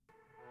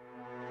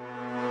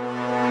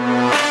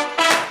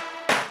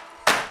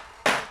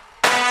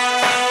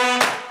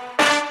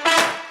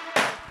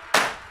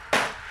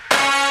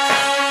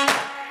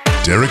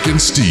Derek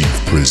and Steve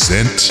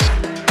present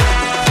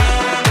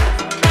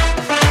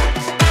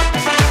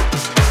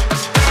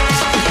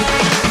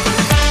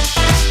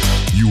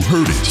You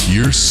Heard It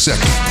Here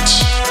Second.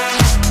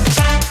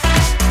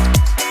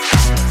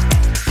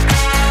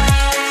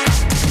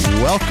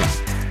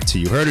 Welcome to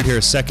You Heard It Here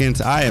Second.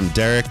 I am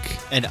Derek.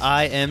 And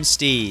I am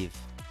Steve.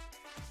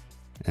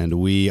 And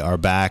we are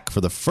back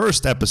for the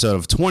first episode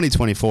of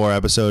 2024,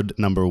 episode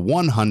number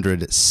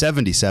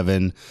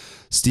 177.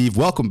 Steve,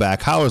 welcome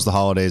back. How was the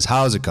holidays?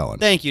 How's it going?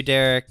 Thank you,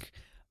 Derek.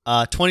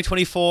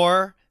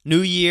 2024,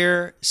 new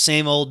year,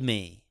 same old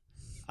me.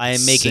 I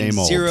am making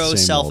zero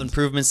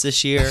self-improvements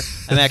this year.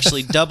 I'm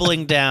actually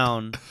doubling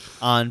down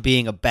on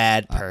being a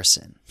bad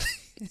person.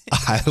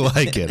 I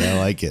like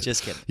it.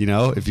 Just kidding. You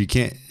know, if you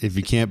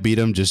can't beat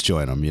them, just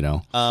join them. You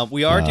know.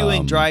 We are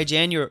doing dry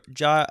January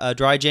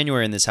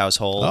in this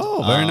household.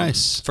 Oh, very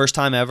nice. First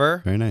time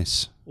ever. Very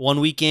nice.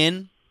 1 week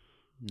in,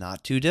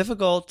 not too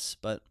difficult,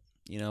 but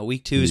you know,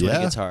 week 2 is when it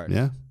gets hard.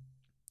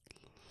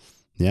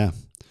 Yeah.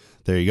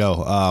 There you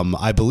go.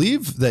 I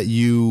believe that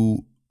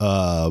you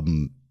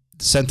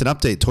sent an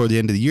update toward the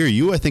end of the year.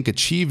 You, I think,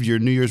 achieved your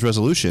New Year's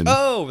resolution.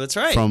 Oh, that's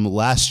right. From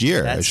last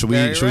year. Should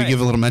we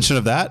give a little mention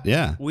of that?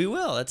 Yeah. We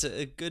will. That's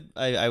a good.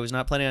 I was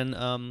not planning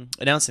on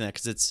announcing that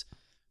because it's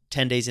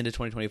 10 days into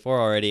 2024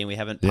 already, and we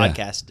haven't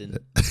podcasted in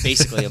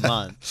basically a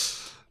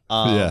month.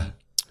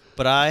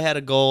 But I had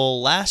a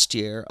goal last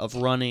year of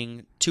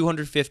running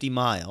 250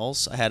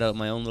 miles. I had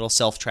my own little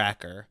self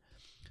tracker,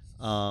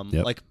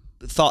 like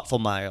thoughtful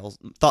miles,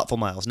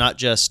 not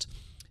just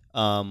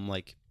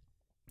like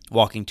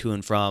walking to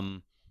and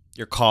from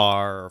your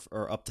car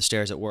or up the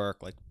stairs at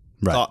work, like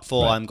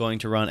thoughtful. I'm going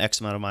to run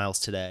X amount of miles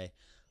today,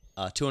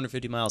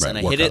 250 miles, and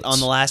I hit it on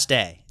the last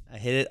day. I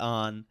hit it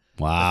on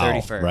the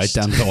 31st, right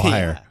down to the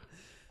wire.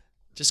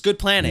 Just good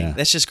planning. Yeah.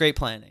 That's just great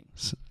planning.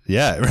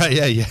 Yeah, right.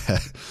 Yeah.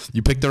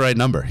 You picked the right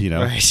number, you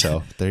know. Right.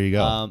 So there you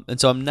go. And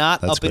so I'm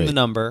not upping the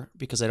number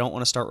because I don't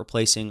want to start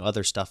replacing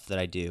other stuff that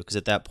I do, because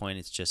at that point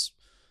it's just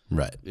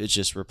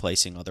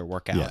replacing other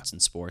workouts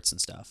and sports and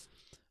stuff.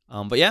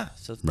 But yeah,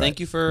 so thank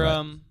you for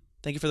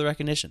the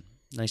recognition.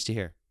 Nice to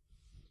hear.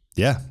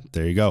 Yeah,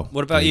 there you go.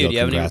 What about you? Do you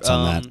have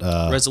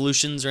any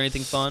resolutions or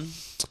anything fun?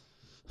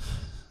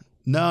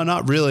 No,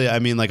 not really. I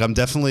mean, like, I'm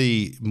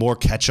definitely more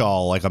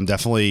catch-all. Like, I'm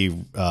definitely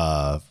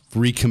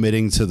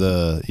recommitting to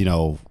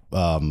the,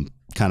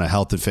 kind of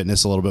health and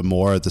fitness a little bit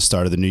more at the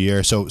start of the new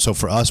year. So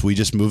for us, we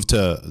just moved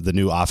to the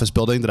new office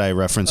building that I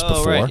referenced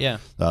before. Right, yeah.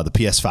 The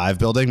PS5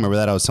 building. Remember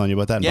that? I was telling you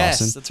about that in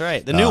Boston? Yes, that's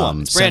right. The new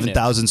one. It's brand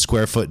 7,000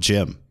 square foot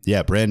gym.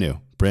 Yeah, brand new.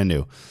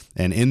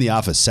 And in the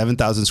office,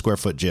 7,000 square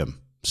foot gym.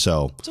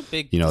 So,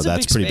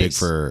 that's pretty big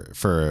for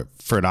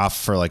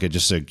like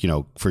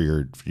for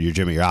your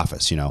gym at your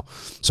office,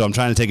 So I'm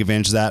trying to take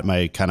advantage of that.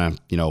 My kind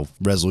of,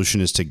 resolution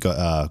is to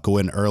go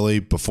in early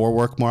before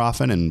work more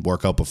often and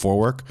work out before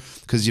work.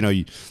 Cause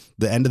the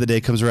end of the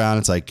day comes around.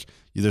 It's like,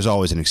 there's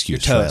always an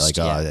excuse, right? Like,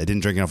 I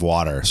didn't drink enough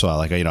water. So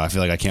I feel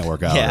like I can't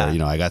work out. Yeah.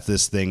 Or, I got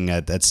this thing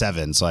at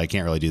 7, so I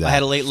can't really do that. I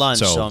had a late lunch,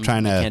 so I'm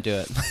trying to can't do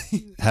it.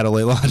 Had a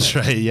late lunch,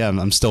 right? Yeah,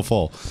 I'm still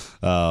full.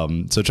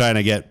 So trying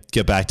to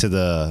get back to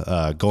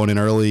the going in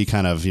early,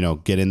 kind of,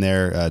 get in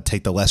there,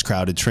 take the less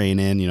crowded train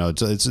in.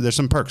 There's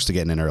some perks to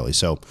getting in early.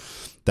 So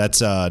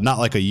that's not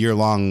like a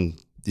year-long,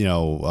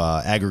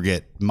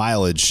 aggregate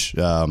mileage,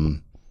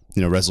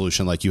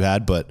 resolution like you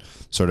had, but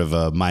sort of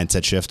a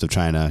mindset shift of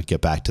trying to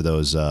get back to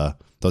those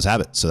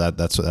habits. So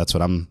that's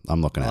what I'm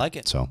looking at. I like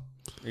it. So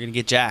you're gonna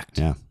get jacked.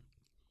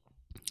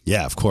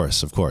 Yeah, of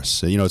course.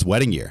 It's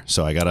wedding year,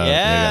 so I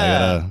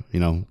gotta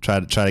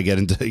try to get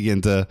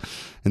into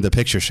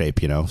picture shape.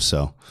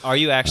 So are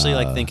you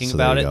actually thinking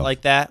about it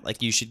like that?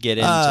 Like you should get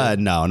into?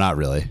 No, not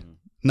really.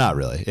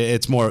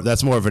 It's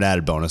that's more of an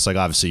added bonus. Like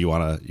obviously you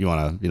wanna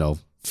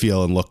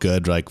feel and look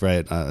good, like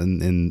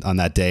on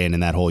that day and in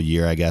that whole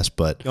year, I guess.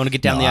 But you want to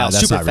get down the aisle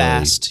super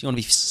fast. You want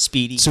to be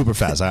speedy, super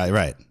fast.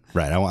 Right.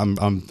 I'm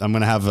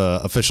gonna have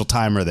a official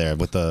timer there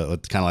with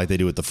kind of like they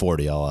do with the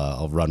 40.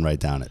 I'll run right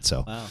down it.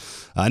 So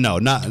no,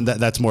 not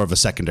that's more of a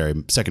secondary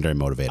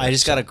motivator. I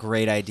just got a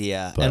great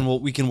idea, and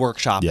we can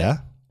workshop it.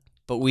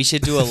 But we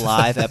should do a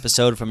live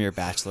episode from your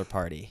bachelor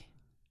party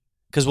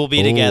because we'll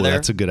be together.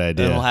 That's a good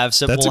idea. And we'll have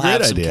some. We'll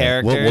have some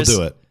characters. We'll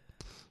do it.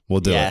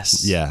 We'll do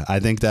it. Yeah, I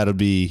think that'll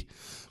be.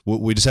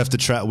 We just have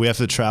to we have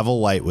to travel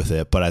light with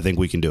it, but I think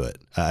we can do it.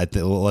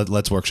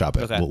 Let's workshop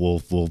it. Okay.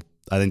 We'll.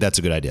 I think that's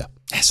a good idea.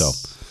 Yes. So,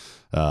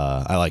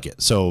 I like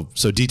it. So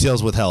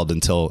details withheld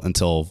until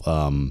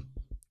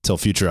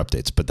future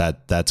updates, but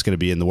that's going to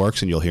be in the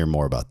works, and you'll hear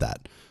more about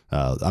that.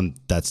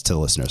 That's to the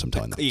listeners. I'm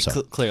telling them.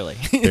 So, clearly,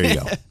 there you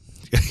go.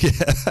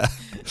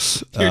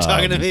 You're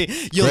talking to me.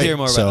 You'll hear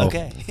more about it.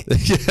 Okay.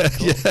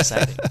 Cool.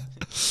 Exciting.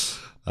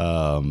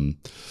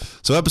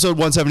 So episode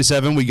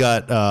 177, we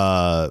got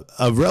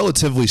a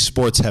relatively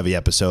sports-heavy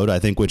episode, I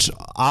think, which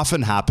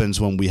often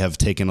happens when we have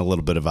taken a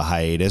little bit of a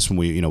hiatus, when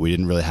we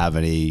didn't really have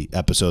any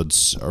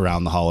episodes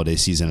around the holiday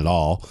season at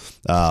all.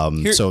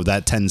 So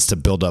that tends to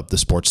build up the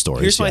sports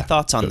stories. Here's my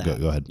thoughts on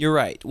that. Go ahead. You're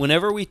right.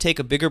 Whenever we take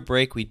a bigger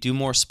break, we do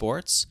more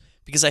sports,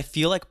 because I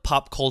feel like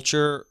pop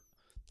culture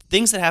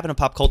things that happen in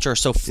pop culture are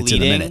so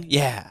fleeting. It's in a minute.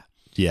 Yeah.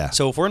 Yeah.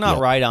 So if we're not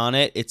right on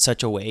it, it's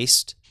such a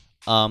waste.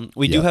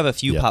 We do have a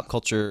few pop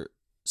culture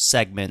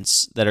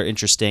segments that are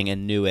interesting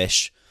and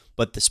newish,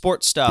 but the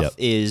sports stuff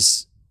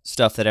is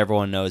stuff that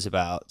everyone knows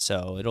about.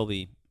 So it'll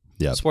be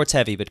sports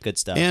heavy, but good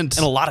stuff. And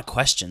a lot of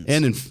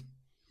questions.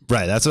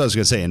 Right, that's what I was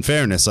going to say. In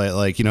fairness,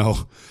 like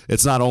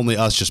it's not only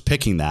us just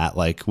picking that.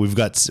 Like we've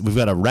got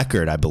a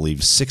record, I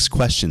believe, 6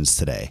 questions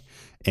today,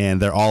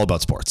 and they're all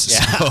about sports.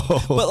 Yeah, so,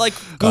 but like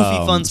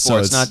goofy, fun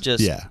sports, not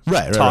just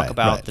talk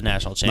about the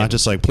national championship. Not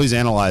just like please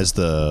analyze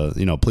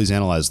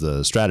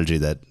the strategy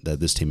that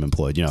this team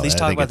employed. Please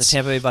talk about the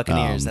Tampa Bay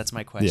Buccaneers. That's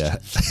my question.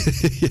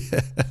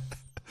 Yeah.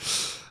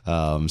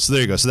 So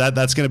there you go. So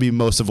that's going to be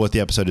most of what the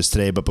episode is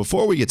today. But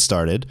before we get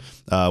started,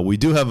 we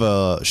do have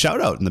a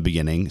shout out in the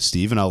beginning,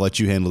 Steve, and I'll let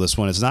you handle this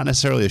one. It's not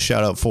necessarily a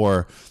shout out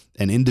for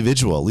an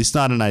individual, at least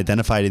not an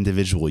identified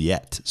individual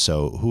yet.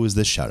 So who is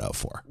this shout out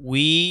for?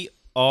 We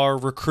are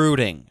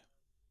recruiting.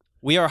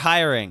 We are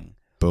hiring.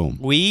 Boom.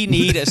 We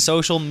need a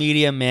social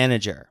media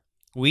manager.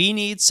 We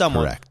need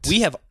someone. Correct.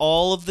 We have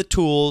all of the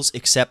tools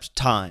except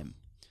time.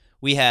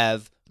 We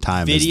have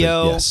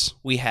video.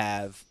 We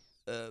have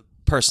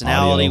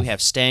personality, audio. We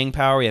have staying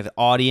power, we have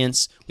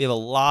audience, we have a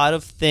lot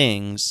of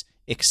things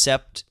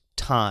except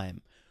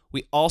time.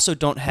 We also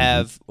don't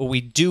have, or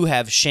we do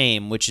have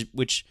shame,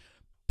 which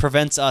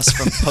prevents us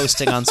from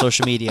posting on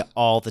social media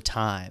all the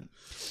time.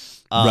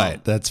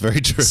 Right, that's very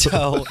true.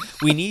 So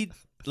we need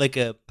like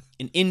an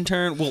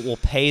intern. We'll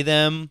pay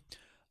them.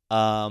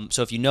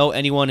 So if you know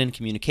anyone in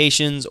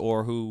communications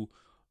or who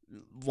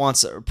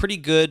wants a pretty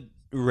good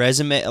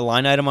resume, a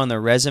line item on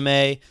their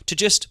resume to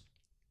just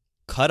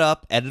cut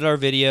up, edit our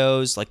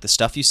videos, like the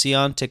stuff you see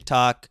on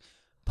TikTok,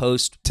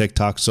 post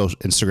TikTok, social,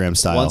 Instagram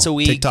style, once a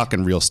week, TikTok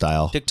and Reel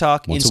style,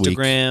 TikTok, once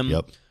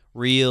Instagram,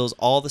 Reels,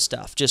 all the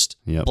stuff. Just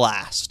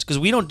blast, because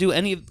we don't do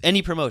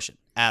any promotion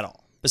at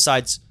all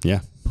besides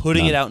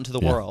putting it out into the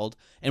world,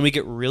 and we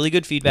get really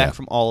good feedback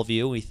from all of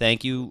you. We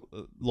thank you,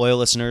 loyal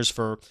listeners,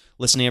 for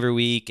listening every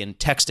week and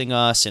texting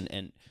us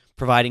and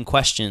providing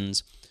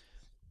questions.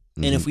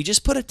 Mm-hmm. And if we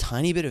just put a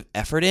tiny bit of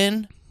effort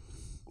in,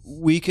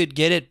 we could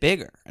get it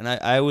bigger, and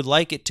I would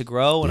like it to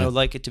grow, and I would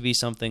like it to be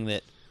something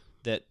that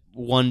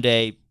one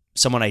day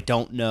someone I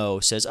don't know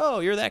says, "Oh,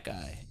 you're that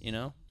guy,"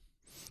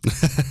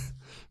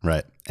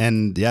 Right,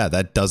 and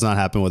that does not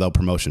happen without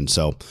promotion.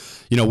 So,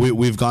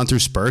 we've gone through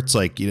spurts,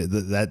 like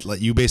that. Like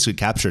you basically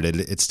captured it.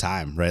 It's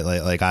time, right?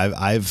 Like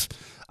I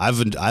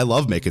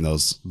love making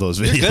those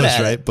videos,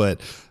 right?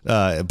 But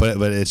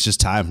it's just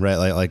time, right?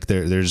 Like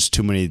there's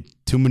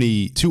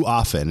too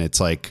often. It's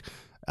like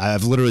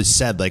I've literally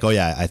said like, oh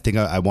yeah, I think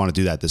I want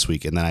to do that this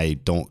week, and then I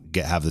don't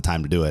have the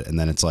time to do it, and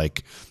then it's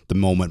like the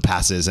moment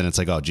passes, and it's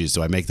like, oh geez,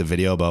 do I make the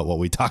video about what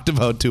we talked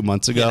about 2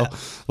 months ago? Yeah.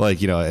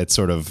 Like it's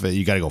sort of,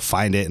 you got to go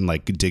find it and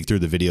like dig through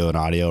the video and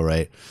audio,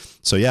 right?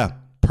 So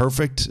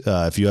perfect.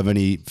 If you have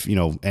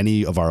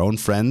any of our own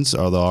friends,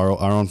 although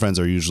our own friends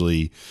are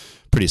usually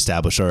pretty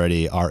established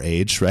already, our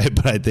age, right?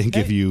 But I think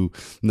if you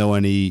know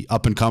any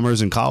up and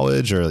comers in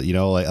college, or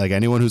like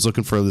anyone who's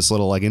looking for this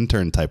little like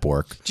intern type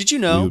work, did you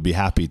know we would be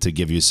happy to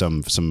give you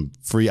some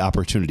free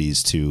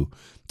opportunities to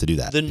do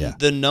that.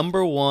 The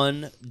number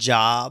one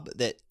job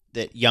that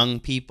young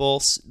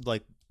people,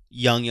 like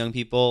young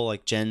people,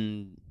 like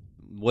Gen,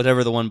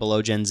 whatever the one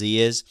below Gen Z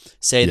is,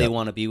 say they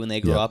want to be when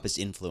they grow up, is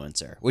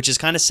influencer, which is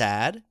kind of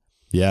sad.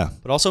 Yeah,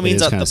 but also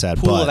means that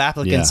the pool of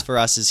applicants for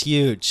us is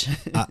huge.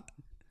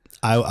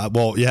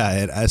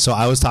 So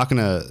I was talking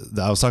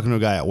to a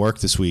guy at work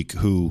this week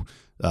who,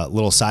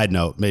 little side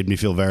note, made me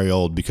feel very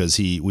old, because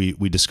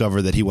we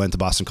discovered that he went to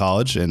Boston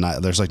College, and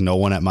there's like no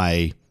one at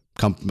my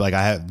company,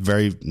 I have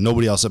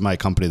nobody else at my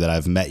company that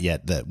I've met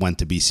yet that went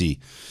to BC.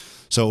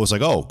 So it was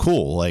like, oh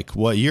cool, like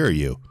what year are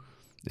you?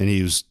 And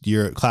he was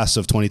class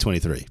of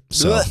 2023.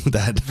 So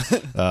that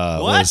was, I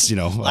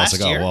was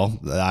like, oh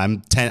well,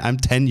 I'm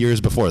 10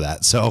 years before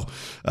that. So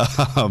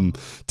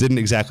didn't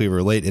exactly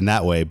relate in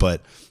that way,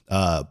 but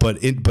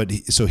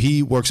so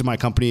he works at my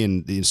company,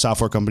 and the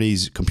software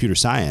company's computer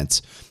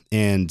science,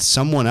 and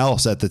someone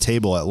else at the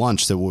table at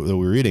lunch that we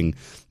were eating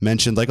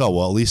mentioned like, oh,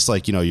 well, at least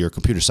like, your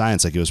computer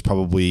science, like it was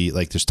probably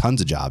like, there's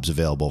tons of jobs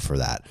available for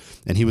that.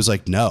 And he was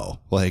like, no,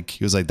 like,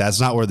 he was like, that's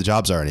not where the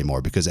jobs are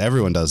anymore, because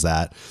everyone does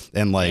that.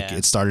 And like,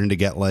 it's starting to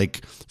get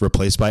like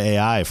replaced by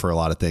AI for a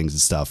lot of things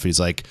and stuff. He's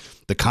like,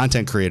 the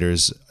content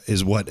creators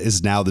is what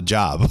is now the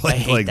job.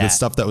 like the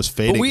stuff that was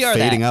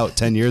fading out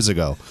 10 years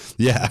ago.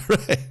 Yeah.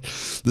 Right.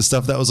 The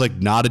stuff that was like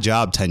not a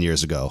job 10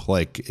 years ago,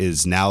 like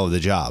is now the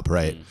job.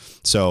 Right.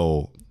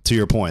 So to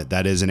your point,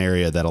 that is an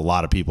area that a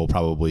lot of people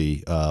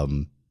probably,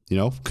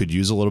 could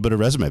use a little bit of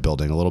resume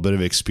building, a little bit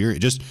of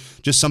experience,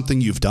 just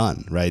something you've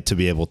done, right, to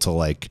be able to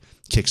like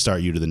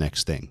kickstart you to the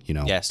next thing,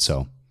 Yes.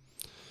 So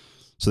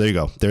there you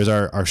go. There's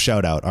our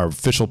shout out, our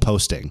official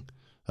posting,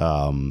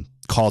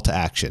 call to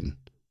action.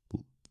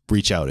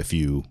 Reach out if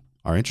you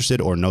are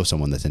interested or know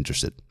someone that's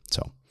interested.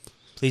 So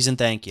please and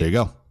thank you. There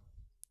you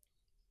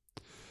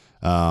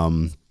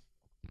go.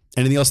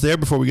 Anything else there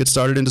before we get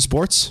started into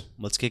sports?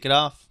 Let's kick it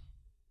off.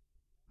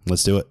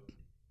 Let's do it.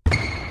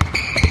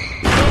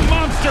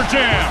 Monster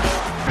Jam.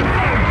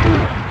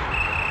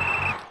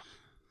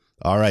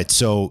 All right,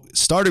 so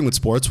starting with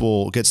sports,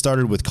 we'll get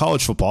started with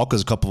college football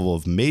because a couple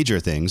of major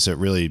things that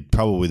really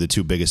probably the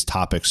three biggest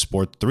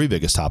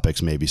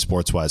topics maybe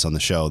sports-wise on the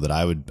show that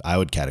I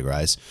would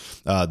categorize.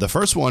 The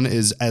first one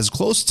is as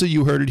close to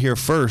you heard it here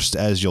first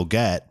as you'll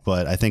get,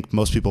 but I think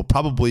most people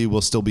probably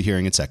will still be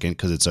hearing it second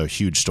because it's a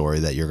huge story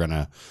that you're going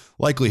to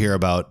likely hear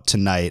about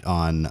tonight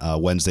on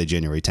Wednesday,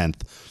 January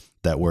 10th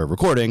that we're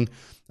recording.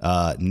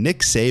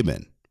 Nick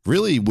Saban.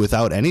 Really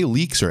without any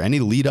leaks or any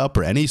lead up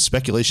or any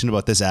speculation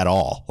about this at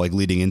all, like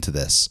leading into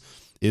this,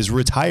 is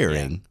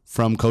retiring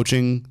from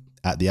coaching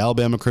at the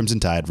Alabama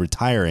Crimson Tide,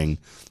 retiring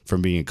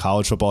from being a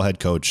college football head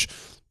coach,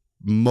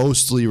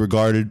 mostly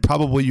regarded,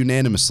 probably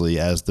unanimously,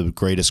 as the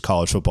greatest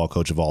college football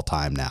coach of all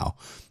time now.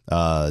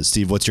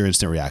 Steve, what's your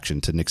instant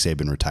reaction to Nick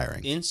Saban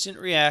retiring? Instant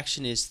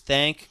reaction is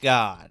thank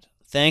God.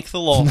 Thank the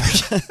Lord.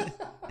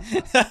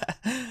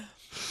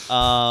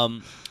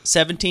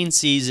 17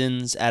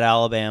 seasons at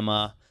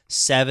Alabama.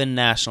 7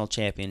 national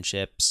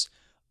championships.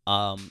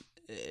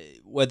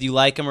 Whether you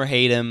like him or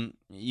hate him,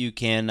 you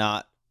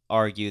cannot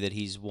argue that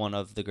he's one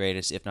of the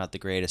greatest, if not the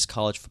greatest,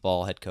 college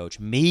football head coach.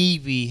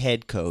 Maybe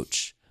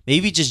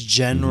just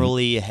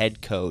generally a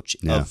head coach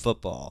of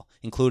football,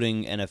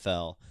 including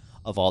NFL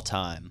of all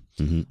time.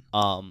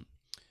 Mm-hmm.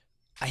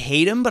 I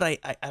hate him, but I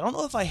don't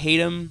know if I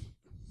hate him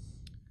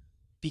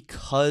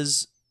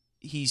because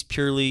he's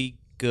purely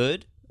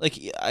good. Like,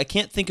 I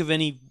can't think of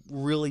any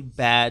really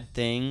bad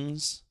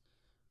things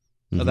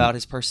about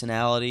his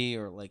personality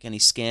or like any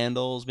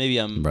scandals. Maybe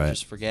I'm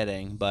just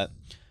forgetting, but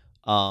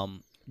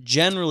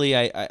generally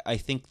I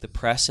think the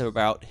press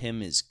about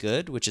him is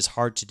good, which is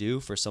hard to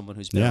do for someone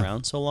who's been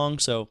around so long.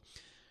 So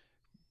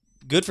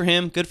good for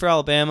him, good for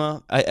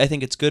Alabama. I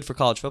think it's good for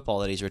college football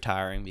that he's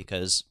retiring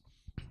because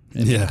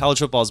college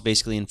football is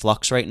basically in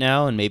flux right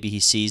now, and maybe he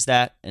sees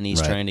that and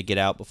he's trying to get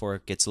out before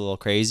it gets a little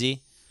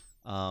crazy.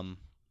 But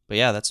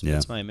that's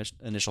my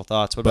initial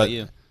thoughts. What about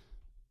you?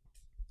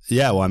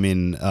 Yeah, well, I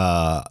mean,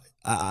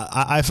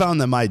 I found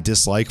that my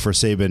dislike for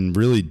Saban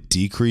really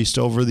decreased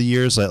over the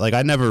years. Like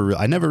I never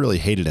really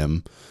hated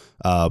him,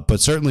 but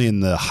certainly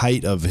in the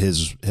height of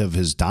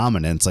his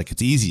dominance, like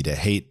it's easy to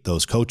hate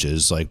those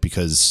coaches, like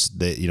because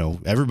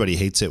everybody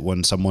hates it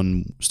when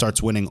someone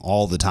starts winning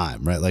all the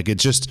time, right? Like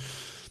it's just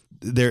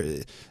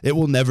it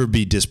will never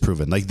be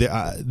disproven. Like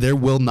there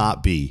will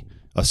not be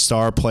a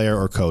star player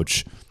or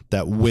coach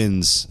that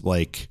wins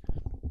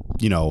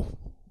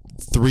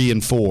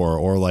 3-4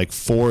 or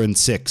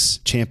 4-6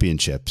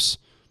 championships.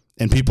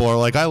 And people are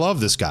like, I love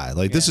this guy.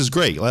 Like, this is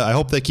great. I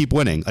hope they keep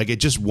winning. Like,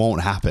 it just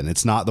won't happen.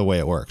 It's not the way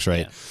it works,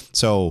 right? Yeah.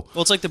 So,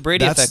 well, it's like the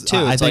Brady effect,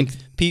 too. It's like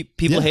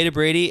people hated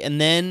Brady,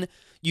 and then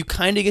you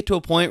kind of get to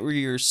a point where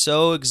you're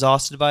so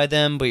exhausted by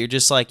them, but you're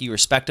just like, you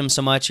respect them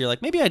so much. You're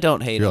like, maybe I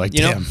don't hate him. Like,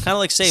 kind of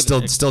like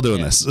Saban. Still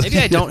doing this. Maybe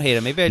I don't hate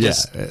him. Maybe I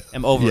just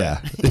am over it.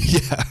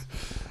 Yeah.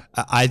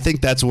 I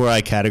think that's where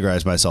I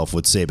categorize myself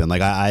with Saban.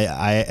 Like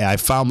I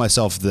found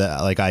myself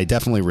that like I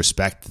definitely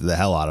respect the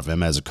hell out of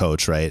him as a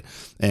coach, right?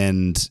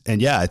 And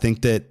I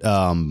think that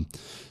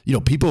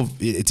people,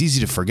 it's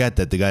easy to forget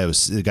that the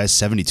guy's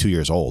 72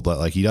 years old.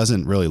 Like he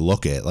doesn't really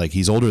look it. Like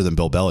he's older than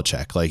Bill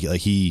Belichick. Like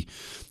he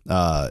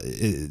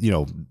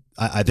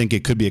I think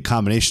it could be a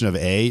combination of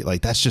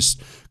like that's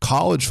just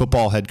college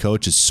football head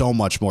coach is so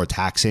much more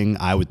taxing,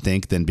 I would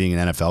think, than being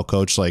an NFL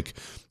coach. Like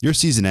your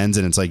season ends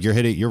and it's like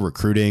you're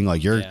recruiting,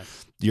 like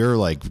you're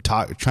like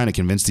trying to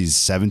convince these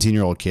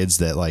 17-year-old kids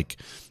that like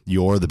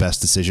you're the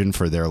best decision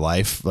for their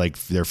life, like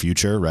their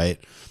future, right?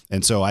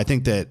 And so I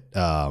think that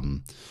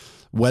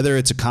whether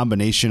it's a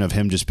combination of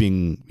him just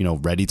being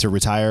ready to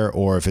retire,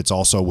 or if it's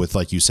also with,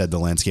 like you said, the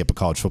landscape of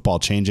college football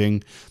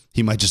changing,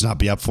 he might just not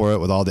be up for it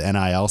with all the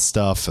NIL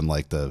stuff and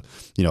like the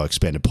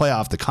expanded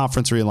playoff, the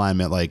conference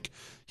realignment. Like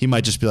he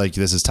might just be like,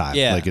 this is time.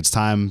 Like it's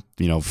time,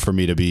 for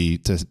me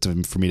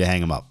for me to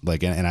hang him up.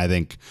 Like, and I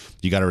think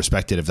you got to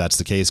respect it if that's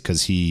the case,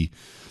 because he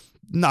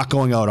not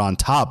going out on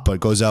top, but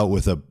goes out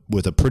with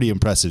a pretty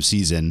impressive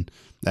season.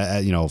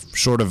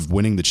 Short of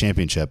winning the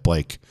championship,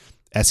 like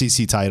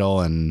SEC title,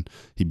 and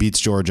he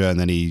beats Georgia, and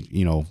then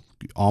he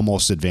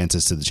almost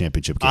advances to the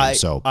championship game.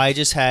 I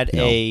just had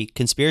a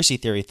conspiracy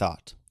theory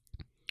thought.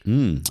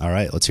 All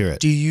right, let's hear it.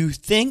 Do you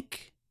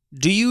think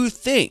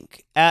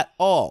at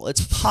all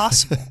it's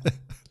possible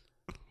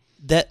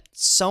that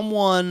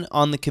someone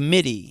on the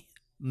committee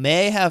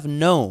may have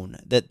known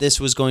that this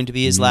was going to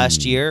be his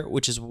last year,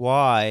 which is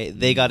why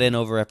they got in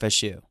over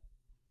FSU?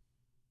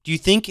 Do you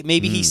think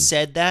maybe he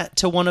said that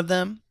to one of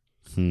them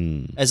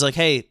as like,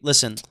 hey,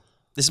 listen,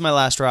 this is my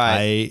last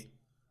ride?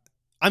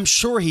 I'm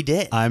sure he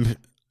did.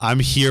 I'm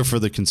here for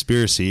the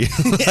conspiracy.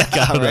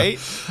 Right?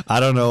 I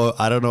don't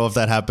know if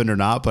that happened or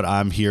not, but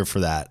I'm here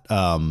for that.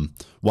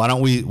 Why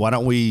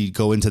don't we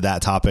go into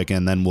that topic,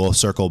 and then we'll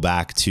circle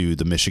back to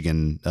the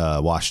Michigan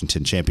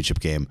Washington championship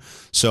game.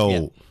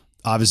 So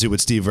obviously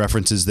what Steve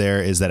references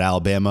there is that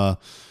Alabama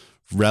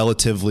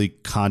relatively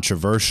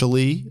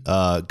controversially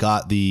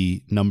got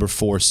the number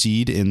 4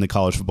 seed in the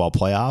college football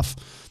playoff.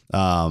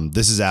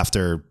 This is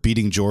after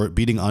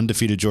beating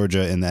undefeated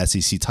Georgia in the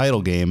SEC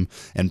title game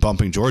and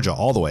bumping Georgia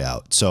all the way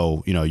out.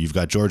 So, you've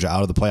got Georgia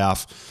out of the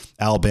playoff.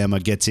 Alabama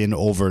gets in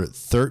over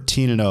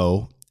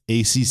 13-0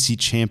 ACC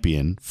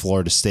champion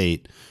Florida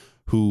State,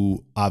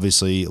 who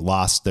obviously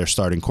lost their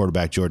starting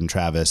quarterback Jordan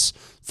Travis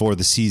for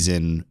the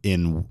season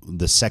in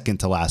the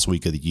second to last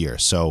week of the year.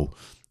 So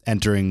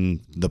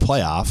entering the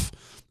playoff,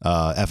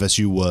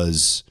 FSU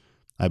was,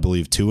 I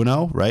believe,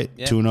 2-0, right?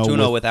 Yeah,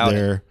 2-0 without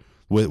him.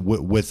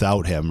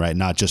 Without him, right?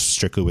 Not just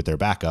strictly with their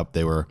backup.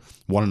 They were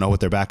 1-0 with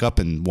their backup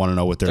and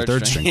 1-0 with their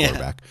third string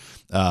quarterback.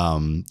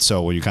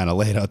 So when you kind of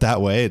lay it out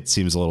that way, it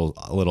seems a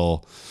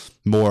little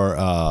more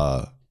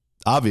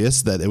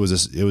obvious that it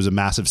was a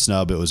massive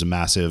snub. It was a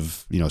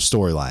massive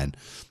storyline.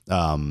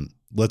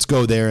 Let's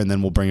go there, and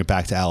then we'll bring it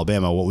back to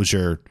Alabama. What was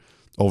your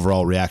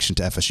overall reaction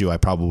to FSU? I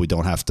probably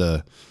don't have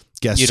to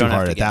guess too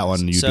hard at that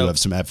one. You do have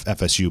some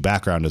FSU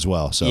background as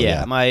well. So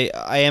yeah.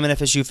 I am an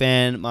FSU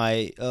fan.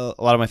 A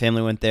lot of my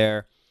family went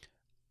there.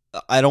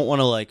 I don't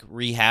want to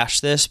rehash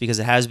this because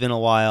it has been a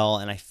while,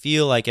 and I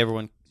feel like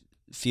everyone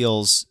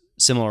feels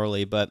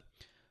similarly. But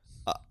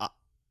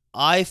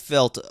I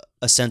felt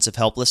a sense of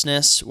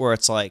helplessness where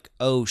it's like,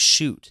 oh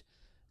shoot,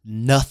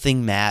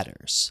 nothing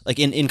matters. Like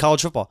in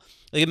college football,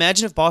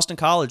 imagine if Boston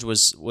College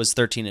was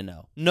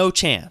 13-0, no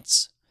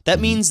chance. That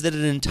means that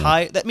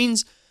that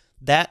means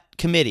that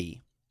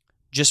committee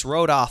just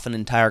wrote off an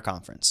entire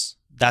conference.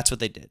 That's what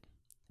they did.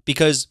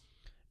 Because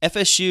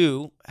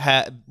FSU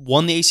had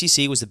won the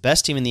ACC, was the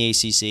best team in the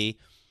ACC,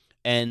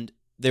 and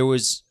there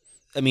was,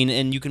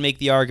 and you can make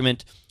the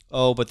argument,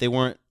 oh, but they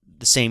weren't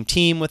the same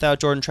team without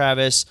Jordan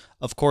Travis.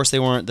 Of course they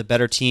weren't the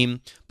better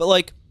team.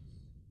 But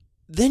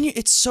then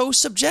it's so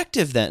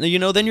subjective then.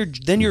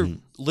 Then you're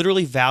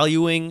literally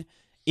valuing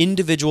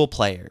individual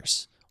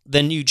players.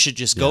 Then you should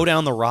just go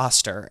down the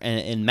roster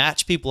and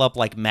match people up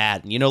like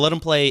Madden. Let them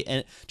play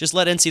and just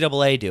let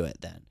NCAA do it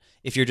then.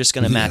 If you're just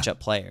going to match up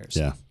players.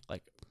 Yeah.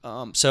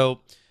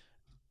 So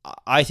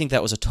I think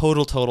that was a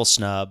total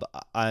snub.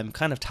 I'm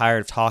kind of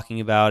tired of talking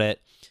about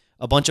it.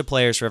 A bunch of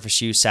players for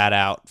FSU sat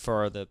out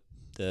for the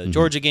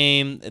Georgia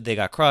game. They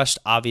got crushed,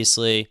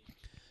 obviously.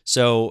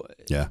 So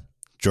yeah,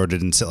 Georgia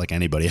didn't sit like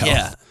anybody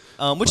else.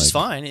 Yeah, which is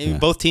fine. Yeah.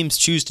 Both teams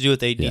choose to do what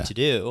they need to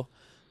do.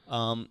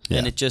 And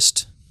it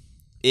just...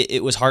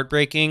 It was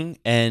heartbreaking,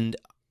 and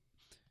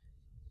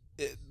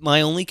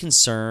my only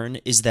concern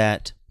is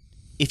that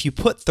if you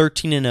put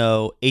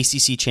 13-0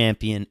 ACC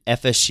champion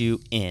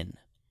FSU in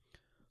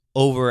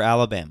over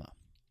Alabama,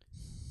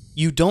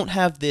 you don't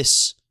have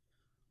this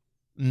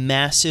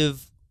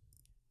massive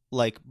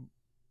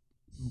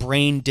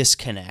brain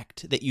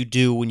disconnect that you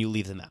do when you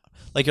leave them out.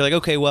 You're like,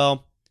 okay,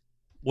 well,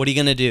 what are you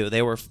gonna do?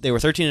 They were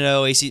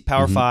 13-0 AC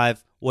Power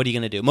 5. What are you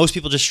gonna do? Most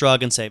people just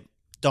shrug and say,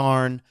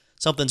 darn,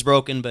 something's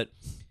broken, but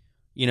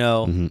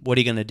what are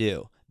you going to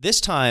do? This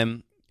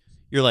time,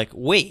 you're like,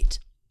 wait,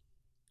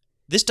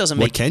 this doesn't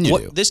make... What can you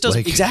do? This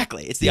doesn't...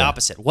 exactly. It's the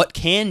opposite. What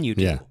can you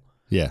do?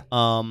 Yeah.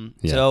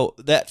 So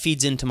that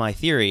feeds into my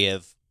theory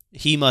of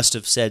he must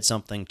have said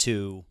something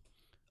to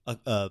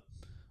a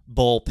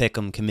bowl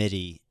pick'em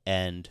committee,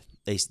 and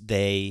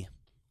they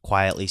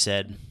quietly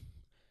said...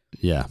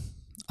 Yeah.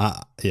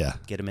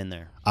 Get him in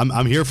there.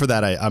 I'm here for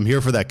that. I'm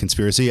here for that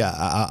conspiracy.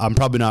 I'm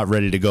probably not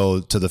ready to go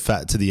to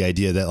the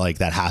idea that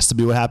that has to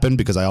be what happened,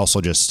 because I also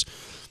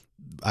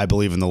I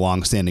believe in the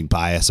long-standing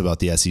bias about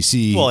the SEC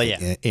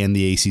and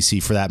the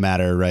ACC for that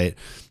matter, right?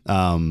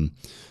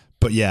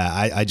 But yeah,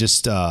 I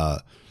just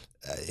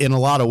in a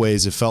lot of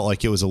ways it felt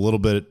like it was a little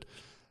bit.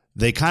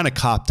 They kind of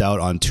copped out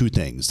on two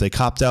things. They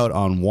copped out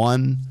on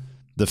one,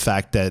 the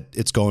fact that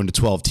it's going to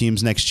 12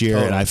 teams next year.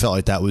 Totally. And I felt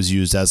like that was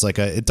used as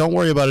don't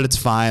worry about it. It's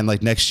fine.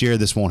 Next year,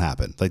 this won't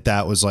happen.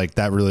 That was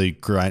that really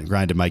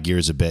grinded my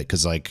gears a bit.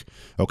 Cause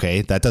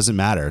okay, that doesn't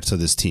matter to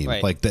this team.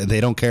 Right.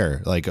 They don't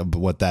care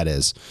what that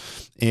is.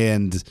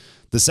 And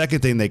the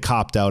second thing they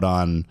copped out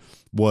on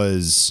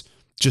was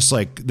just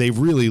they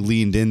really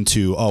leaned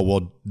into, oh,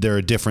 well, they're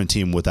a different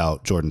team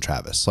without Jordan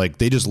Travis.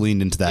 They just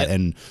leaned into that. Yep.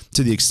 And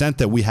to the extent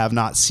that we have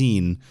not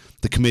seen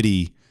the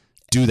committee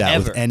do that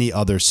with any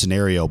other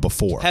scenario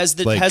before. Has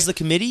the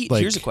committee,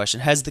 here's a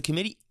question, has the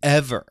committee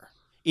ever,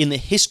 in the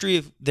history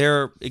of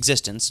their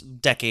existence,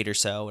 decade or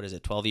so, what is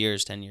it, 12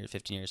 years, 10 years,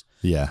 15 years?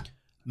 Yeah.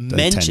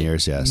 10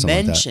 years,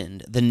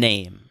 mentioned the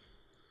name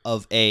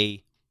of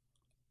a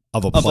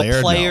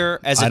player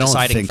no. as a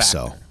deciding factor?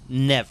 So.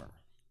 Never.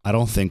 I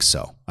don't think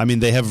so.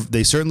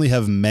 They certainly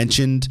have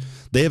mentioned,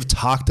 they have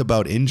talked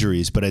about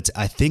injuries, but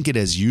I think it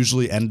has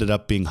usually ended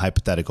up being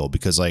hypothetical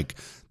because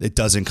it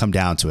doesn't come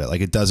down to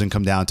it. It doesn't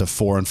come down to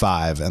 4 and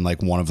 5 and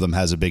one of them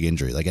has a big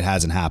injury. It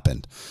hasn't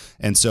happened.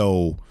 And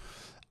so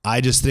I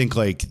just think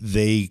I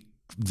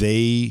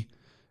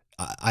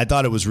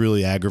thought it was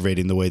really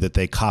aggravating the way that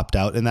they copped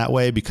out in that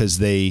way, because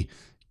they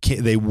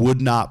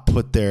would not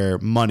put their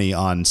money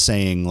on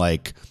saying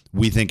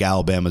we think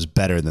Alabama's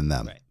better than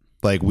them. Right.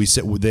 We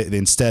said,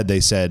 instead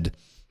they said,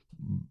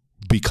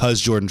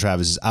 because Jordan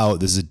Travis is out,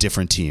 this is a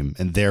different team,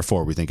 and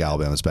therefore we think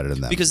Alabama's better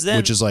than them. Because they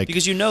have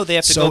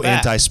to so go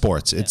back.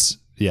 anti-sports.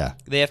 Yeah.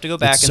 They have to go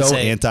back it's and so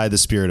say anti the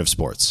spirit of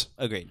sports.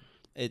 Agreed.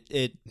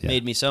 It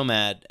made me so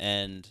mad,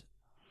 and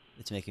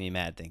it's making me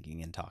mad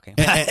thinking and talking.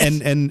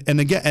 And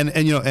again,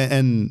 and you know,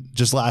 and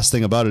just last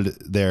thing about it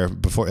there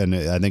before, and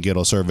I think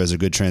it'll serve as a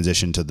good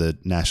transition to the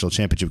national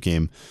championship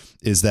game,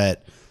 is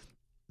that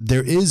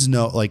there is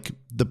no, like,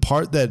 the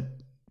part that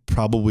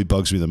probably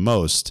bugs me the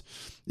most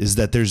is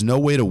that there's no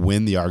way to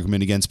win the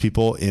argument against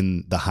people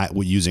in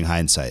using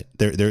hindsight.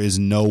 There is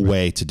no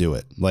way to do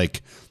it.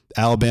 Like,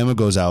 Alabama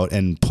goes out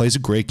and plays a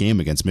great game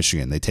against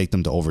Michigan. They take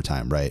them to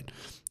overtime, right?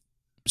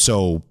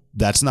 So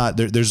that's not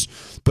and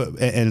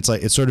it's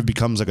like, it sort of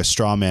becomes like a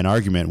straw man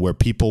argument where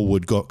people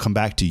would come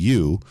back to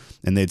you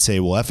and they'd say,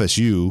 well,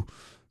 FSU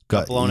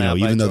got blown out,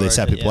 even though they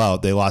set people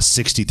out, they lost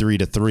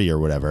 63-3 or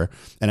whatever,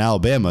 and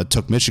Alabama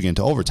took Michigan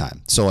to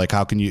overtime. So like,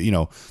 how can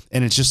you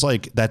and it's just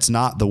like, that's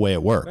not the way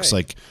it works. Right.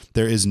 Like,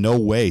 there is no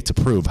way to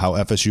prove how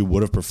FSU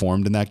would have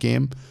performed in that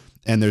game,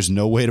 and there's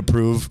no way to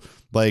prove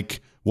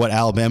like what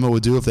Alabama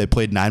would do if they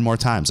played 9 more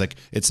times. Like,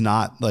 it's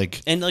not like,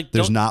 and like,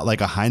 there's not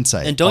like a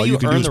hindsight. And don't all you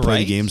can earn do is the play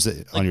right games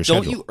on your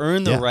schedule. Don't you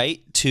earn the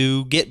right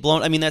to get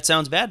blown? I mean, that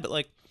sounds bad, but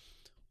like,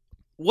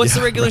 what's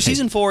the regular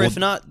season for if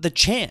not the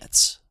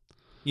chance?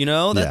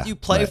 That you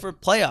play for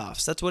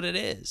playoffs. That's what it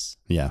is.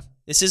 Yeah.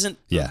 This isn't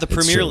the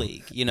Premier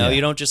League. You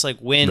don't just like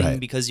win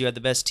because you had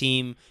the best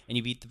team and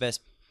you beat the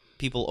best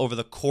people over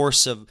the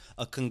course of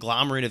a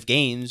conglomerate of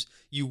games.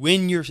 You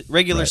win your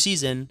regular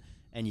season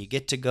and you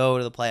get to go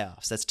to the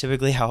playoffs. That's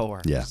typically how it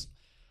works. Yeah.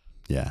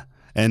 Yeah.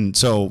 And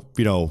so,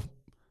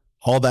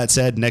 all that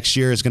said, next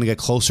year is going to get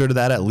closer to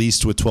that, at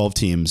least with 12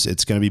 teams.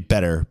 It's going to be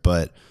better.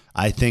 But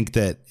I think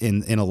that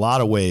in a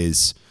lot of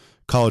ways,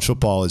 college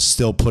football is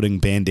still putting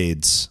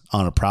Band-Aids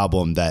on a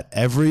problem that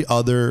every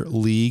other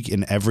league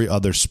in every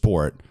other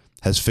sport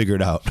has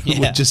figured out,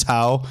 which is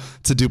how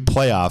to do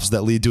playoffs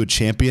that lead to a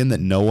champion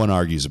that no one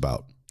argues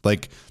about.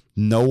 Like,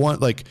 no one,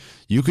 like,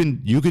 you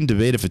can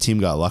debate if a team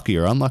got lucky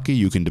or unlucky.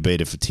 You can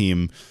debate if a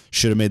team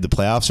should have made the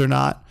playoffs or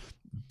not.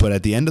 But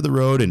at the end of the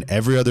road, in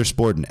every other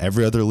sport, in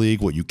every other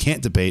league, what you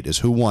can't debate is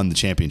who won the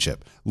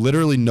championship.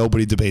 Literally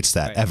nobody debates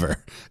that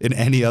ever in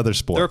any other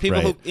sport. There are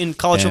people who in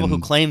college football who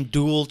claim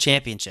dual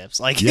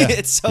championships. Like,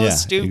 it's so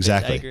stupid.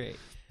 Exactly. I agree.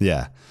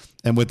 Yeah.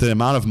 And with the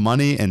amount of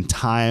money and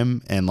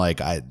time and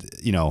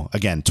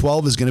again,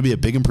 12 is going to be a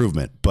big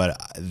improvement, but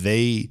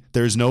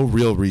there's no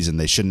real reason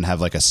they shouldn't have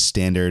like a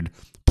standard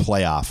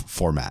playoff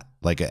format.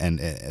 Like, and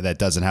that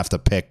doesn't have to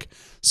pick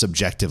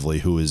subjectively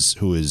who is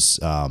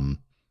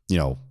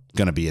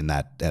going to be in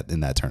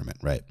that tournament,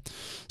 right?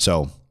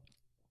 So,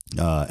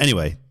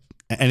 anyway,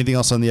 anything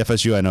else on the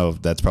FSU? I know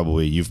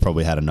you've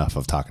probably had enough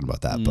of talking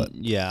about that, but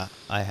yeah,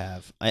 I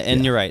have.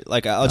 You're right.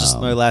 Like,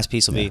 my last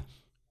piece will be,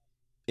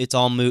 it's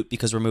all moot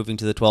because we're moving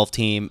to the 12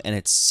 team, and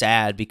it's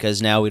sad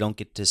because now we don't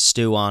get to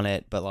stew on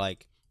it. But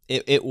like,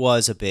 it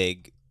was a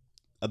big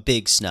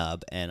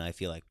snub, and I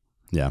feel like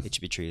it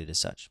should be treated as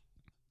such,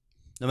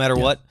 no matter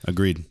what.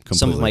 Agreed. Completely.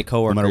 Some of my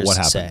coworkers no matter what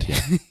happened.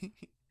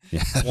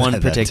 Say. One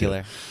in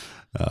particular.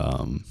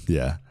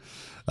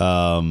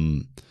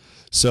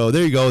 So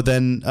there you go.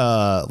 Then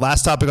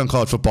last topic on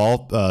college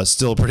football,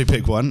 still a pretty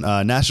big one.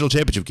 National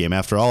championship game.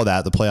 After all of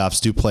that, the playoffs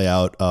do play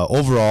out.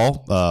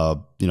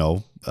 Overall,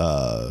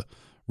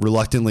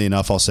 reluctantly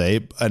enough, I'll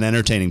say, an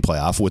entertaining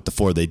playoff with the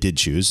 4 they did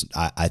choose.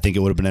 I think it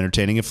would have been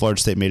entertaining if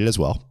Florida State made it as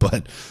well.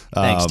 But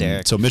thanks,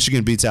 Derek. So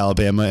Michigan beats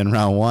Alabama in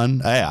round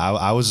 1.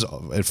 I was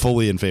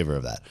fully in favor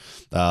of that.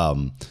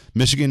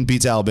 Michigan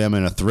beats Alabama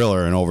in a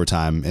thriller in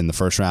overtime in the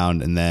first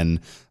round, and then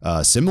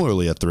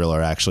similarly a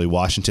thriller, actually.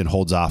 Washington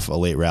holds off a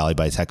late rally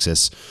by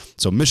Texas.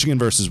 So Michigan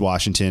versus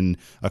Washington,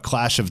 a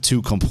clash of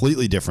 2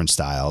 completely different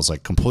styles,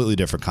 like completely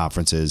different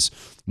conferences.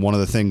 One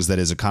of the things that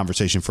is a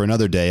conversation for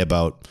another day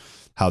about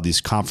how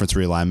these conference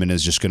realignment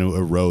is just going to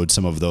erode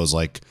some of those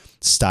like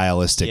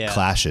stylistic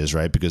clashes,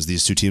 right? Because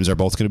these 2 teams are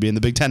both going to be in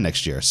the Big Ten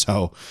next year.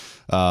 So,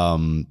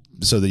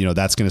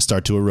 that's going to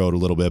start to erode a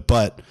little bit,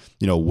 but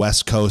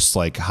West Coast,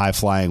 like high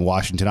flying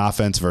Washington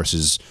offense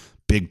versus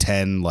Big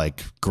Ten,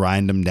 like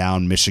grind them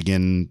down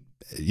Michigan,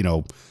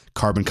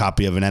 carbon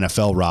copy of an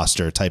NFL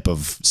roster type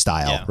of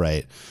style.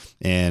 Right.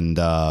 And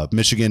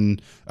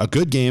Michigan, a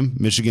good game.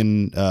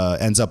 Michigan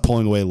ends up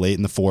pulling away late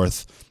in the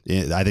 4th.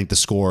 I think the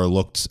score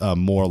looked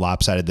more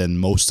lopsided than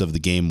most of the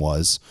game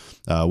was.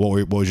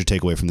 What was your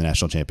takeaway from the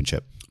national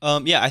championship?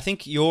 I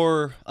think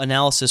your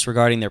analysis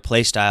regarding their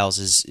play styles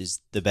is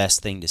the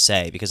best thing to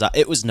say, because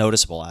it was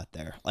noticeable out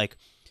there. Like,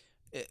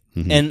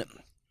 and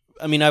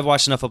I mean, I've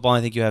watched enough football.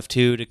 I think you have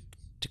too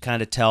to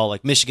kind of tell.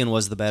 Like, Michigan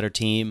was the better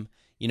team.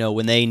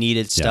 When they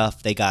needed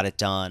stuff, they got it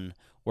done.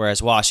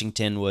 Whereas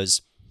Washington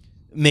was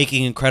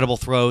making incredible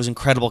throws,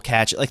 incredible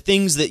catches, like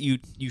things that you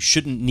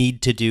shouldn't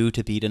need to do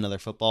to beat another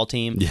football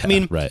team. Yeah, I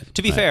mean,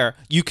 to be fair,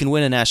 you can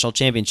win a national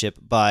championship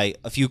by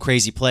a few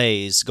crazy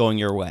plays going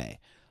your way.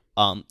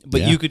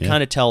 But you could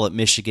kind of tell that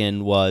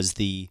Michigan was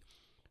the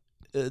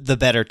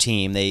better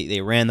team.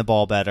 They ran the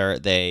ball better.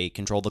 They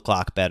controlled the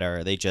clock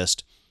better. They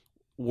just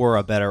were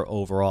a better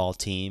overall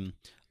team.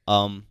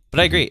 But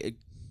I agree.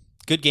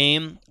 Good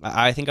game.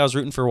 I think I was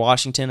rooting for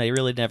Washington. I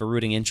really didn't have a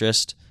rooting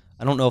interest.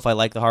 I don't know if I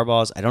like the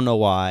Harbaughs. I don't know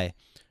why.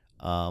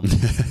 I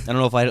don't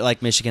know if I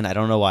like Michigan. I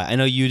don't know why. I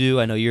know you do.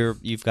 I know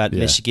you've got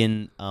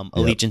Michigan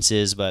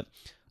allegiances, but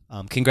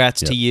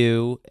congrats to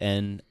you.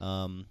 And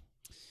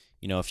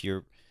if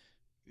you're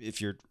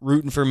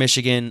rooting for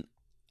Michigan,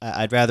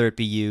 I'd rather it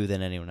be you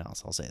than anyone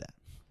else. I'll say that.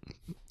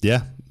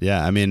 Yeah.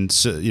 I mean,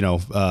 so,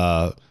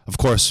 of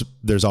course,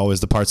 there's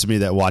always the parts of me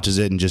that watches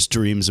it and just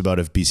dreams about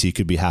if BC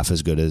could be half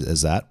as good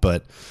as that.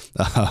 But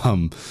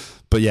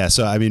yeah.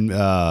 So I mean,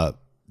 I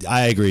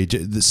agree.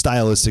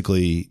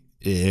 Stylistically,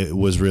 it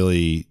was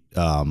really,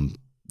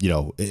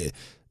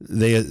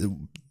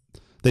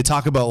 they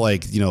talk about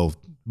like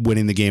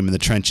winning the game in the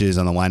trenches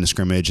on the line of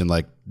scrimmage, and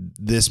like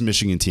this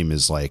Michigan team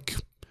is like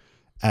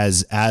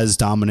as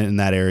dominant in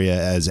that area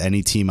as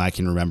any team I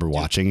can remember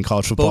watching in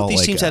college football. Both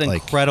these teams had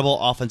incredible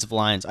offensive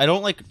lines. I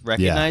don't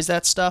recognize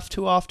that stuff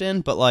too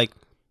often, but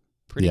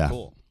pretty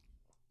cool.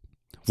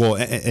 Well,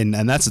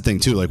 and that's the thing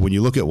too. Like when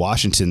you look at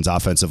Washington's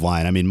offensive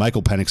line, I mean,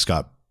 Michael Penix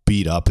got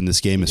beat up in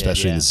this game,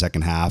 especially in the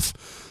second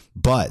half.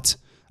 But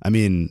I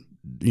mean,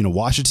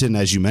 Washington,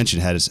 as you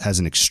mentioned, has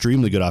an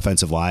extremely good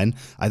offensive line.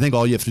 I think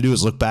all you have to do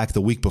is look back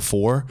the week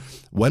before.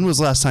 When was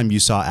the last time you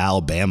saw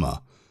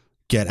Alabama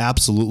get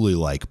absolutely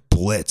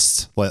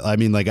blitzed?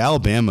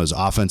 Alabama's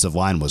offensive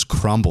line was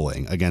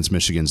crumbling against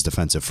Michigan's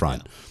defensive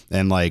front.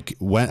 And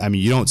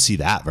you don't see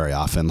that very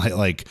often.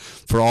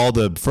 For all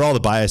the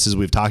biases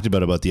we've talked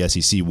about the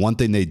SEC, one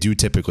thing they do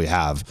typically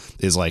have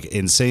is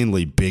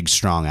insanely big,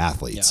 strong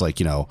athletes.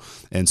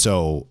 And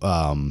so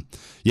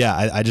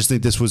I just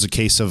think this was a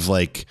case of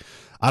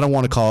I don't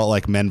want to call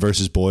it men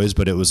versus boys,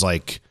 but it was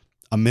a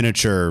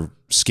miniature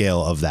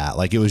scale of that.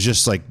 It was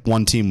just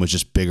one team was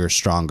just bigger,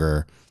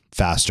 stronger,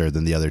 faster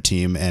than the other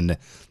team, and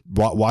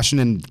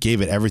Washington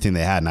gave it everything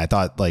they had. And I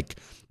thought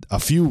a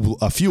few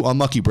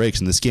unlucky breaks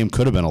in this game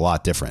could have been a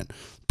lot different,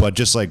 but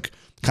just kind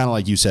of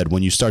like you said,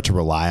 when you start to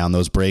rely on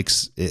those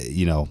breaks,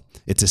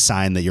 it's a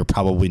sign that you're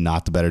probably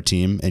not the better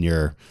team, and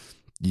you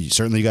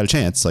certainly got a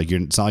chance.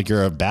 It's not like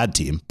you're a bad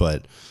team,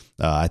 but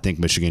I think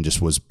Michigan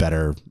just was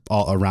better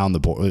all around the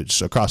board,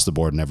 across the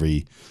board in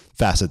every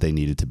facet they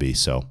needed to be.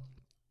 So,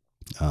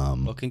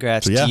 well,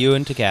 congrats to you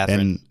and to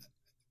Catherine.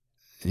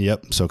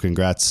 Yep. So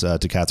congrats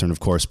to Catherine, of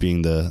course,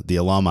 being the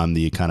alum. I'm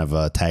the kind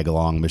of tag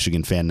along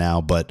Michigan fan now.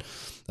 But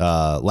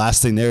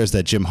last thing there is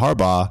that Jim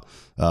Harbaugh,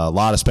 a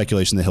lot of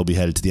speculation that he'll be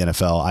headed to the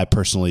NFL. I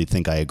personally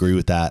think I agree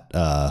with that.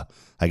 I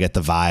get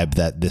the vibe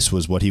that this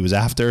was what he was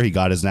after. He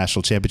got his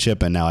national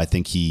championship, and now I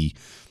think he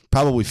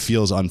probably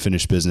feels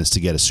unfinished business to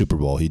get a Super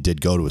Bowl. He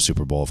did go to a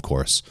Super Bowl, of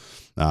course.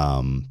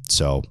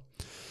 So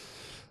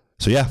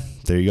yeah,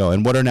 there you go.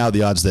 And what are now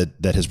the odds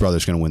that his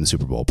brother's going to win the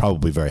Super Bowl?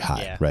 Probably very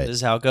high, right? This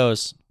is how it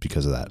goes.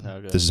 Because of that.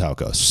 This is how it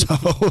goes. So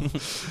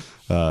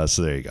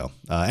there you go.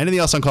 Anything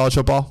else on college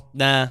football?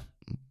 Nah. A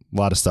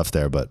lot of stuff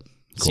there, but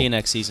cool. See you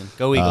next season.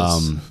 Go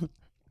Eagles.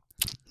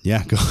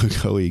 Yeah, go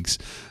Eags.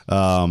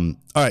 All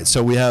right,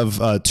 so we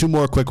have two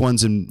more quick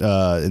ones in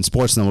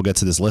sports, and then we'll get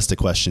to this list of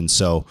questions.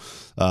 So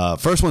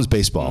first one's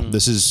baseball.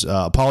 This is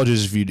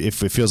apologies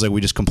if it feels like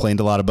we just complained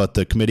a lot about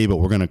the committee, but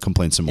we're going to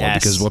complain some more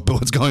because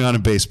what's going on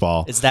in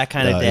baseball it's that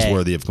kind of day. Is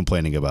worthy of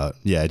complaining about.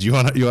 Yeah, do you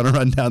want to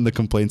run down the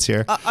complaints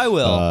here? I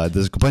will.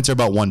 The complaints are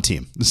about one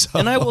team. So.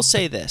 And I will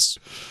say this.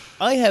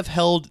 I have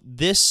held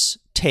this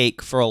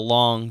take for a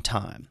long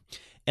time,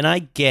 and I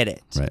get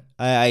it. Right.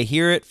 I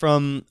hear it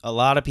from a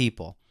lot of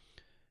people.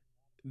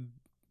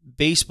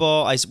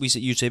 Baseball,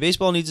 you say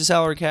baseball needs a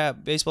salary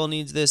cap, baseball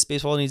needs this,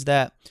 baseball needs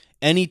that.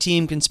 Any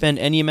team can spend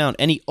any amount.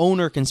 Any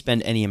owner can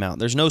spend any amount.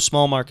 There's no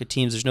small market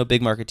teams. There's no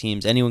big market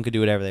teams. Anyone can do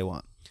whatever they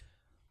want.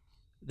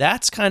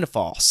 That's kind of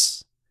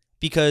false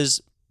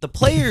because the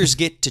players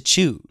get to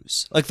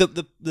choose.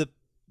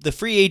 The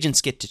free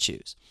agents get to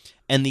choose.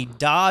 And the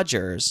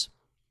Dodgers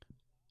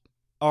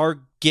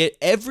get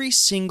every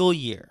single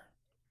year,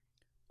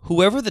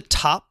 whoever the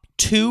top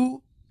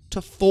 2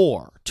 to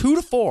 4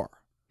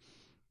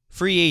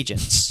 free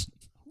agents,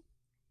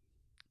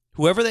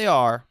 whoever they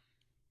are,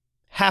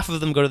 half of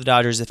them go to the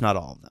Dodgers, if not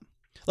all of them.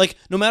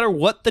 No matter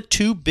what the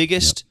two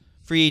biggest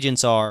free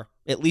agents are,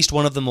 at least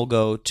one of them will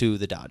go to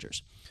the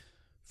Dodgers.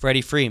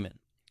 Freddie Freeman,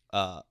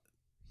 Shohei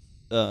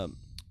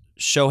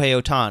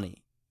Ohtani,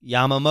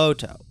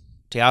 Yamamoto,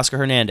 Teoscar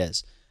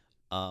Hernandez.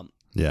 Throw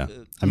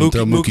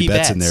Mookie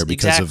Betts in there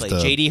because of the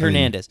JD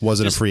Hernandez.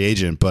 Wasn't a free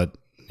agent, but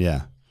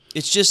yeah.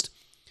 It's just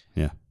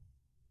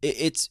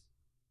It's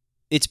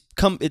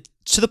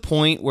to the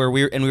point where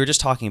we were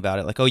just talking about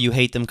it, you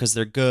hate them because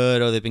they're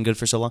good, they've been good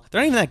for so long. They're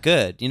not even that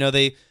good.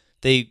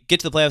 They get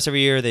to the playoffs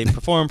every year, they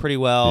perform pretty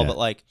well,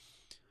 but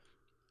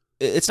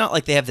it's not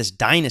like they have this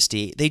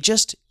dynasty. They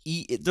just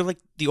they're like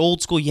the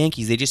old school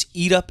Yankees. They just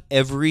eat up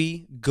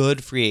every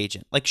good free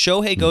agent.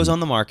 Shohei goes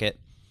on the market,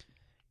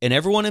 and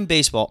everyone in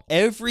baseball,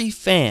 every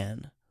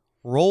fan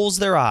rolls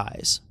their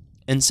eyes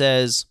and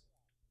says,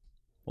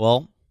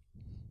 "Well,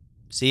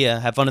 see ya.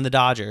 Have fun in the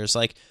Dodgers."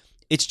 I think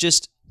it's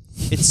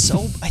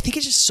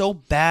just so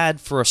bad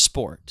for a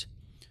sport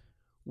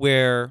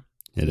where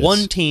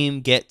one team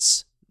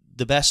gets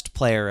the best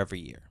player every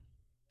year.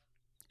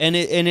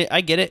 And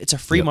I get it. It's a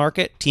free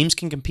market. Teams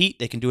can compete.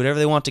 They can do whatever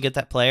they want to get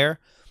that player.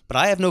 But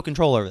I have no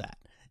control over that.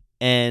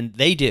 And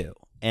they do.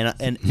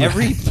 And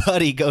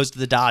everybody goes to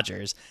the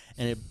Dodgers.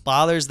 And it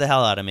bothers the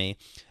hell out of me,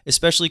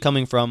 especially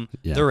coming from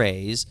the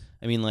Rays.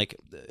 I mean, like,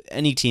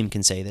 any team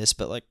can say this,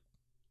 but, like,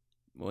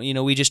 well, you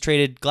know, we just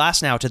traded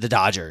Glasnow to the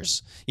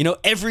Dodgers. You know,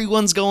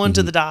 everyone's going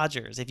to the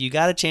Dodgers. If you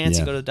got a chance,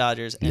 you go to the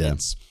Dodgers.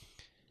 And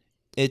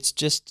it's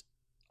just,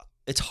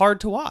 it's hard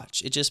to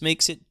watch. It just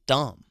makes it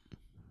dumb.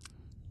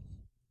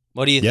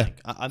 What do you think?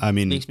 I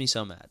mean, it makes me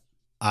so mad.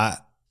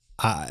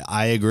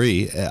 I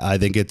agree. I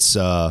think it's,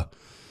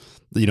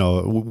 you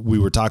know, we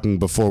were talking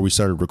before we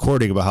started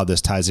recording about how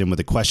this ties in with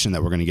a question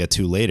that we're going to get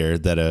to later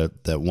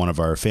that one of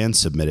our fans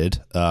submitted.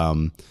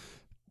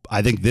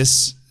 I think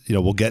this, you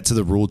know, we'll get to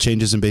the rule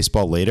changes in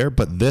baseball later,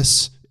 but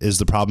this is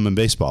the problem in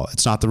baseball.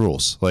 It's not the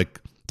rules. Like,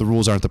 the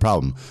rules aren't the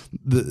problem.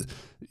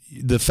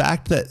 The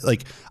fact that,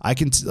 like, I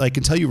can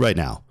tell you right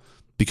now,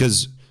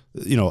 because,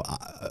 you know,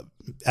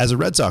 as a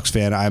Red Sox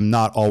fan, I'm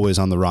not always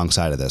on the wrong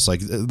side of this. Like,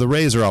 the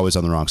Rays are always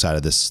on the wrong side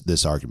of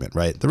this argument,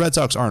 right? The Red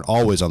Sox aren't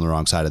always on the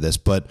wrong side of this,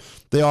 but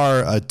they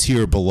are a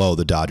tier below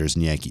the Dodgers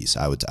and Yankees,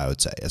 I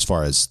would say, as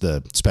far as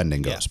the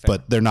spending goes.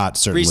 But they're not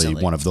certainly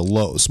one of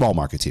the small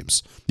market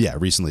teams. Yeah,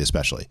 recently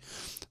especially.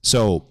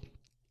 So,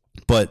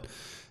 but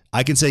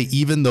I can say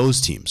even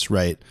those teams,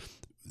 right?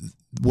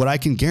 What I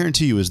can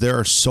guarantee you is there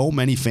are so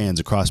many fans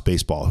across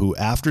baseball who,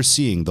 after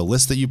seeing the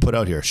list that you put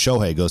out here,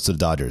 Shohei goes to the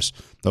Dodgers.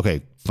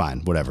 Okay,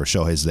 fine, whatever.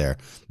 Shohei's there.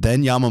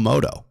 Then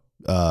Yamamoto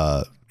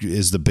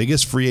is the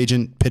biggest free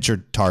agent pitcher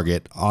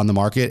target on the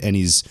market, and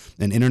he's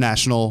an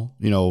international,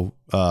 you know,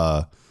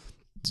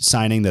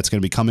 signing that's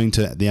going to be coming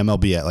to the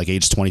MLB at like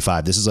age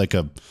 25. This is like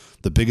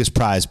the biggest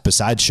prize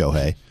besides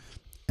Shohei.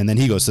 And then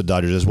he goes to the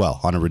Dodgers as well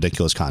on a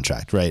ridiculous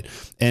contract, right?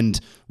 And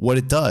what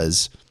it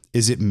does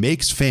is it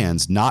makes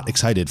fans not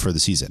excited for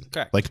the season.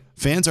 Correct. Like,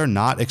 fans are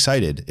not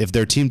excited if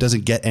their team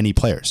doesn't get any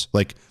players.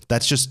 Like,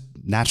 that's just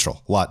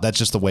natural. That's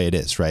just the way it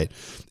is, right?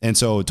 And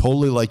so,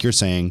 totally, like you're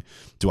saying,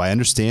 do I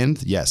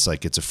understand? Yes,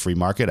 like, it's a free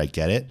market. I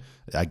get it.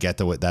 I get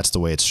that's the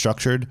way it's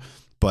structured.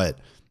 But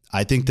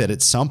I think that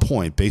at some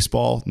point,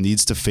 baseball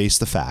needs to face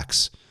the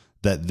facts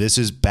that this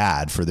is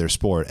bad for their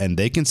sport, and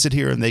they can sit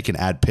here and they can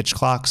add pitch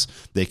clocks,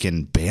 they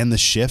can ban the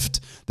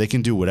shift, they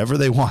can do whatever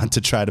they want to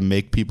try to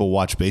make people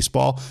watch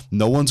baseball.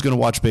 No one's going to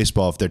watch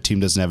baseball if their team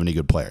doesn't have any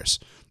good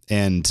players.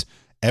 And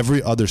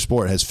every other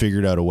sport has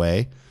figured out a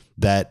way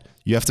that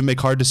you have to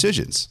make hard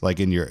decisions, like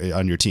on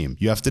your team.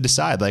 You have to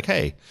decide, like,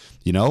 hey,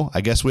 you know,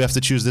 I guess we have to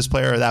choose this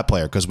player or that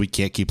player because we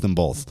can't keep them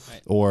both.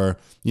 Right. Or,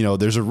 you know,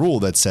 there's a rule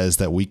that says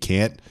that we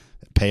can't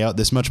pay out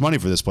this much money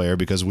for this player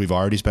because we've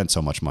already spent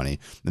so much money,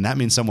 and that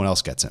means someone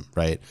else gets him,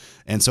 right?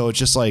 And so it's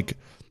just like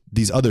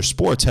these other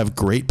sports have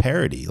great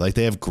parity. Like,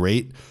 they have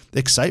great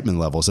excitement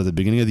levels at the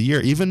beginning of the year.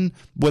 Even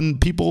when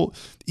people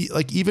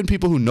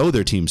who know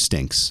their team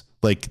stinks,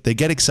 like, they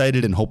get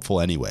excited and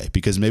hopeful anyway,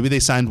 because maybe they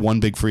signed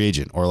one big free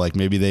agent, or like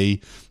maybe they,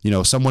 you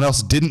know, someone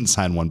else didn't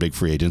sign one big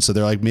free agent. So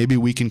they're like, maybe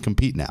we can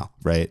compete now.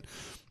 Right.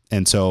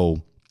 And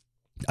so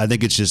I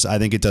think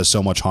it does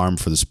so much harm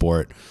for the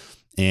sport.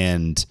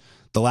 And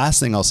the last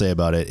thing I'll say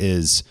about it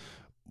is,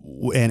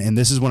 and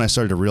this is when I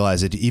started to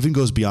realize it even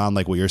goes beyond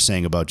like what you're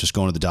saying about just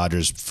going to the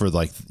Dodgers for,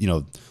 like, you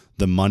know,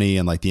 the money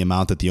and like the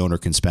amount that the owner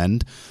can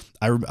spend.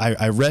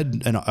 I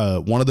read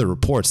one of the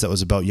reports that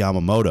was about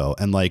Yamamoto,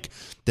 and like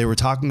they were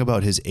talking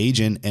about his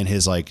agent and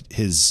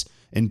his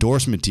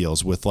endorsement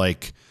deals with,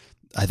 like,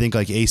 I think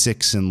like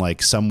ASICS and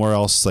like somewhere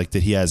else, like,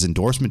 that he has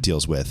endorsement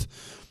deals with,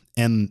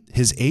 and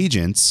his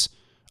agents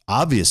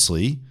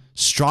obviously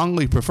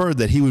strongly preferred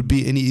that he would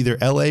be in either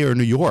LA or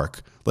New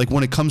York, like,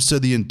 when it comes to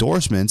the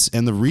endorsements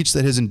and the reach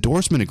that his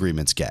endorsement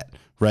agreements get,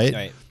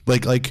 right?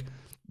 Like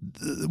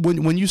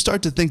when you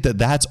start to think that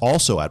that's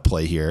also at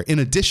play here, in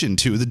addition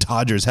to the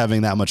Dodgers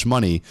having that much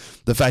money,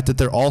 the fact that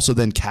they're also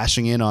then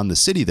cashing in on the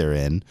city they're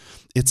in,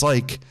 it's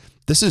like,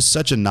 this is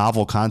such a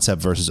novel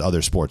concept versus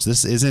other sports.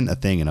 This isn't a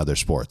thing in other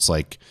sports.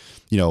 Like,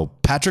 you know,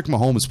 Patrick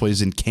Mahomes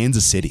plays in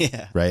Kansas City,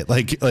 right?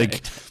 Like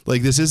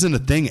this isn't a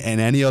thing in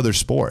any other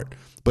sport.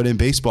 But in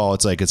baseball,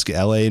 it's like it's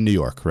LA and New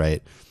York,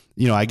 right?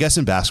 You know, I guess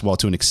in basketball,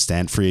 to an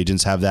extent, free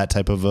agents have that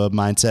type of a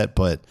mindset,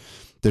 but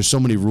there's so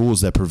many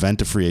rules that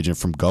prevent a free agent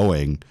from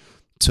going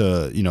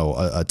to, you know,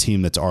 a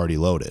team that's already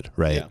loaded,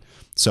 right? Yeah.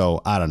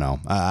 So I don't know.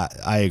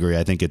 I agree.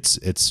 I think it's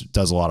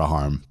does a lot of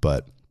harm,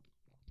 but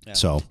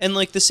so. And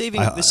like the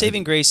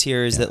saving grace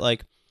here is that,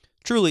 like,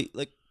 truly,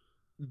 like,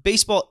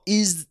 baseball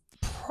is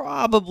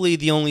probably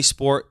the only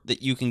sport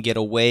that you can get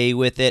away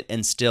with it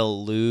and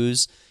still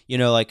lose. You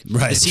know, like,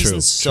 the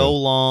season's so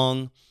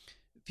long,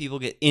 people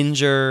get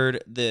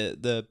injured,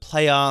 the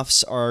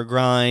playoffs are a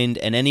grind,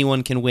 and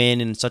anyone can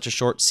win in such a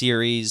short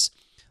series.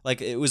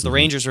 Like, it was the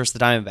Rangers versus the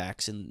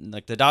Diamondbacks, and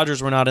like the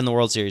Dodgers were not in the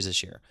World Series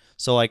this year.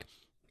 So like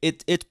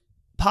it's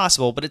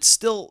possible, but it's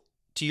still,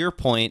 to your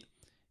point,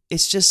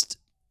 it's just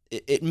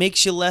it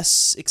makes you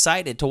less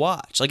excited to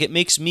watch. Like, it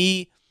makes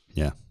me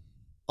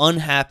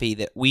unhappy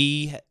that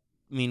we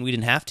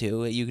didn't have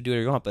to. You could do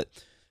whatever you want, but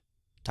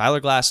Tyler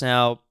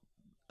Glasnow,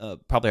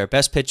 probably our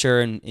best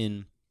pitcher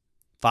in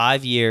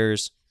 5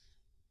 years,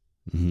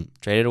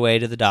 traded away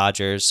to the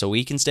Dodgers so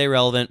we can stay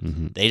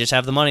relevant. They just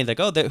have the money. Like,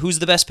 oh, who's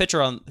the best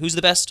pitcher who's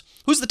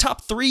the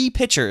top 3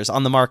 pitchers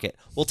on the market?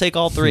 We'll take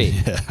all 3.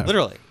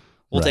 Literally.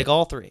 We'll take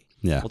all 3.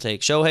 Yeah. We'll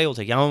take Shohei, we'll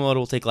take Yamamoto,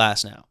 we'll take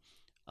Glasnow.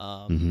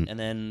 And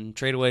then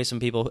trade away some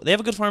people. They have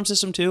a good farm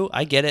system too.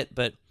 I get it,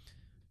 but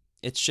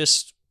it's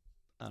just,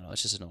 I don't know,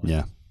 it's just annoying.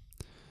 Yeah.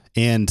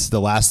 And the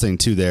last thing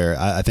too there,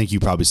 I think you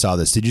probably saw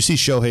this. Did you see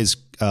Shohei's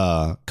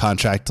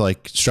contract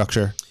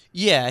structure?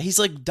 Yeah, he's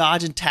like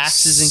dodging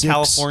taxes in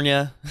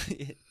California.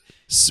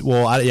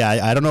 Well,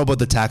 I don't know about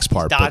the tax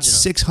part, but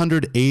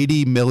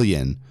 $680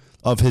 million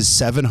of his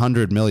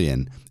 $700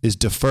 million is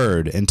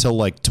deferred until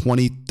like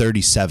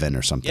 2037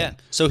 or something. Yeah,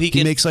 so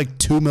he makes like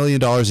 $2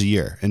 million a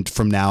year, and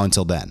from now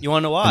until then. You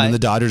want to know why? And then the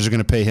Dodgers are going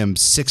to pay him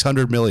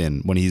 $600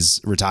 million when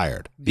he's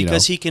retired.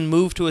 Because he can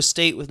move to a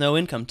state with no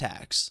income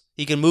tax.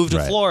 He can move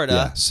to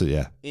Florida.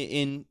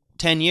 In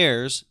 10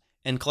 years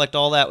and collect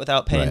all that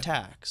without paying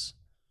tax.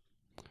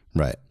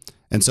 Right.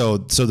 And so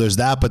there's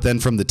that, but then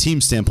from the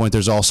team standpoint,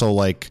 there's also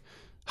like,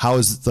 how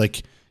is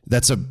like.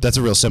 That's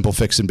a real simple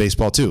fix in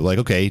baseball too. Like,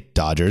 okay,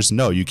 Dodgers,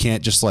 no, you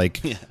can't just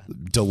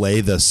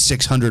delay the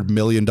 $600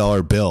 million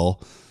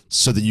bill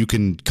so that you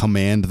can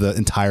command the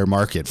entire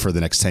market for the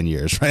next 10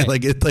 years, right?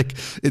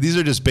 These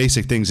are just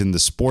basic things in the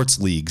sports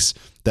leagues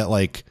that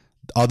like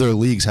other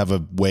leagues have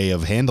a way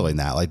of handling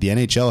that. Like the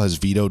NHL has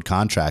vetoed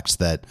contracts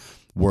that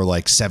were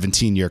like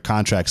 17-year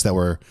contracts that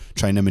were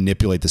trying to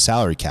manipulate the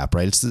salary cap,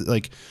 right? It's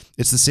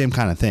the same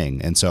kind of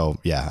thing. And so,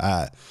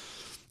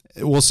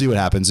 we'll see what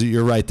happens.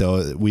 You're right,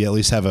 though. We at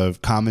least have a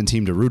common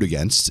team to root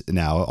against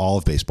now, all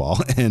of baseball,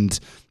 and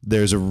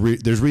there's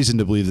reason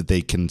to believe that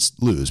they can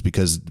lose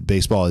because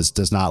baseball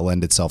does not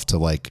lend itself to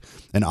like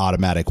an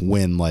automatic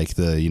win like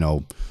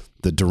the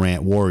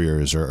Durant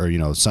Warriors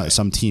or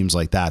some teams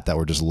like that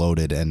were just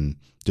loaded and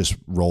just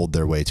rolled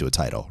their way to a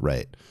title,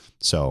 right?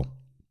 So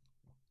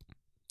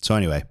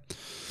anyway,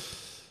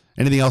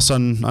 anything else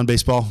on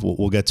baseball?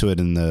 We'll get to it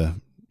in the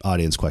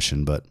audience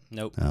question, but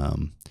nope.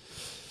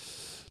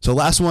 So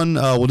last one,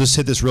 we'll just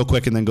hit this real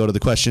quick and then go to the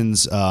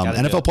questions.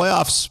 NFL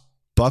playoffs,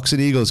 Bucks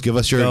and Eagles. Give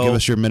us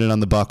your minute on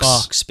the Bucks.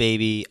 Bucks,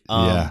 baby.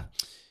 I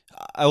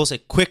will say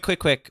quick.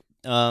 NFL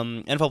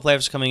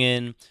playoffs are coming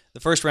in. The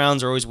first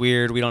rounds are always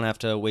weird. We don't have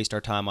to waste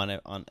our time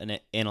on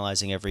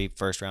analyzing every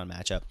first round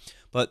matchup.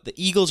 But the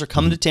Eagles are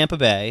coming to Tampa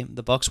Bay.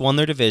 The Bucks won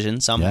their division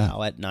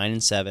somehow at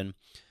 9-7.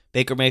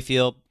 Baker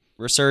Mayfield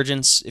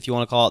resurgence, if you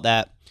want to call it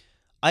that.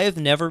 I have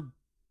never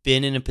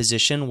been in a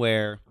position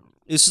where.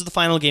 This is the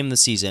final game of the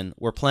season.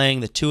 We're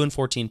playing the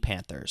 2-14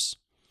 Panthers.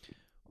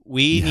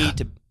 We need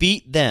to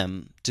beat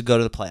them to go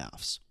to the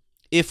playoffs.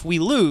 If we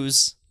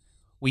lose,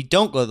 we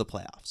don't go to the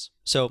playoffs.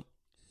 So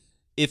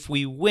if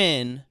we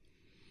win,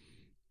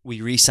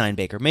 we re-sign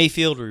Baker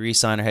Mayfield. We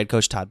re-sign our head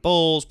coach Todd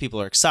Bowles. People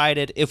are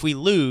excited. If we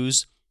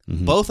lose,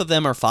 both of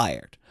them are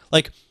fired.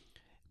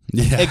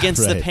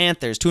 Against the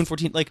Panthers,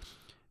 2-14.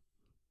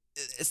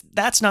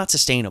 That's not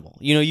sustainable.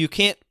 You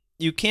can't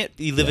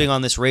be living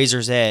on this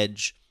razor's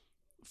edge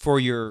for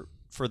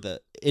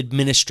the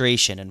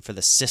administration and for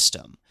the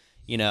system,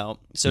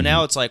 So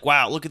now it's like,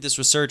 wow, look at this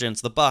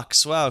resurgence. The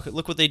Bucks, wow,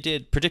 look what they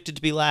did. Predicted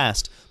to be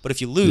last, but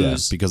if you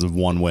lose because of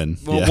one win,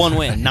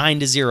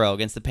 9-0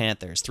 against the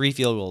Panthers, 3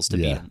 field goals to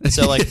beat them.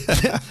 So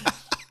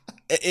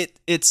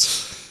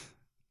it's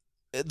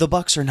the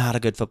Bucks are not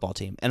a good football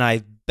team, and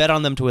I bet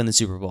on them to win the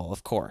Super Bowl,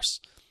 of course,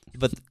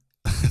 but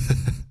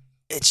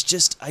it's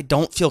just I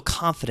don't feel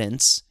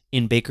confidence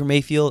in Baker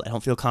Mayfield. I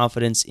don't feel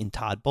confidence in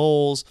Todd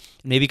Bowles.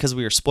 Maybe because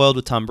we were spoiled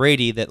with Tom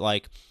Brady that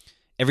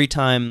every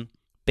time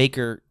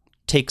Baker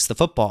takes the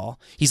football,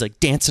 he's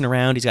dancing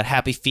around. He's got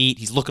happy feet.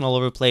 He's looking all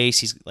over the place.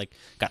 He's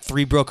got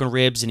 3 broken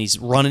ribs and he's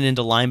running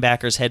into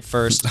linebackers head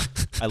first.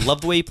 I love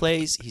the way he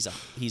plays.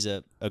 He's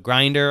a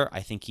grinder.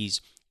 I think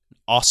he's an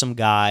awesome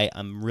guy.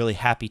 I'm really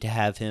happy to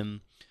have him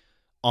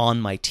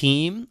on my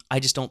team. I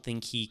just don't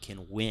think he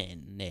can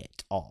win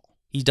it all.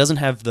 He doesn't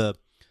have the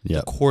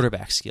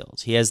quarterback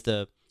skills.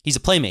 He's a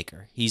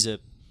playmaker. He's a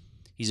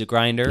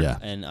grinder,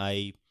 and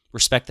I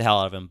respect the hell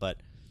out of him. But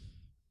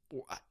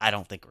I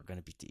don't think we're going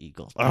to beat the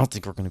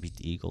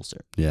Eagles.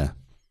 Sir. Yeah.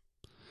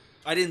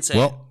 I didn't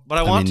say it, but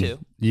I want to.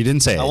 You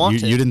didn't say it.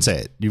 You didn't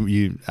say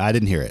it. I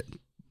didn't hear it.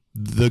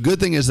 The good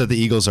thing is that the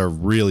Eagles are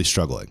really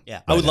struggling. Yeah,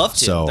 I would love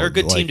to. So they're a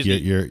good team to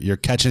beat. You're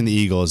catching the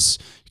Eagles.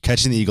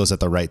 Catching the Eagles at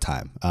the right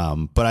time.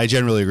 But I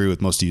generally agree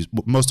with most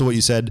of what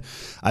you said.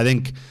 I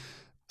think.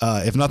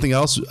 If nothing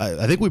else,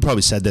 I think we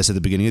probably said this at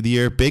the beginning of the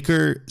year.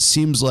 Baker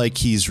seems like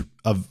he's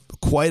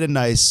quite a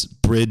nice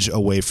bridge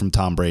away from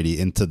Tom Brady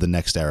into the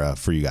next era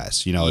for you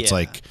guys. It's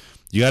like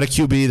you got a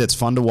QB that's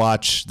fun to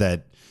watch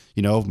that,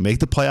 make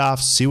the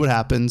playoffs, see what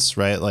happens,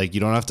 right? You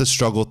don't have to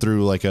struggle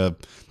through a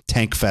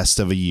tank fest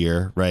of a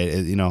year, right?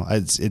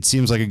 It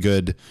seems like a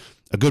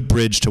good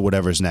bridge to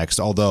whatever's next.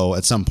 Although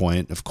at some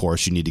point, of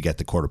course, you need to get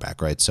the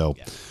quarterback, right? So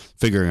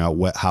figuring out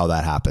how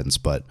that happens.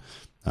 But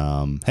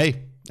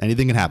hey,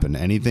 anything can happen.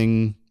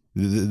 Anything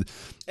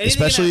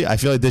Especially, I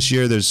feel like this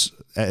year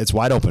it's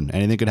wide open.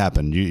 Anything could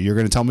happen. You're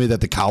going to tell me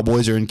that the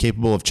Cowboys are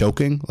incapable of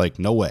choking? Like,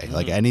 no way.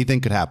 Like,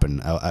 anything could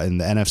happen in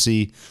the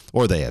NFC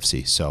or the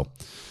AFC. So,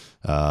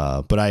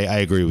 but I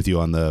agree with you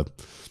on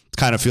it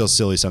kind of feels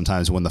silly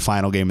sometimes when the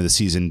final game of the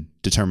season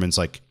determines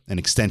like an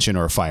extension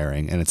or a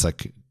firing, and it's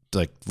like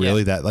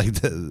really that like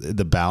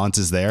the balance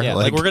is there. Yeah,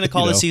 like we're going to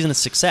call this season a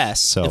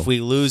success if we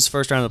lose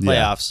first round of the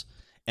playoffs,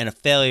 and a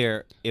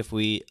failure if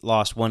we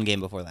lost one game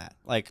before that.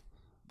 Like,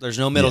 there's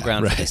no middle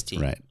ground for this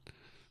team. Right.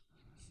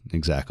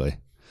 Exactly.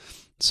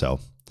 So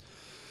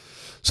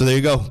there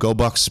you go. Go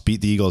Bucks, beat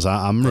the Eagles.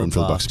 I'm rooting for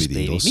the Bucks to beat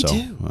the Eagles. Me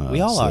too.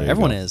 We all are.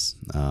 Everyone is.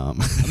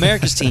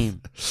 America's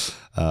team.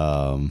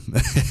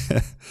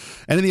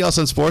 Anything else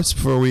on sports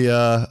before we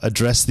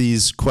address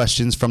these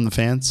questions from the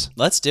fans?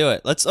 Let's do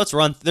it. Let's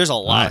run. There's a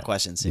lot of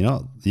questions here.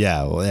 We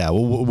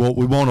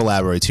won't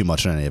elaborate too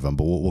much on any of them,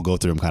 but we'll go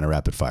through them kind of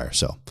rapid fire.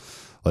 So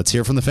let's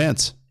hear from the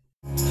fans.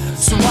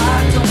 So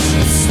why don't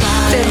you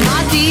slide in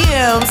my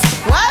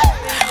DMs? What?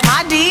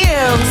 My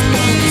DMs.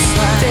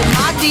 In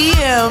my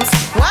DMs.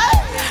 What?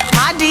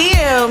 My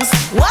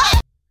DMs.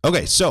 What?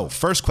 Okay, so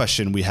first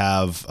question we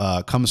have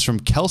comes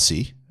from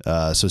Kelsey.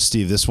 So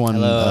Steve, this one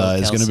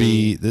is going to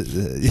be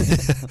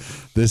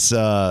this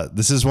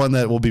is one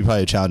that will be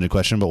probably a challenging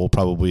question, but we'll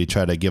probably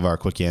try to give our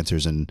quick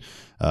answers and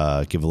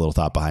give a little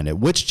thought behind it.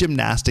 Which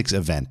gymnastics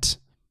event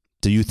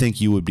do you think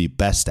you would be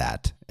best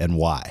at, and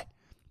why?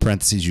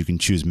 Parentheses, you can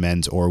choose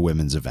men's or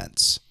women's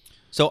events.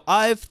 So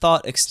I've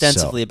thought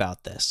extensively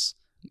about this.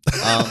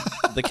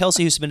 The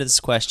Kelsey who submitted this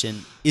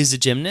question is a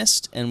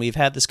gymnast, and we've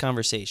had this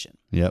conversation.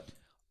 Yep.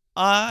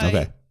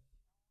 I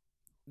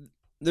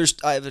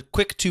have a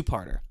quick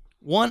two-parter.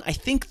 One, I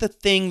think the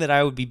thing that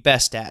I would be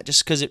best at,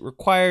 just because it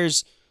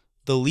requires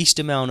the least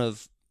amount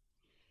of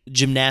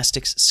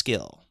gymnastics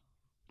skill,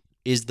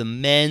 is the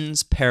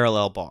men's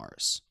parallel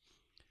bars.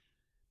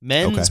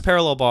 Men's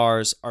parallel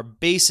bars are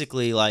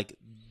basically like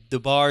the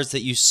bars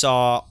that you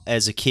saw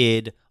as a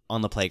kid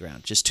on the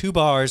playground. Just two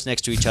bars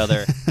next to each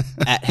other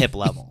at hip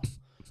level,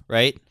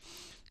 right?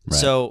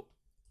 So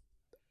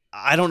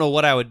I don't know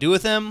what I would do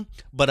with them,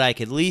 but I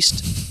could at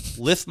least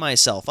lift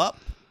myself up.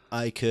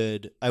 I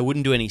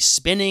wouldn't do any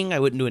spinning, I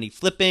wouldn't do any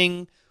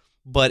flipping,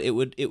 but it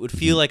would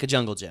feel like a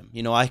jungle gym.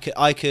 You know, I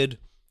could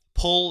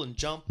pull and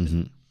jump.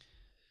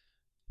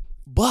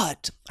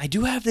 But I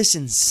do have this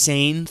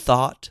insane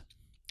thought,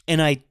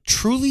 and I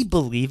truly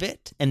believe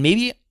it, and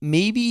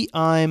maybe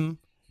I'm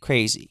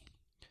crazy,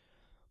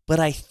 but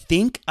I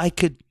think I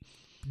could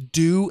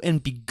do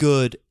and be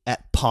good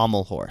at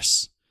pommel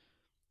horse.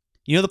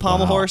 You know the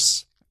pommel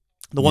horse?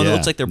 The one that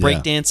looks like they're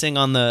breakdancing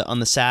on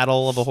the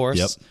saddle of a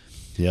horse?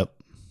 Yep.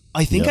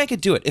 I think I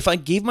could do it if I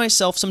gave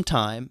myself some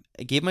time,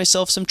 I gave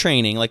myself some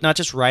training, like not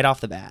just right off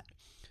the bat.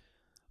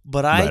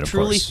 But I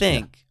truly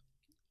think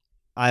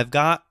I've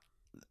got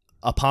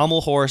a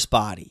pommel horse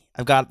body.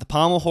 I've got the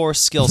pommel horse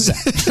skill set.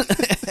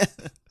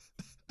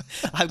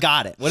 I've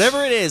got it.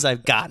 Whatever it is,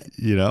 I've got it.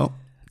 You know?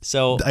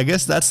 So I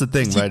guess that's the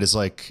thing, right? Is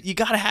like you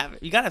gotta have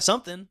it. You gotta have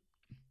something.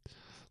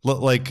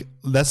 Like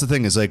that's the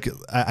thing is like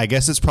I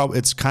guess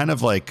it's kind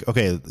of like,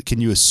 okay, can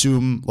you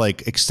assume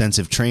like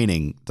extensive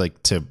training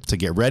like to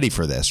get ready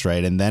for this,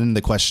 right? And then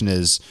the question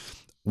is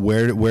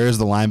where is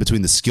the line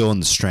between the skill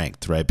and the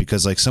strength, right?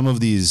 Because like some of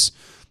these,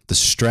 the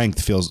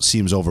strength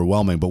seems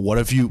overwhelming, but what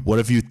if you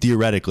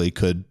theoretically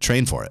could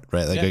train for it,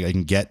 right? Like I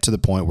can get to the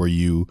point where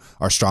you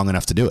are strong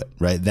enough to do it,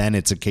 right? Then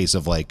it's a case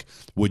of like,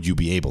 would you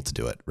be able to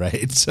do it,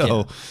 right?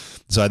 So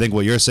I think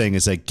what you're saying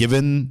is like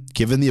given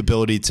the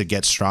ability to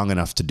get strong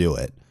enough to do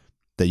it,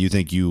 that you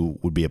think you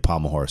would be a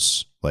pommel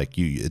horse, like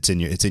it's in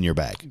your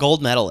bag.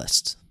 Gold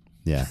medalist.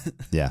 Yeah.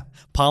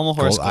 Pommel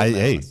horse.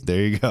 Hey,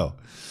 there you go.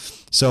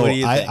 So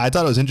I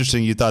thought it was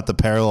interesting. You thought the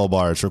parallel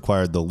bars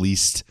required the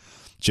least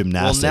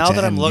gymnastics. Well, now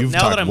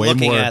that I'm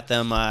looking at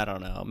them, I don't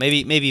know.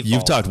 Maybe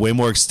you've talked way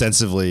more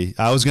extensively.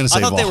 I was going to say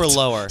I thought vault. They were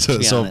lower. To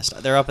be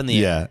honest, they're up in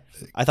the air.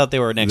 I thought they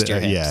were next to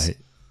your hips.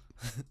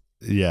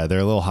 Yeah,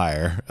 they're a little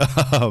higher.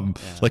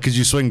 Like because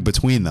you swing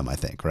between them, I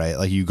think, right?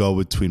 Like you go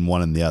between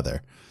one and the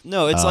other.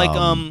 No, it's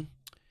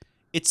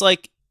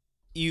like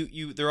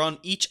you they're on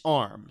each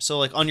arm. So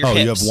like on your hips.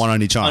 Oh, you have one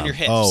on each arm. On your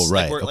hips. Oh,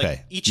 right. Like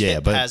okay. Each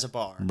hip has a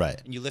bar. Right.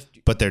 And you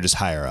lift. But they're just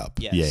higher up.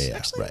 Yes. Yeah.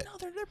 Actually, right. no,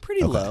 they're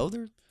pretty low.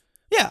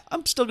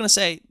 I'm still gonna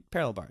say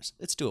parallel bars.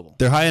 It's doable.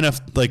 They're high enough.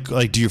 Like,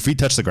 do your feet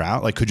touch the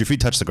ground? Like, could your feet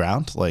touch the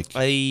ground? Like,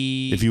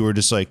 if you were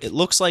just like, it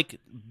looks like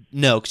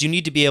no, because you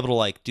need to be able to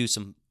like do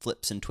some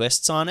flips and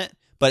twists on it.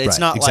 But it's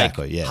not like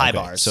high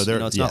bars. So they're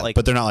it's not like,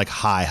 but they're not like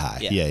high.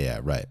 Yeah.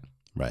 Right.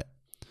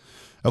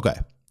 Okay.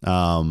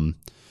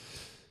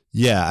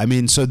 Yeah, I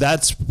mean, so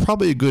that's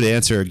probably a good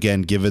answer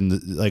again,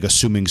 given like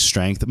assuming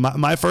strength.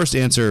 My first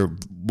answer,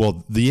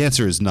 well, the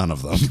answer is none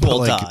of them.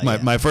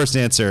 But my first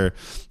answer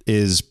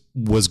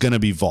was going to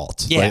be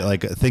vault. Yeah. Right?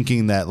 Like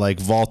thinking that like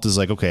vault is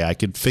like, okay, I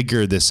could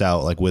figure this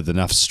out like with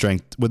enough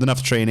strength, with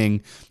enough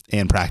training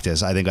and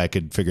practice. I think I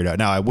could figure it out.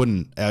 Now it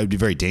would be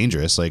very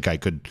dangerous. Like I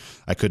could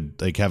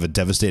like have a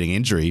devastating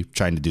injury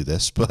trying to do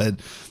this, but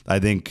I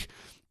think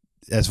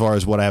as far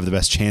as what I have the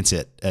best chance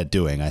at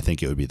doing, I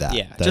think it would be that.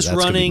 Yeah, that's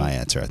running, my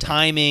answer.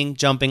 Timing,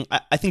 jumping.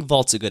 I think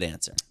vault's a good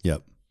answer.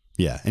 Yep.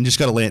 Yeah, and just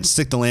got to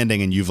stick the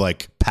landing, and you've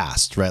like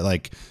passed, right?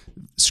 Like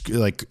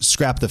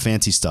scrap the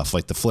fancy stuff,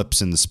 like the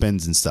flips and the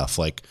spins and stuff.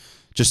 Like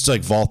just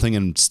like vaulting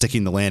and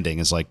sticking the landing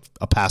is like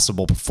a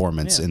passable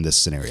performance in this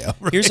scenario.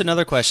 Right? Here's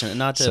another question, and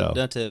not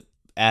to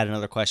add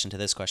another question to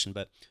this question,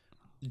 but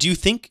do you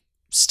think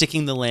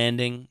sticking the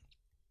landing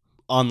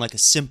on like a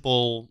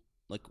simple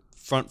like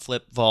front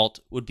flip vault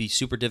would be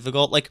super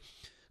difficult? Like,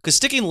 because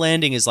sticking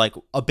landing is like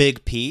a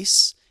big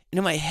piece, and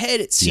in my head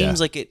it seems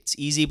like it's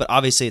easy, but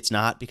obviously it's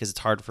not because it's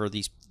hard for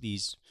these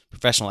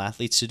professional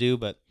athletes to do.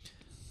 But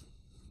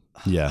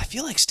I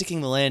feel like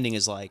sticking the landing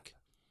is like,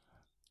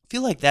 I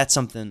feel like that's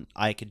something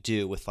I could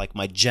do with like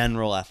my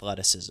general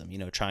athleticism, you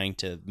know, trying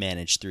to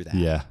manage through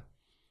that.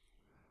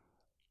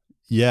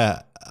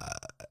 Yeah.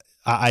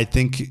 I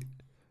think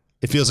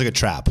it feels like a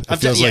trap. It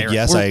feels like,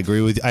 yes, I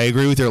agree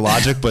with your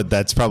logic, but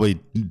that's probably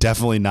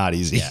definitely not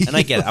easy. Yeah, and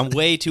I get it. I'm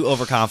way too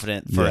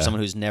overconfident for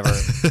someone who's never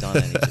done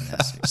any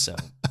gymnastics, so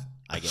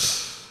I get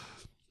it.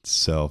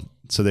 So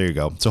there you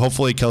go. So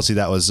hopefully, Kelsey,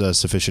 that was a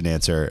sufficient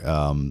answer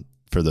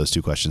for those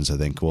two questions. I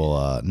think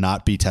we'll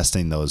not be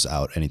testing those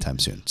out anytime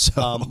soon.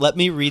 So let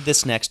me read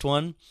this next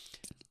one.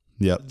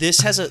 Yep.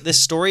 This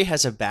story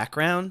has a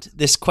background.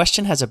 This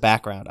question has a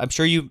background. I'm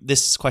sure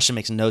this question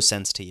makes no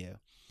sense to you.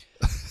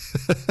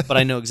 But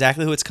I know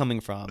exactly who it's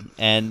coming from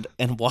and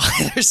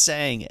why they're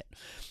saying it.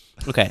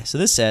 Okay, so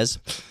this says,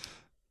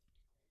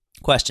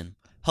 question.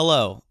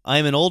 Hello, I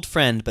am an old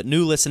friend but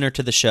new listener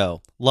to the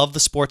show. Love the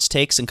sports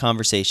takes and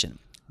conversation.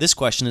 This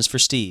question is for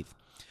Steve.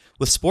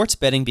 With sports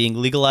betting being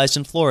legalized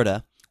in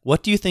Florida,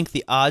 what do you think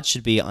the odds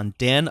should be on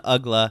Dan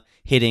Uggla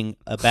hitting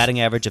a batting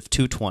average of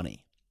 .220?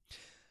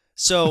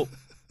 So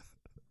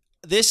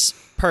this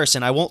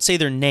person, I won't say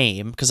their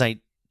name because I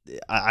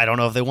don't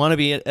know if they want to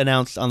be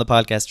announced on the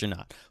podcast or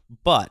not,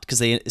 but because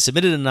they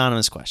submitted an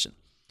anonymous question.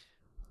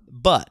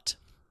 But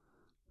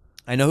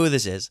I know who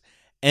this is,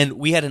 and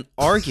we had an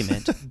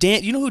argument.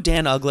 Dan, you know who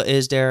Dan Uggla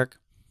is, Derek?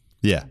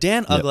 Yeah.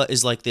 Dan Uggla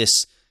is like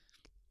this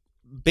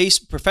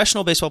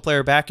professional baseball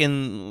player back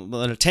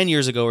in 10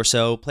 years ago or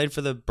so. Played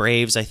for the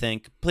Braves, I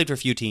think. Played for a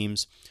few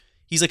teams.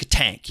 He's like a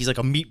tank. He's like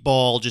a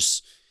meatball.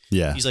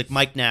 He's like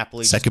Mike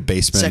Napoli. Second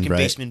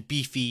baseman,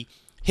 beefy.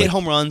 Hit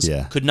home runs.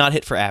 Could not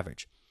hit for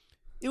average.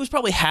 It was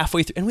probably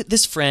halfway through. And with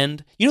this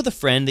friend, you know the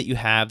friend that you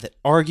have that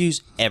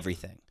argues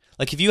everything.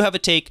 Like if you have a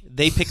take,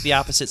 they pick the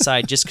opposite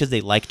side just because they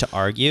like to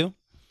argue.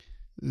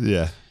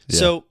 Yeah.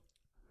 So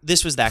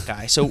this was that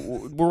guy. So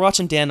we're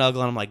watching Dan Uggla,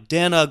 and I'm like,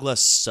 Dan Uggla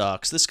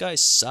sucks. This guy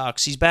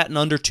sucks. He's batting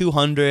under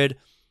 200.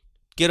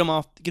 Get him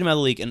out of the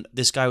league. And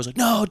this guy was like,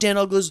 no, Dan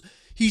Uggla's,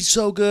 he's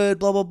so good,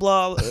 blah, blah,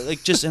 blah.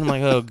 Like just, and I'm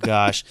like, oh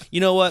gosh.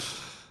 You know what?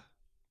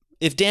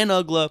 If Dan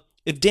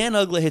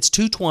Uggla hits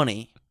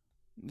 220,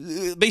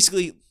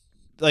 basically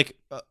like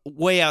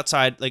way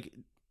outside, like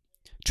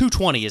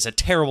 220 is a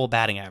terrible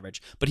batting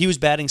average, but he was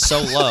batting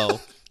so low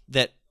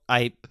that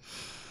I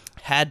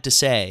had to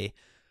say,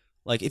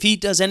 like, if he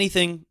does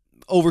anything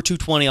over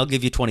 220, I'll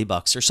give you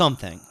 $20 or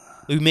something.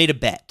 We made a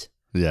bet.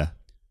 Yeah.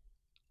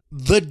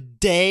 The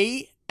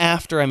day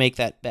after I make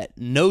that bet,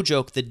 no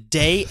joke, the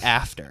day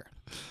after,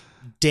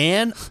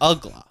 Dan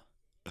Uggla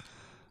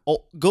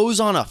goes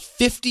on a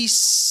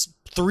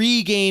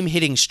 53-game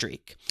hitting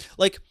streak.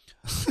 Like,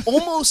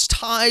 almost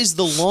ties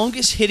the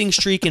longest hitting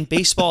streak in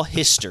baseball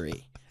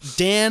history.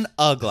 Dan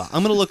Uggla.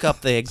 I'm going to look up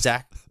the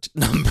exact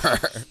number.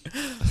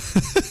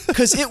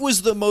 Because it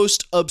was the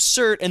most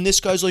absurd. And this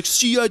guy's like,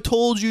 see, I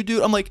told you,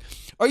 dude. I'm like,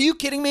 are you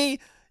kidding me?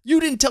 You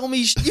didn't tell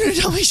me shit.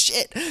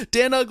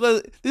 Dan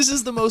Uggla, this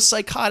is the most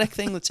psychotic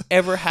thing that's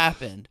ever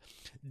happened.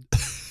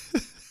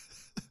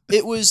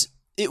 It was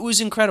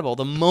incredible.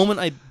 The moment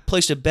I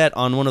placed a bet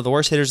on one of the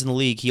worst hitters in the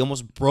league, he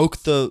almost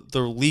broke the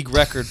league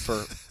record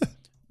for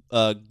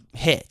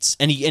hits,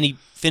 and he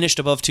finished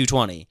above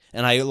 220,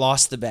 and I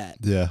lost the bet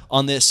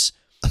on this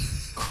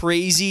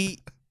crazy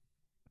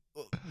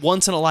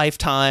once in a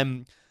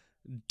lifetime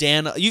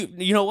Dan.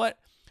 You know what?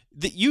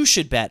 You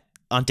should bet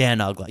on Dan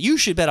Uggla. You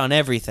should bet on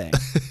everything.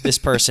 This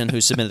person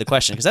who submitted the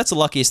question, because that's the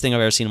luckiest thing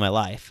I've ever seen in my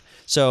life.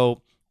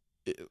 So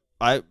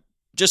I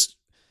just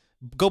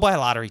go buy a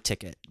lottery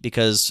ticket,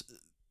 because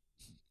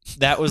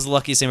that was the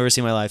luckiest thing I've ever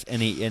seen in my life.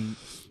 And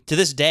to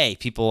this day,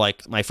 people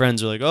like my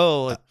friends are like,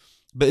 oh.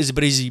 But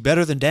is he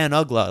better than Dan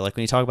Uggla? Like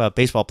when you talk about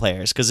baseball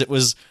players, because it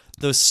was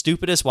the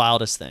stupidest,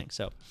 wildest thing.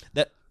 So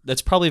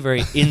that's probably a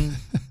very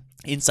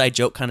inside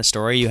joke kind of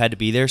story. You had to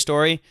be there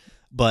story,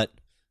 but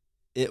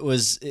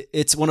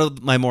it's one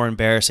of my more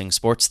embarrassing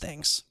sports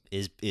things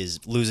is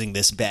losing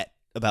this bet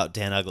about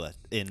Dan Uggla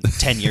in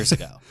 10 years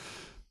ago.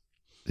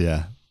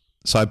 Yeah.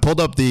 So I pulled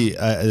up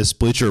this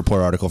Bleacher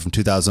Report article from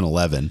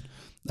 2011,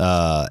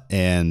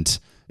 and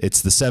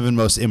It's the 7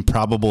 most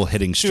improbable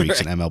hitting streaks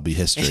in MLB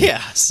history.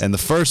 Yes. And the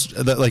first,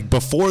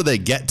 before they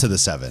get to the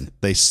 7,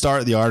 they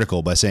start the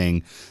article by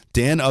saying,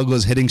 Dan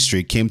Uggla's hitting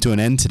streak came to an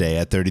end today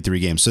at 33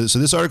 games. So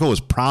this article was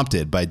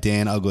prompted by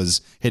Dan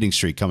Uggla's hitting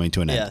streak coming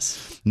to an end.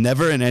 Yes.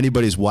 Never in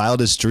anybody's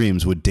wildest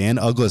dreams would Dan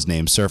Uggla's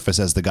name surface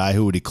as the guy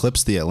who would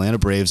eclipse the Atlanta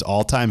Braves'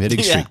 all-time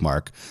hitting streak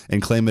mark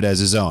and claim it as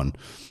his own.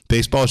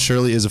 Baseball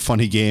surely is a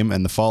funny game,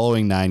 and the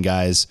following 9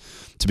 guys,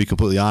 to be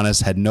completely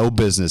honest, had no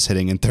business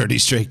hitting in 30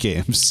 straight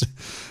games.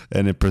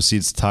 And it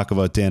proceeds to talk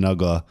about Dan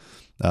Uggla.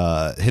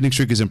 Hitting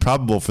streak is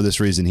improbable for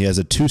this reason. He has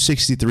a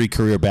 .263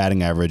 career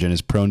batting average and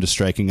is prone to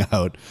striking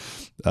out.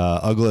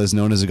 Uggla is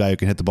known as a guy who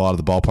can hit the ball out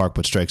of the ballpark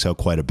but strikes out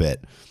quite a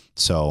bit.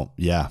 So,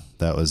 yeah,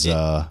 that was...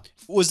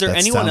 was there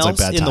anyone else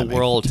in the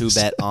world who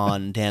bet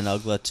on Dan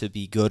Uggla to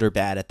be good or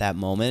bad at that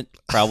moment?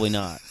 Probably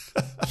not.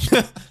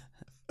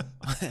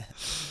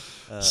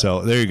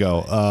 So there you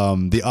go.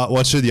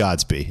 What should the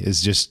odds be?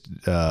 Is just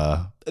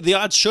the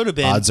odds should have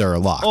been. Odds are a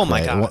lock. Oh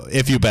my right? God!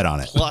 If you bet on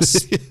it,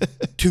 plus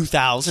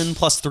 2,000,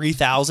 plus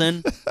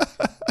 3,000,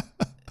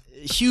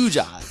 huge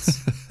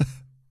odds.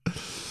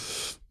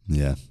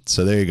 Yeah.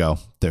 So there you go.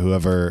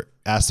 Whoever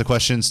asked the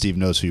question, Steve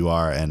knows who you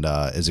are, and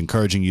is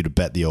encouraging you to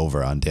bet the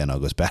over on Dan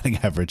Uggla's batting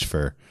average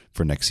for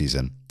next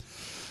season.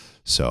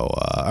 So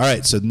all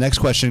right. So the next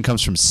question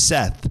comes from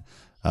Seth.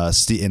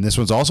 Steve, and this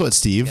one's also at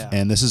Steve,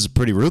 and this is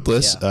pretty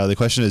ruthless. Yeah. The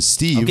question is,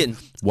 Steve,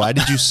 why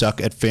did you suck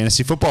at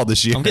fantasy football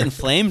this year? I'm getting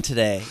flamed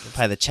today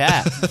by the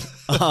chat.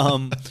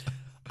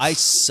 I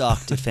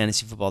sucked at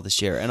fantasy football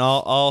this year, and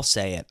I'll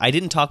say it. I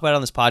didn't talk about it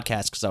on this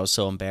podcast because I was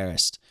so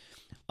embarrassed.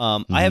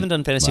 I haven't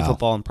done fantasy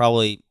football in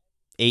probably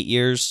 8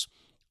 years.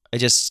 I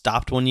just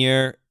stopped one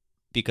year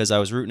because I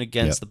was rooting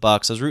against the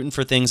Bucs. I was rooting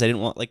for things I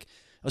didn't want. Like,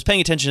 I was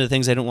paying attention to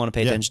things I didn't want to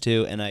pay attention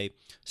to, and I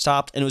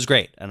stopped, and it was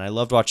great. And I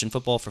loved watching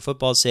football for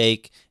football's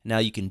sake. Now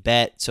you can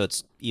bet, so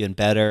it's even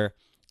better.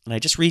 And I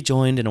just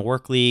rejoined in a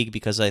work league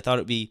because I thought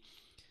it would be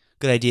a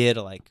good idea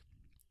to like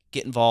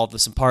get involved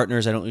with some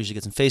partners I don't usually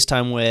get some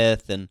FaceTime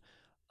with, and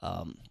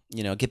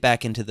get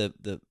back into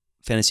the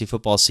fantasy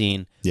football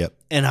scene. Yep.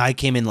 And I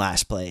came in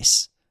last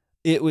place.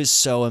 It was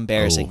so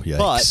embarrassing. Oh,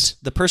 but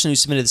the person who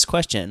submitted this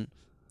question,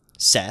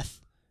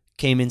 Seth,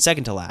 came in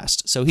second to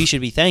last. So he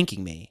should be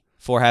thanking me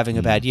for having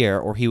a bad year,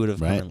 or he would have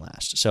come in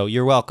last. So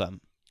you're welcome.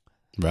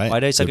 Right. Why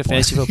did I suck at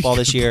fantasy football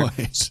this year?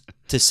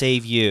 To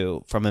save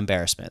you from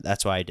embarrassment.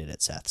 That's why I did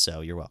it, Seth.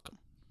 So you're welcome.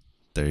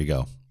 There you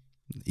go.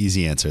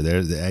 Easy answer.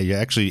 There, you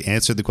actually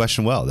answered the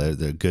question well.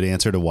 They're a good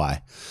answer to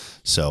why.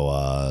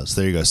 So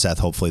there you go, Seth.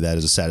 Hopefully that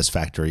is a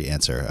satisfactory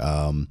answer.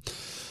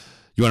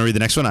 You want to read the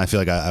next one? I feel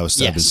like I've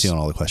been seeing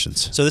all the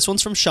questions. So this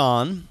one's from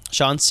Sean.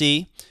 Sean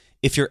C.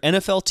 If your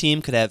NFL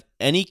team could have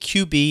any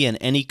QB and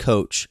any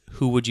coach,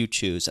 who would you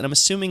choose? And I'm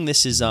assuming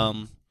this is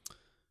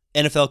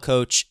NFL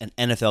coach and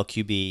NFL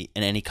QB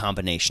and any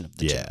combination of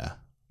the two. Yeah.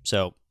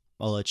 So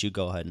I'll let you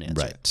go ahead and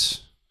answer.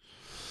 Right.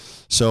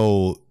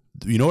 So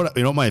you know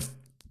what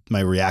my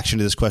reaction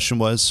to this question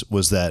was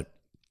that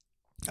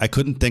I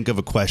couldn't think of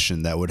a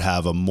question that would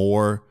have a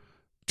more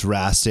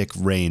drastic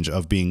range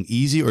of being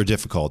easy or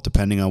difficult,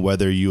 depending on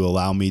whether you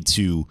allow me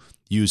to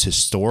use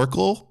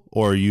historical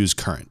or use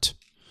current.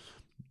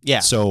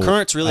 Yeah. So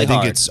current's really hard.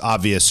 I think it's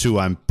obvious who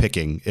I'm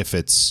picking if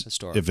it's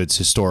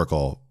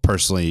historical.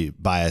 Personally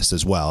biased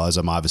as well, as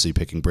I'm obviously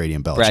picking Brady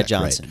and Belichick. Brad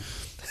Johnson.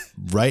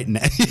 Right now.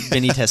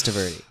 Vinny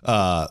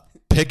Testaverde.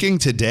 Picking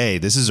today,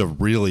 this is a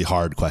really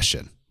hard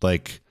question.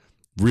 Like,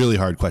 really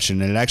hard question.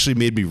 And it actually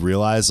made me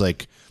realize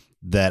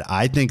that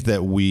I think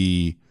that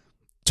we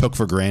took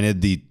for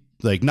granted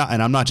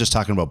and I'm not just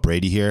talking about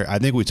Brady here. I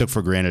think we took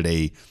for granted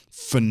a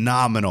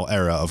phenomenal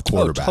era of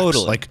quarterbacks.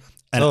 Totally. Like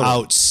an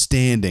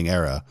outstanding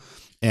era.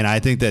 And I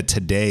think that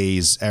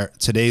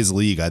today's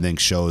league, I think,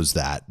 shows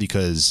that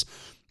because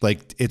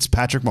it's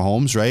Patrick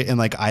Mahomes, right?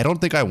 And I don't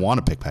think I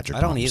want to pick Patrick Mahomes.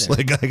 I don't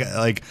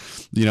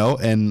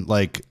either.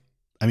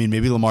 And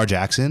maybe Lamar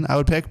Jackson I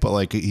would pick,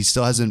 but he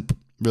still hasn't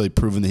really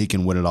proven that he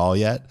can win it all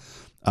yet.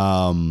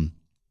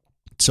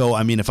 So,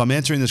 if I'm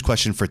answering this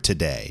question for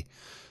today,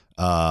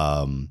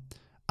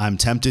 I'm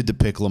tempted to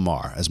pick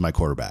Lamar as my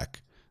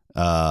quarterback.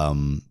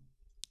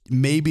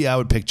 Maybe I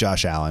would pick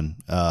Josh Allen,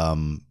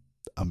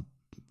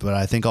 but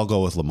I think I'll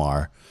go with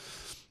Lamar.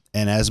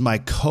 And as my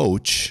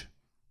coach,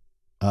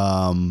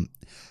 I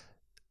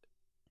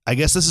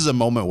guess this is a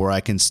moment where I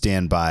can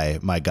stand by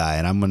my guy,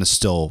 and I'm going to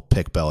still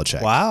pick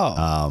Belichick.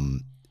 Wow.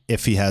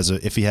 If he has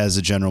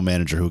a general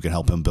manager who can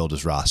help him build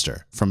his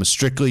roster, from a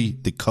strictly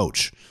the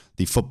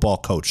football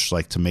coach,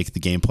 to make the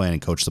game plan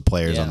and coach the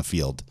players on the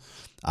field,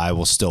 I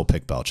will still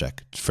pick Belichick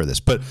for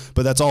this. But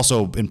that's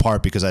also in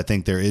part because I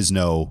think there is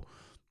no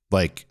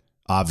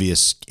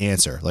obvious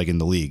answer in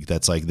the league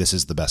that's this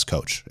is the best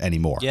coach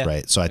anymore,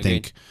 right? So I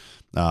think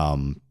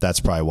that's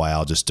probably why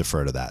I'll just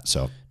defer to that.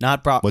 So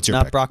what's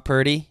your pick? Brock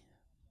Purdy?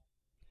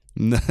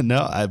 No,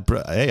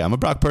 I'm a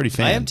Brock Purdy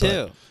fan. I am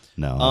too.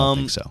 No, I don't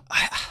think so.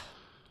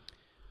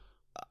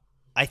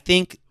 I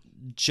think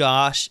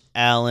Josh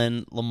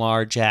Allen,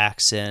 Lamar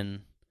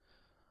Jackson.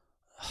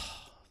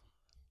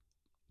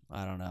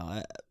 I don't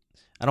know.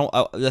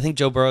 I think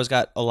Joe Burrow's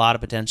got a lot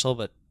of potential,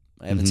 but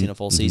I haven't seen a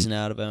full season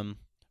out of him,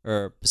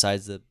 or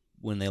besides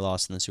when they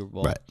lost in the Super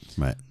Bowl.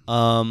 Right.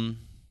 I'm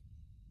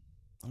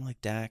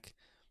like Dak.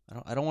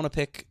 I don't want to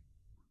pick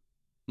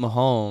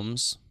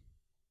Mahomes.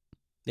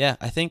 Yeah,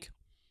 I think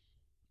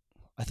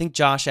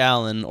Josh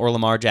Allen or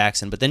Lamar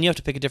Jackson, but then you have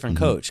to pick a different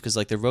coach because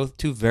like they're both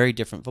two very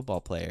different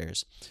football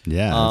players.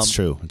 Yeah, that's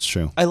true. It's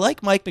true. I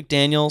like Mike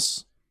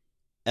McDaniels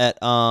for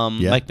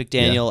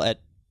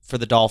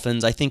the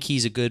Dolphins. I think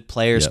he's a good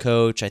players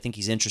coach. I think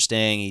he's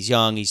interesting. He's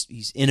young.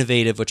 He's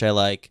innovative, which I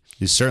like.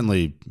 He's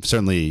certainly,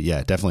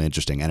 definitely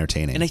interesting,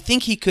 entertaining. And I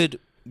think he could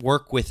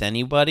work with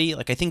anybody.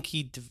 Like I think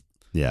he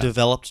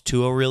developed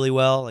Tua really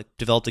well. Like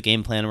developed a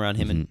game plan around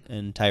him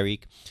and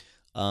Tyreek.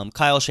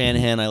 Kyle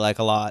Shanahan, I like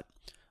a lot.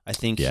 I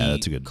think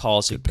he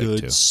calls a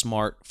good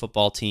smart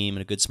football team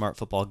and a good smart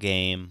football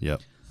game.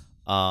 Yep.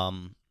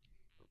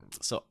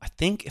 So I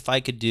think if I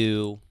could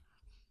do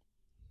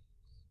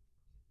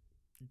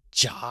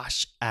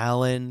Josh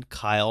Allen,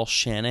 Kyle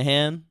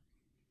Shanahan,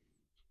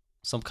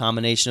 some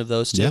combination of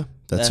those two. Yeah,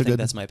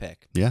 that's my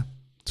pick. Yeah,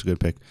 it's a good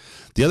pick.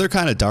 The other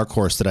kind of dark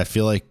horse that I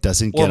feel like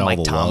doesn't get all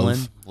the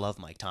love. Love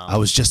Mike Tomlin. I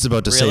was just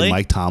about to say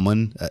Mike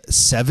Tomlin.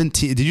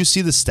 17. Did you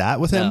see the stat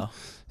with him? No.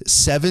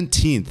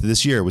 17th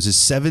this year was his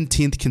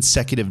 17th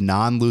consecutive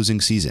non-losing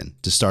season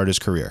to start his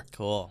career.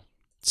 Cool.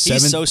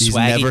 He's so swaggy. He's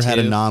never had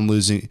a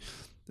non-losing.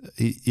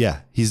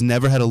 He's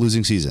never had a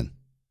losing season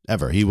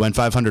ever. He went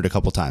 500 a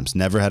couple times.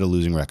 Never had a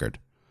losing record.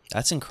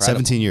 That's incredible.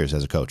 17 years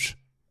as a coach,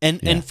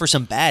 and for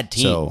some bad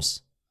teams.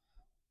 So,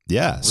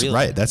 yeah, really?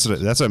 Right. That's what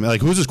I mean.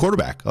 Like, who's his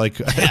quarterback? Like,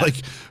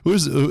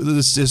 who's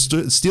the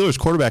Steelers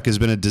quarterback has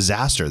been a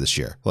disaster this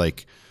year.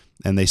 Like,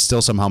 and they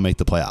still somehow make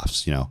the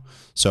playoffs. You know.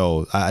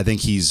 So I think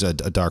he's a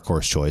dark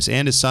horse choice,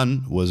 and his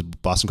son was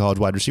Boston College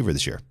wide receiver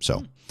this year.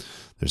 So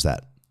there's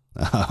that.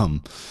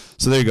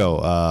 So there you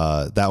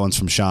go. That one's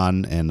from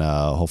Sean, and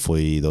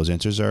hopefully those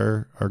answers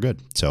are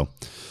good. So,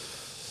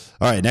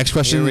 all right, next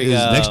question is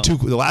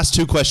the last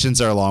two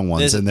questions are long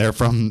ones, and they're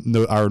from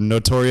our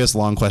notorious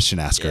long question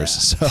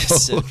askers. Yeah,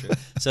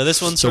 so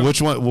this one's so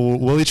which one?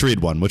 We'll each read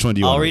one. Which one do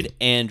you want? I'll read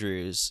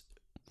Andrew's.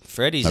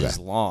 Freddie's is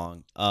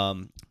long.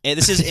 And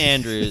this is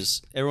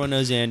Andrew's. Everyone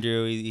knows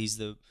Andrew. He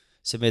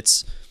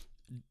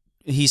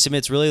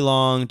submits really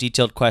long,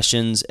 detailed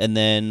questions, and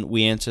then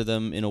we answer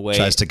them in a way.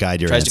 Tries to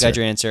guide your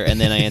answer, and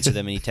then I answer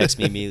them, and he texts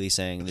me immediately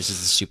saying, "This is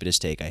the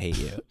stupidest take. I hate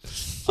you."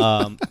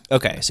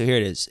 Okay, so here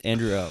it is.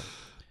 Andrew O.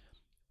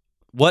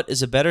 What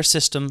is a better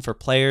system for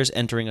players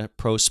entering a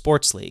pro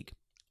sports league?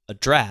 A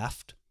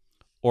draft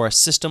or a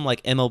system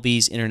like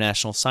MLB's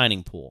international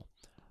signing pool?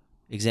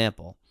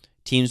 Example,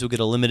 teams will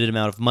get a limited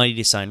amount of money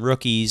to sign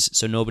rookies,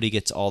 so nobody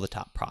gets all the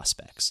top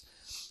prospects.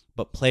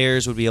 But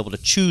players would be able to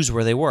choose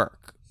where they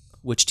work,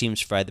 which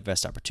teams provide the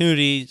best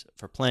opportunities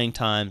for playing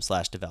time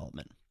 /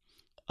 development.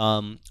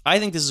 I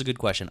think this is a good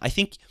question. I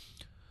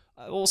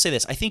will say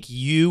this. I think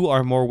you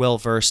are more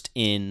well-versed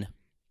in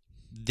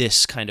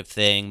this kind of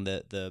thing,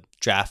 the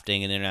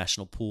drafting and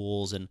international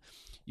pools, and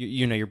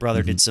your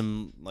brother did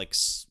some like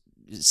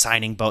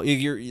signing,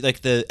 you're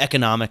like the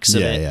economics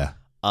of it. Yeah.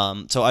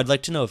 So I'd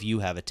like to know if you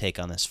have a take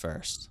on this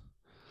first.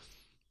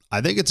 I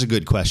think it's a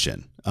good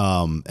question.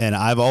 And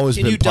I've always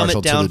been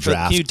partial to the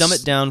draft. Can you dumb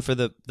it down for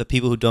the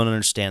people who don't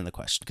understand the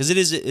question? Because it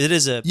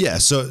is a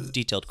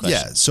detailed question.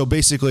 Yeah, so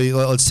basically,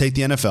 let's take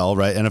the NFL,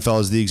 right?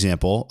 NFL is the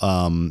example.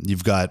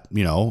 You've got,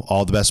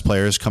 all the best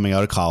players coming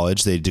out of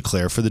college. They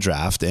declare for the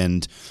draft.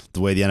 And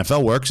the way the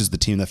NFL works is the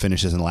team that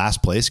finishes in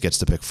last place gets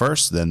to pick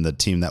first. Then the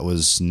team that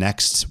was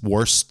next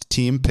worst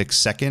team picks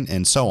second,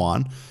 and so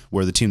on,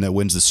 where the team that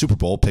wins the Super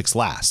Bowl picks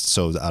last.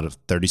 So out of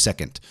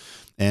 32nd.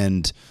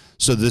 And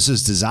so this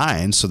is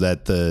designed so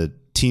that the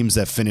teams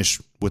that finish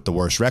with the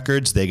worst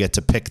records, they get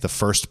to pick the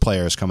first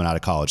players coming out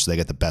of college. So they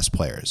get the best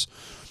players.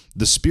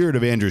 The spirit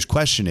of Andrew's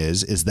question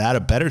is that a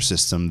better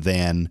system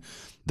than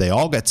they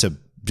all get to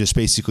just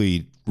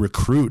basically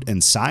recruit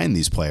and sign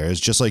these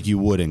players just like you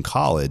would in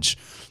college,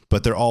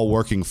 but they're all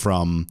working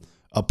from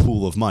a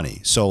pool of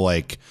money. So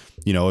like,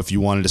 if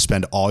you wanted to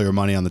spend all your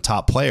money on the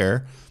top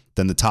player,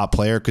 then the top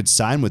player could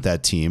sign with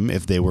that team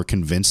if they were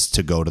convinced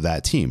to go to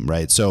that team,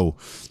 right? So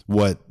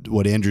what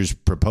Andrew's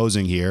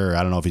proposing here,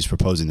 I don't know if he's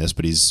proposing this,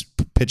 but he's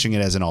pitching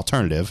it as an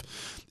alternative,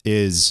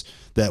 is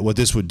that what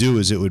this would do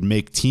is it would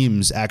make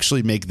teams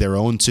actually make their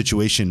own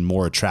situation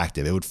more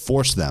attractive. It would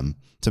force them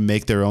to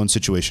make their own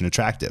situation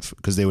attractive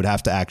because they would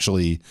have to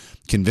actually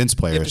convince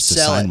players to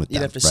sign with them.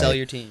 You'd have to sell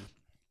your team.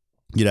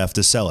 You'd have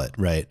to sell it,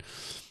 right?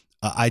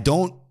 I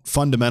don't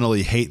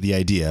fundamentally hate the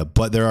idea,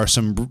 but there are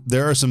some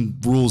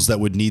rules that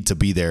would need to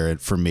be there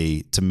for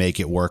me to make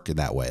it work in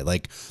that way.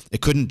 Like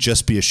it couldn't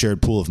just be a shared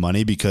pool of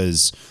money,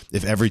 because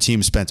if every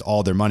team spent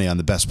all their money on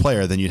the best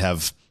player, then you'd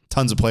have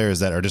tons of players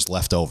that are just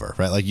left over,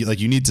 right? Like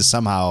you need to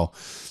somehow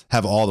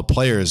have all the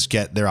players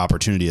get their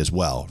opportunity as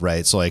well,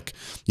 right? So like,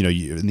 in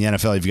the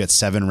NFL, you've got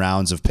 7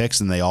 rounds of picks,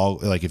 and they all,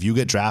 like, if you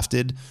get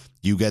drafted,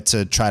 you get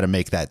to try to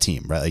make that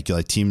team, right?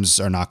 Like teams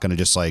are not going to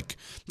just like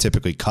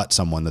typically cut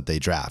someone that they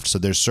draft. So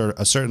there's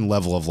a certain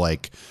level of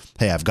like,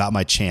 hey, I've got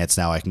my chance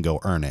now, I can go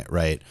earn it,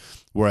 right?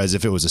 Whereas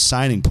if it was a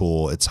signing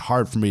pool, it's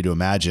hard for me to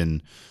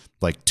imagine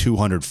like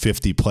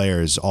 250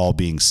 players all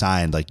being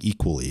signed like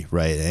equally,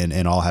 right?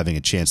 And all having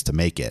a chance to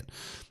make it.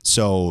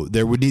 So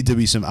there would need to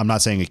be some, I'm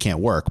not saying it can't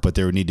work, but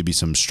there would need to be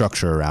some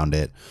structure around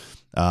it.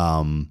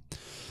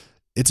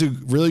 It's a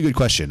really good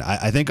question.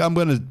 I think I'm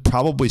going to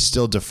probably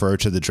still defer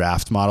to the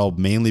draft model,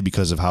 mainly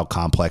because of how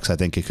complex I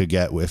think it could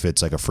get if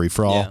it's like a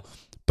free-for-all. Yeah.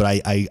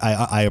 But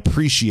I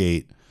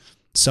appreciate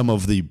some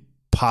of the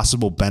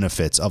possible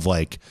benefits of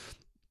like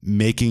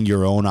making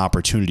your own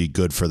opportunity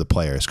good for the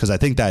players, because I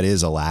think that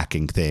is a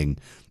lacking thing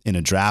in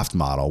a draft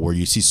model where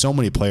you see so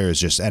many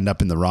players just end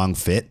up in the wrong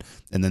fit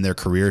and then their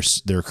career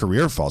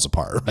falls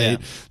apart, right?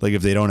 Yeah. Like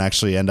if they don't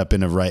actually end up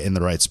in the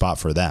right spot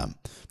for them.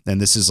 And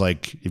this is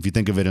like, if you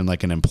think of it in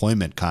like an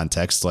employment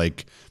context,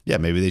 like, yeah,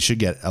 maybe they should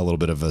get a little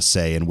bit of a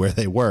say in where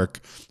they work,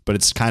 but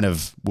it's kind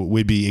of,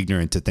 we'd be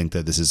ignorant to think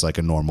that this is like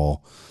a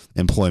normal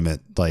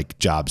employment like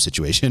job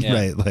situation,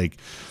 right? Like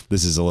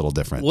this is a little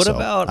different. What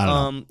about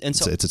and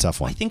so it's a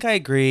tough one. I think I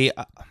agree.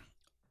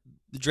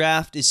 The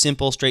draft is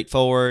simple,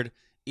 straightforward.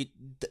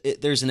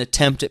 There's an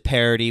attempt at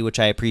parity, which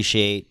I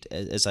appreciate,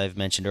 as I've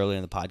mentioned earlier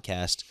in the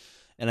podcast.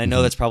 And I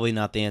know that's probably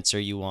not the answer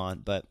you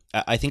want, but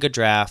I think a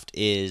draft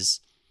is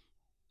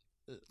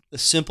a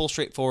simple,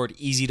 straightforward,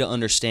 easy to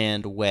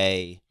understand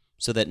way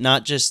so that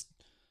not just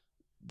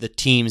the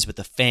teams but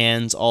the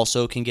fans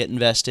also can get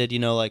invested. You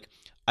know, like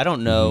I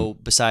don't know,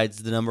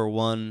 besides the number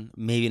one,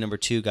 maybe number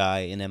two guy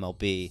in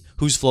MLB,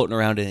 who's floating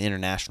around in an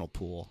international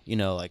pool, you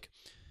know, like,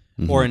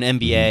 or an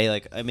NBA,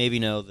 like I maybe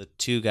know the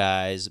two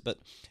guys, but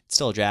it's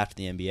still a draft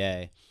in the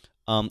NBA.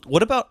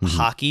 What about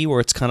hockey, where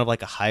it's kind of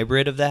like a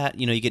hybrid of that?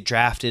 You know, you get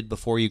drafted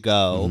before you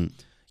go,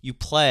 you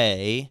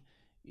play,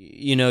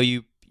 you know,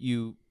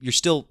 you're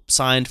still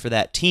signed for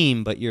that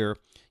team, but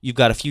you've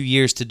got a few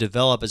years to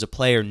develop as a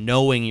player,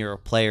 knowing you're a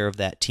player of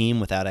that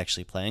team without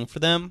actually playing for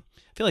them.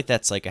 I feel like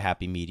that's like a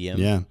happy medium.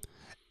 Yeah.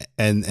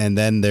 And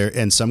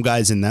then some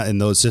guys in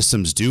those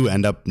systems do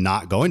end up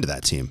not going to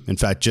that team. In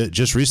fact,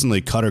 just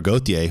recently, Cutter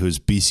Gauthier, who's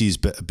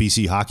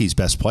BC hockey's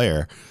best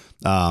player,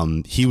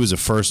 he was a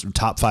first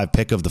top 5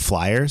 pick of the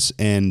Flyers,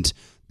 and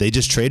they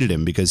just traded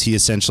him because he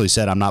essentially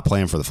said, "I'm not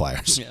playing for the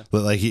Flyers." Yeah.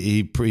 But like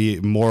he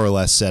more or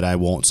less said, "I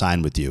won't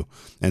sign with you,"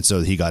 and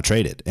so he got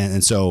traded.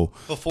 And so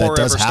that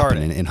does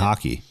happen in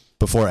hockey.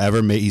 Before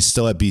ever, he's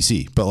still at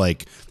BC, but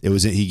like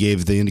he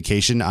gave the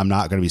indication, "I'm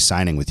not going to be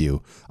signing with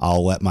you.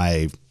 I'll let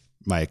my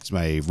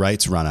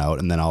rights run out,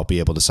 and then I'll be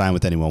able to sign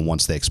with anyone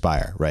once they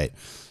expire." Right.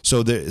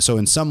 So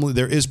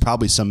there is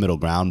probably some middle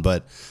ground,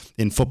 but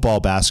in football,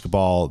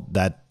 basketball,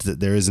 that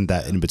there isn't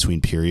that in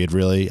between period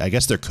really. I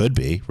guess there could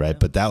be, right?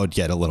 But that would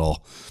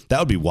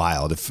be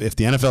wild. If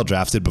the NFL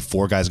drafted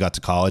before guys got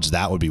to college,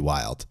 that would be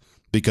wild,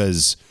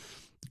 because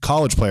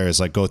college players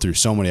like go through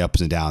so many ups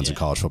and downs in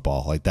college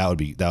football. Like that would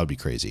be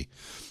crazy.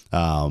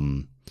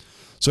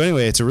 So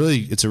anyway, it's a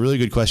really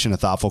good question, a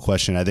thoughtful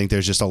question. I think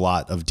there's just a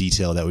lot of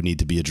detail that would need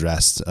to be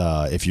addressed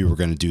if you were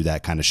going to do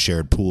that kind of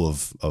shared pool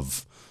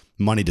of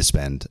money to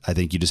spend. I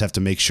think you just have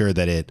to make sure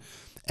that it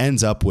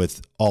ends up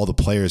with all the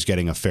players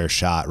getting a fair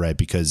shot, right?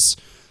 Because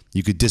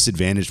you could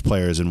disadvantage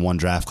players in one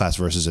draft class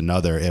versus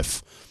another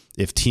if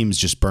teams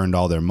just burned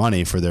all their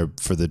money for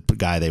the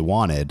guy they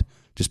wanted,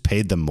 just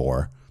paid them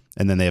more,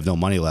 and then they have no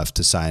money left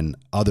to sign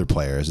other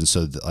players, and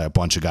so a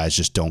bunch of guys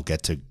just don't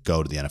get to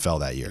go to the NFL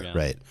that year,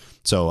 right?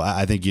 So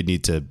I think you'd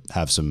need to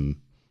have some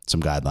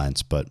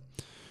guidelines, but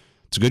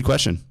it's a good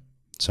question.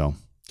 So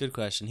good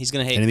question. He's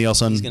gonna hate. Anything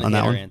else on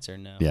that one? Answer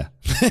no. Yeah,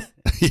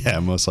 yeah,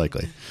 most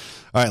likely.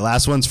 All right,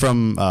 last one's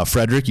from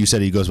Frederick. You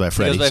said he goes by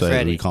Freddie,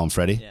 so we call him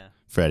Freddie. Yeah.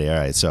 Freddie. All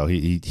right, so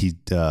his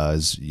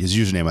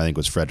username I think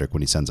was Frederick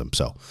when he sends them.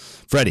 So,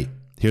 Freddie,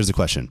 here's the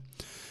question.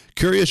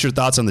 Curious your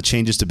thoughts on the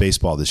changes to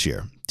baseball this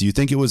year. Do you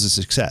think it was a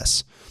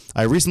success?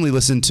 I recently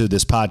listened to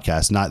this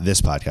podcast, not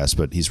this podcast,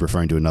 but he's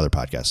referring to another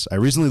podcast. I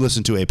recently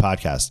listened to a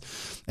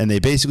podcast, and they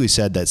basically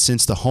said that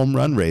since the home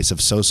run race of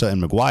Sosa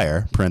and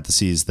McGwire,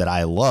 parentheses, that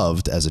I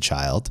loved as a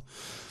child,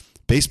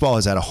 baseball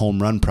has had a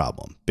home run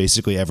problem.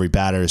 Basically, every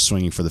batter is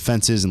swinging for the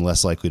fences and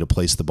less likely to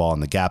place the ball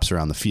in the gaps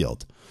around the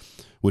field,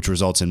 which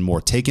results in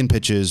more taken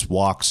pitches,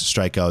 walks,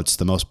 strikeouts,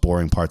 the most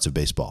boring parts of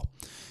baseball.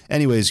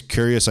 Anyways,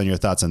 curious on your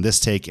thoughts on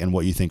this take and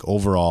what you think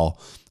overall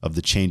of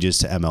the changes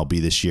to MLB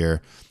this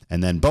year.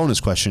 And then bonus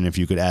question, if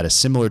you could add a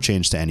similar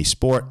change to any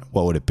sport,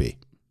 what would it be?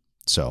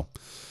 So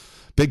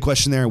big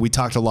question there. We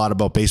talked a lot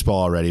about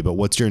baseball already, but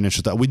what's your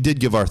initial thought? We did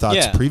give our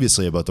thoughts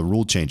previously about the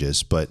rule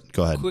changes, but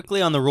go ahead.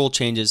 Quickly on the rule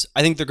changes,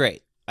 I think they're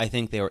great. I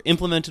think they were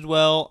implemented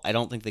well. I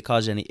don't think they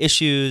caused any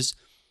issues.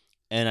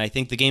 And I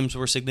think the games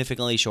were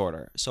significantly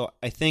shorter. So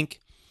I think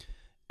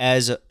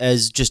as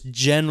just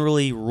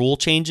generally rule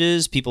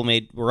changes, people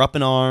were up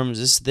in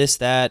arms, this,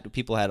 that.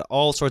 People had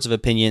all sorts of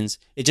opinions.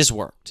 It just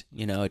worked.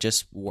 It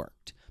just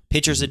worked.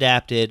 Pitchers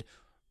adapted,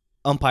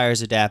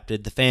 umpires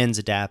adapted, the fans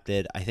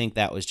adapted. I think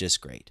that was just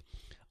great.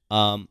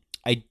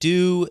 I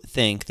do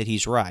think that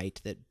he's right,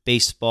 that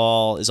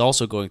baseball is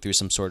also going through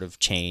some sort of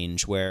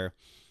change where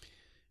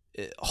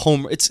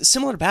it's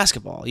similar to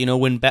basketball.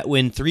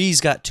 When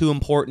threes got too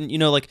important,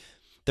 like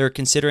they're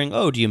considering,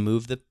 do you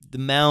move the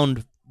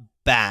mound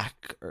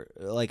back or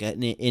like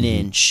an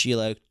inch?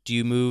 Do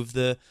you move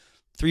the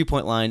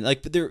 3-point line?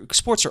 Like, their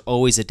sports are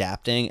always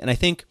adapting, and I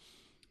think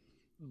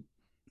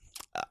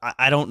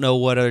I don't know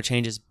what other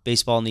changes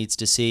baseball needs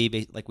to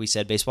see. Like we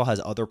said, baseball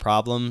has other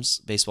problems.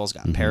 Baseball's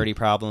got parity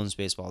problems.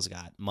 Baseball's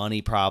got money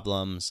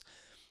problems.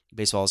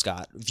 Baseball's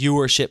got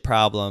viewership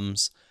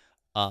problems.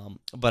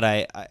 But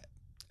I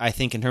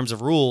think in terms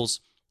of rules,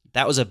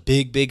 that was a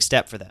big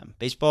step for them.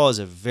 Baseball is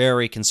a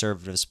very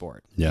conservative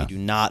sport. Yeah. They do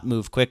not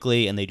move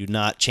quickly, and they do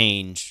not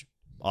change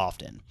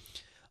often.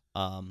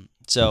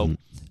 So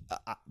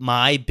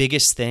my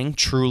biggest thing,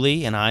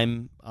 truly, and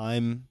I've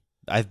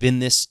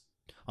been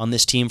on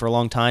this team for a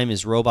long time,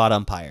 is robot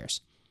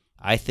umpires.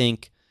 I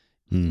think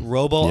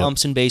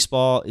robo-umps in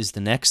baseball is the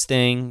next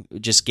thing.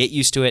 Just get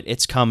used to it.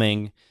 It's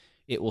coming.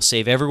 It will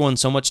save everyone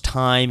so much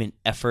time and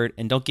effort.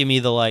 And don't give me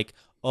the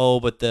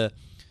but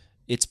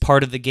it's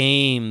part of the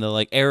game.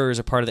 The errors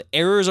are part of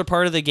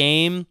the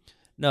game.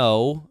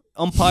 No,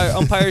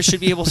 umpires should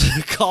be able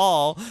to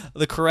call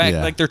the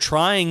correct. They're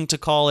trying to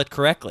call it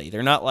correctly.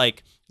 They're not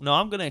no,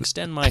 I'm going to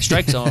extend my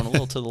strike zone a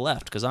little to the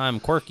left because I'm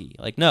quirky.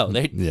 No,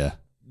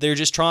 they're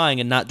just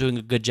trying and not doing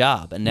a good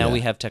job. And now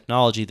we have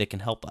technology that can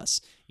help us.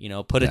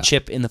 Put a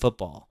chip in the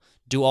football.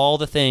 Do all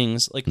the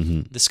things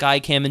the sky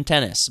cam in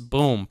tennis.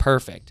 Boom,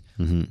 perfect.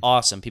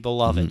 Awesome. People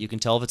love it. You can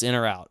tell if it's in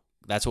or out.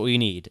 That's what we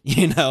need,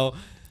 Yep.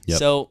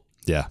 So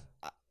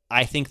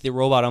I think the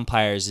robot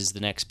umpires is the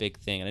next big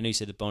thing. And I know you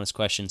said the bonus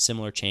question,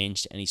 similar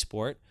change to any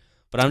sport,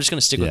 but I'm just going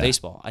to stick with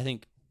baseball. I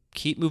think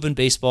keep moving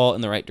baseball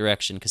in the right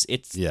direction because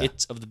it's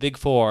of the big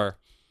four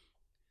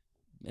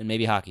and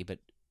maybe hockey, but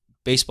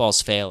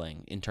baseball's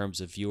failing in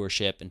terms of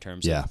viewership, in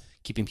terms of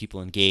keeping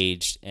people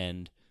engaged,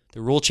 and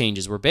the rule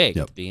changes were big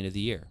at the beginning of the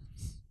year.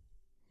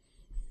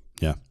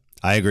 Yeah,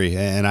 I agree.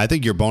 And I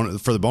think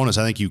for the bonus,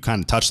 I think you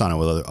kind of touched on it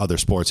with other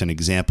sports and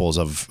examples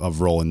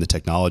of rolling the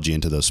technology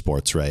into those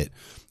sports, right?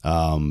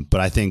 But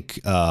I think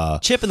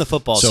chip in the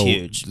football is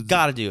huge.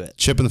 Got to do it.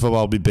 Chip in the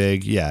football will be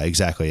big. Yeah,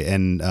 exactly.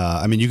 And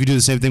you could do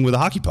the same thing with a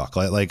hockey puck.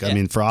 For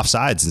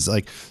offsides, it's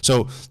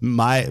so.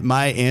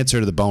 My answer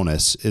to the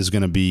bonus is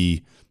going to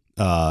be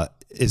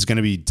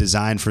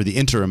designed for the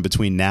interim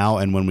between now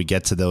and when we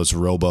get to those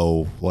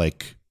robo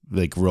ref,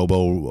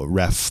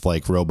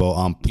 robo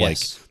ump,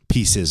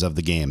 pieces of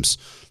the games.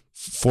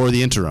 For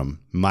the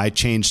interim, my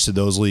change to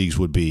those leagues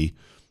would be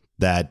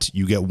that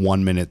you get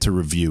 1 minute to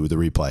review the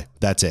replay.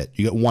 That's it.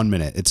 You get 1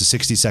 minute. It's a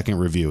 60-second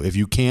review. If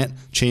you can't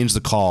change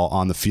the call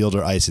on the field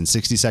or ice in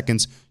 60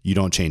 seconds, you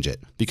don't change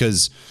it.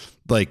 Because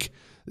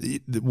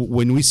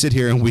when we sit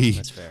here and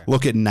we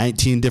look at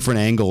 19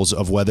 different angles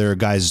of whether a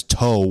guy's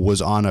toe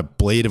was on a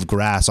blade of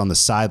grass on the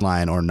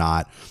sideline or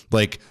not,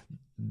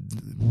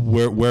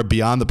 we're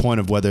beyond the point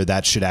of whether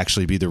that should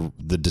actually be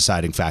the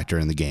deciding factor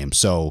in the game.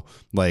 So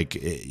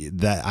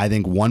that, I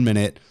think 1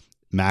 minute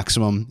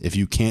maximum. If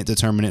you can't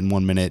determine it in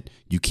 1 minute,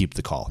 you keep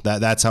the call.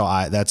 That's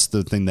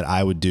the thing that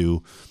I would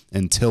do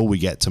until we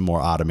get to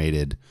more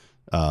automated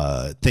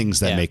things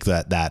that make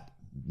that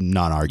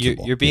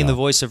non-arguable. You're being the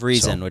voice of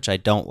reason, which I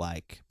don't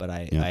like, but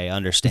I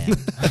understand.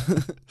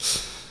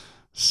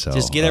 So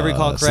just get every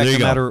call correct,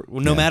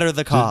 no matter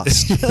the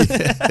cost.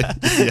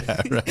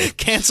 Right.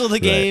 Cancel the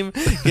game.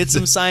 Get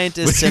some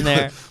scientists in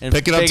there and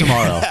pick it up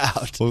tomorrow.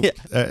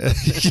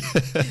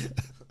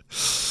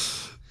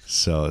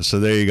 So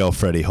there you go,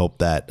 Freddie. Hope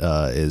that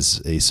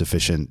is a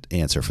sufficient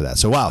answer for that.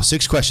 So wow,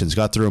 6 questions,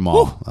 got through them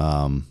all.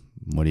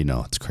 What do you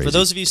know? It's crazy. For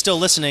those of you still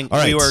listening,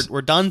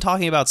 we're done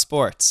talking about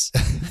sports.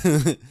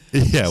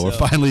 We're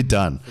finally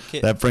done.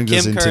 That brings Kim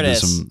us into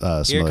Curtis, some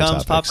here other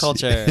comes topics. pop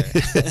culture.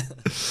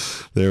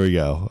 There we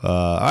go.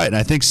 All right, and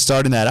I think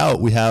starting that out,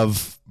 we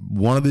have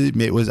one of the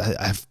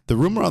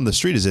rumor on the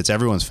street is it's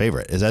everyone's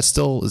favorite. Is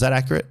that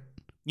accurate?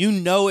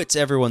 It's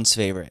everyone's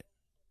favorite.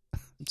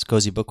 It's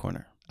Cozy Book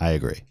Corner. I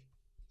agree.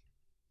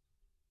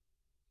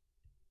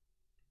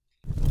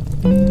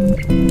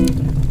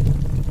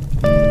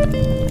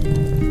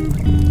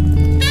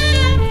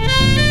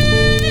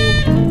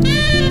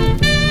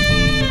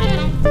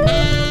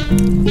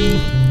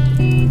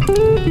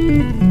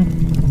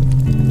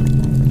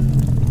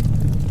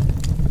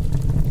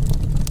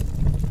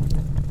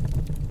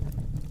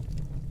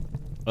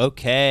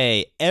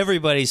 Okay,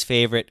 everybody's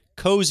favorite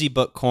Cozy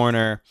Book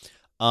Corner.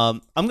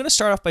 I'm going to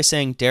start off by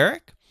saying,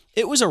 Derek,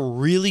 it was a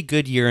really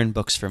good year in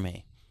books for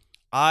me.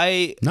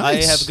 I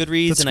have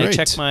Goodreads. That's great. I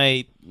check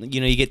my,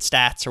 you get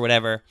stats or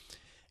whatever,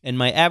 and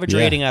my average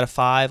rating out of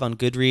 5 on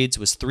Goodreads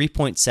was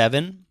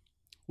 3.7,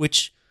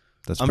 which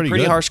I'm a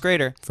pretty harsh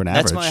grader. For an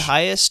average. That's my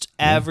highest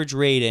average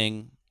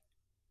rating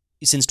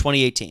since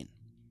 2018.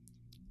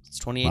 It's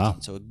 2018, wow.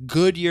 So a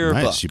good year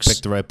of books. You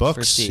picked the right books.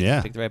 For Steve.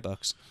 You picked the right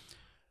books.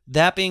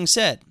 That being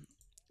said,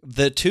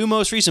 the 2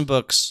 most recent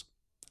books,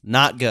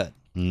 not good.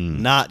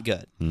 Not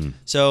good.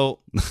 So,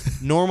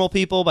 Normal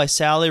People by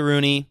Sally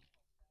Rooney.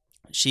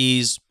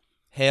 She's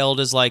hailed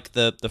as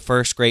the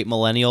first great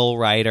millennial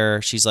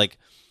writer. She's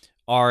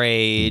our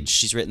age.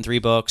 She's written 3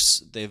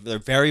 books. They're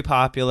very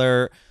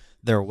popular.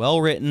 They're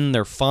well written.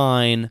 They're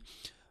fine.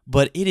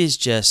 But it is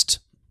just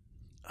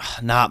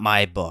not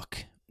my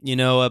book. You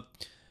know,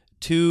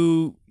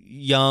 two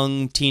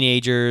young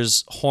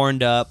teenagers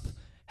horned up,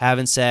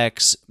 having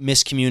sex,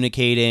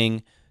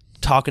 miscommunicating,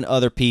 talking to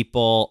other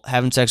people,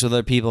 having sex with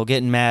other people,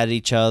 getting mad at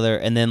each other,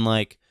 and then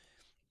like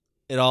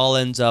it all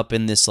ends up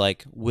in this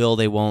like will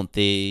they won't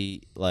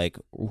they, like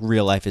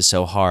real life is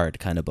so hard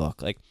kind of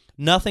book. Like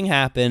nothing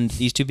happened.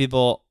 These two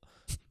people,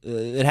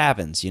 it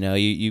happens. You know,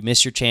 you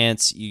miss your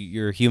chance.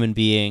 You're a human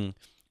being.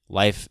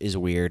 Life is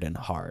weird and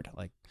hard.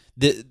 Like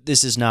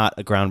this is not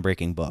a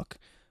groundbreaking book.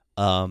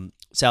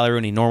 Sally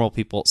Rooney, Normal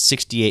People,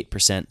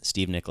 68%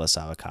 Steve Nicholas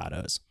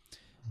Avocados.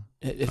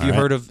 Have you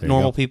heard of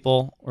Normal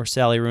People or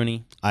Sally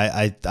Rooney?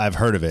 I've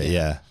heard of it,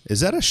 yeah. Is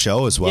that a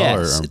show as well?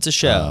 Yes, it's a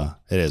show.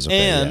 It is, okay.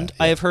 And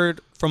I have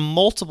heard from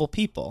multiple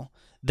people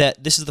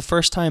that this is the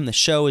first time the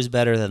show is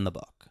better than the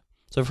book.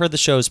 So I've heard the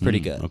show is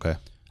pretty good. Okay.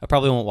 I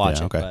probably won't watch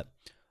it, but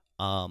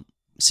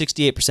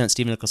 68%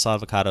 Steve Nicholas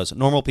Avocados.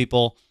 Normal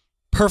People,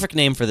 perfect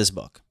name for this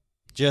book.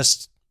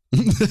 Just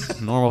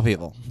normal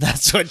people.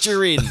 That's what you're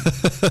reading.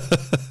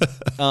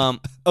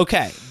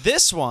 Okay,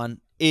 this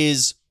one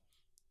is...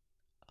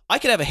 I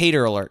could have a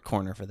hater alert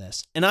corner for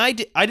this. And I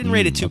didn't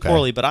rate it too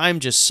poorly, but I'm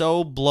just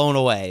so blown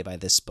away by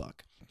this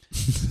book.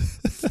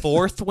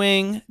 Fourth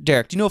Wing.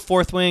 Derek, do you know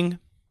Fourth Wing?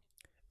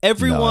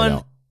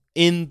 Everyone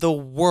in the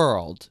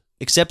world,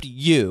 except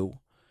you,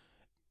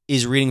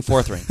 is reading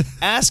Fourth Wing.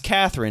 Ask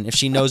Catherine if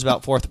she knows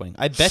about Fourth Wing.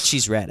 I bet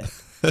she's read it.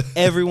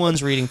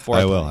 Everyone's reading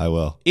Fourth Wing. I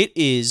will. It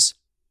is...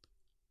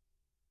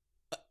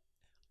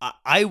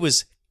 I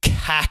was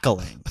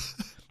cackling.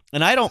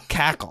 And I don't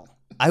cackle.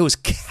 I was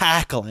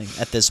cackling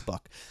at this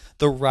book.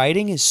 The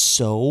writing is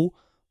so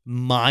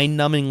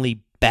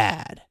mind-numbingly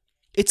bad.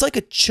 It's like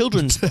a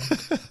children's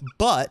book,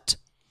 but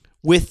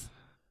with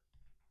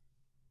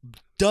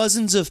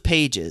dozens of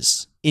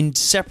pages in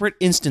separate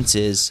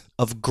instances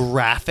of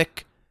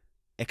graphic,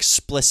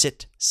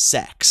 explicit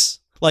sex.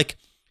 Like,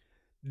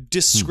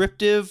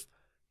 descriptive,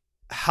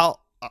 how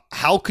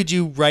could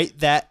you write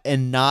that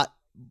and not,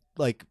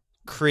 like,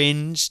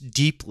 cringe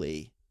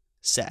deeply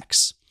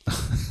sex?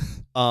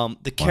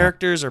 The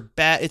characters are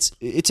bad.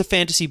 It's a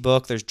fantasy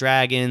book. There's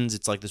dragons.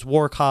 It's like this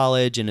war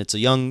college, and it's a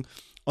young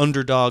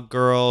underdog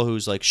girl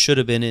who's like she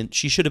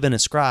should have been a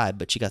scribe,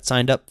 but she got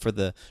signed up for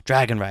the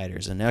Dragon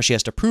Riders, and now she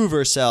has to prove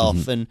herself.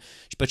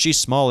 But she's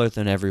smaller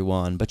than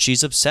everyone. But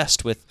she's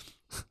obsessed with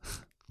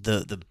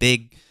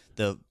the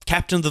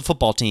captain of the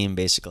football team,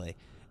 basically,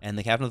 and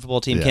the captain of the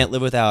football team can't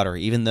live without her,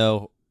 even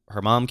though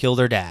her mom killed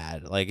her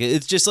dad. Like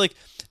it's just like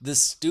the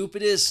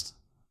stupidest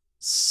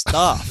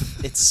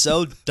stuff. It's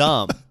so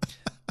dumb.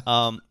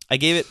 I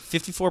gave it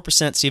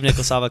 54% Steve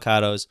Nicholas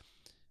Avocados.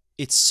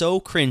 It's so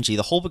cringy.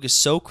 The whole book is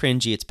so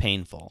cringy, it's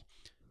painful.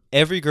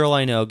 Every girl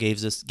I know gave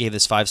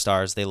this 5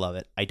 stars. They love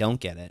it. I don't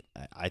get it.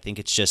 I think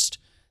it's just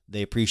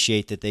they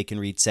appreciate that they can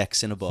read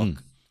sex in a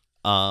book.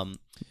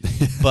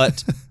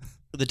 But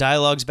the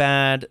dialogue's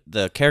bad.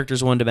 The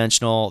characters are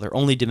one-dimensional. Their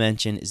only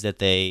dimension is that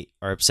they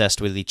are obsessed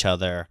with each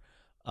other.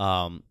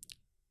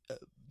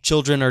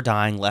 Children are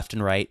dying left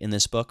and right in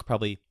this book.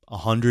 Probably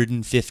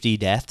 150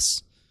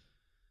 deaths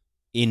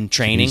in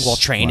training while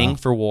training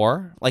for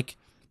war. Like,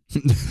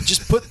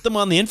 just put them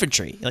on the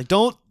infantry. Like,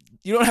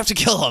 you don't have to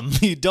kill them.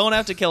 You don't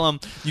have to kill them.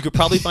 You could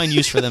probably find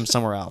use for them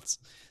somewhere else.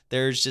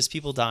 There's just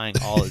people dying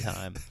all the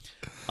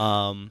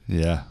time.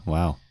 Yeah.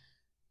 Wow.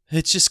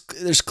 It's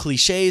just, there's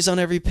cliches on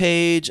every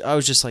page. I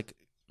was just like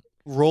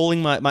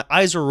rolling my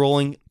eyes were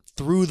rolling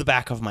through the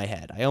back of my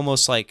head.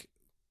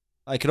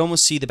 I could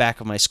almost see the back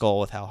of my skull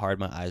with how hard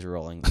my eyes were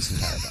rolling this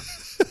entire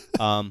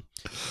book.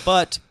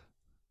 But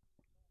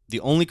the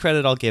only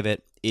credit I'll give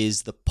it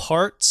is the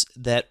parts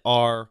that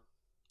are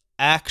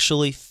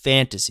actually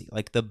fantasy,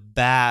 like the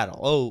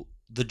battle.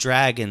 The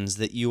dragons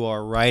that you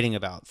are writing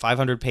about,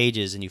 500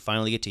 pages, and you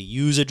finally get to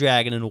use a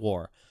dragon in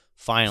war,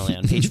 finally,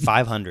 on page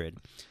 500,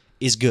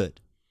 is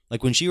good.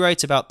 Like, when she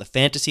writes about the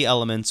fantasy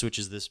elements, which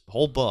is this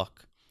whole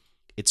book,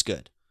 it's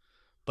good.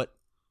 But,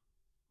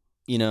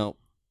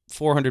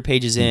 400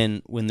 pages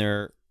in, when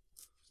they're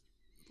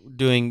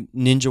doing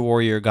Ninja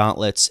Warrior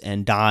gauntlets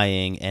and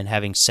dying and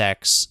having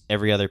sex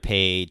every other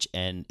page,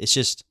 and it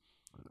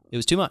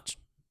was too much.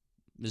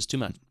 It was too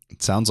much.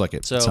 It sounds like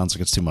it. It sounds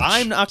like it's too much.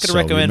 I'm not going to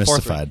recommend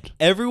Fourth Wing.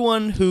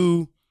 Everyone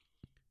who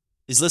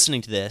is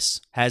listening to this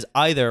has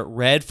either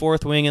read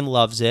Fourth Wing and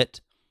loves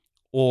it,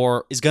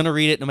 or is going to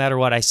read it no matter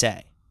what I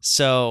say.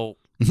 So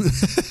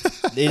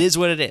it is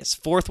what it is.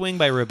 Fourth Wing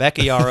by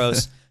Rebecca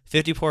Yarros,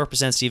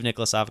 54% Steve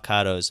Nicholas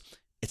Avocados.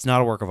 It's not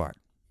a work of art.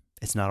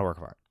 It's not a work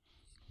of art.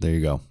 There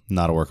you go.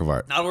 Not a work of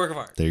art. Not a work of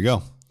art. There you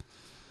go.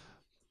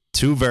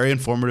 2 very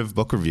informative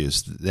book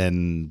reviews,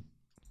 and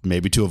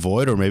maybe to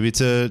avoid or maybe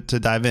to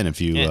dive in if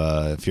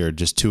you're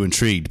just too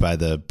intrigued by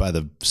the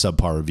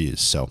subpar reviews.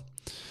 So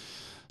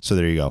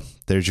there you go.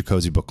 There's your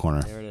cozy book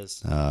corner. There it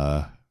is.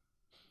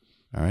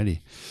 Alrighty.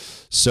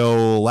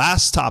 So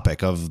last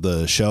topic of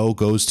the show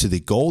goes to the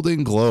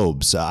Golden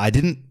Globes. I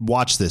didn't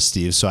watch this,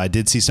 Steve, so I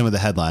did see some of the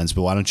headlines,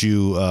 but why don't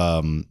you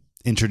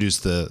introduce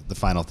the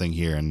final thing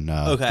here and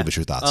give us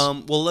your thoughts.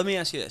 Well, let me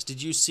ask you this.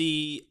 Did you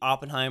see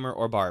Oppenheimer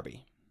or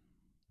Barbie?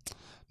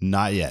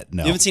 Not yet.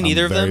 No. You haven't seen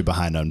either of them? Very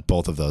behind on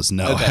both of those.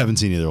 No, okay. I haven't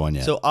seen either one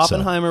yet. So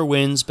Oppenheimer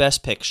wins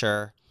Best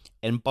Picture,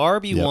 and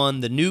Barbie won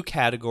the new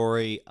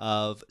category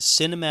of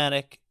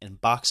cinematic and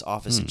box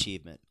office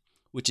achievement,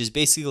 which is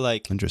basically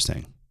like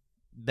interesting.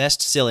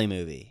 Best silly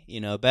movie.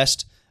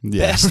 Best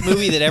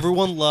movie that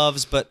everyone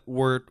loves, but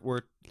we're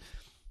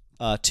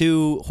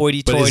too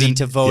hoity-toity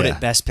to vote it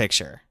Best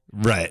Picture.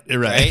 Right.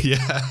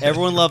 Yeah.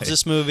 Everyone loves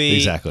this movie.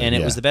 Exactly. And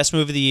it was the best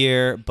movie of the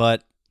year,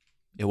 but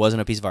it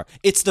wasn't a piece of art.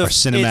 Our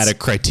cinematic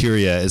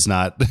criteria is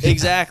not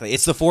exactly.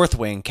 It's the fourth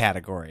wing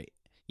category.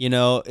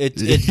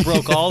 It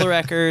broke all the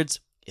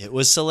records. It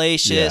was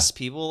salacious. Yeah.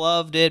 People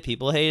loved it.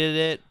 People hated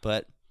it.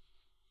 But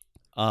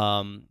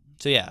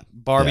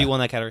Barbie won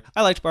that category.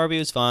 I liked Barbie. It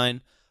was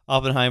fine.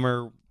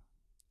 Oppenheimer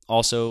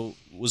also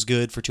was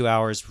good for 2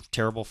 hours.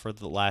 Terrible for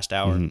the last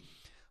hour.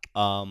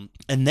 Mm-hmm.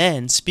 And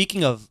then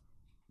speaking of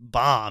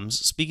bombs,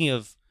 speaking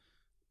of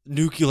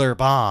nuclear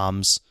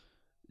bombs,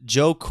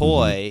 Joe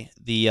Coy,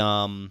 the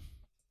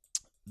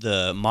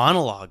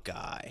monologue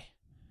guy.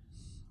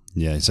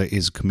 Yeah,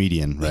 he's a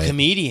comedian, right? A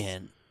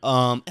comedian.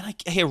 And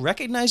I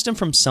recognized him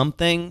from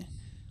something.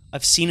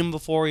 I've seen him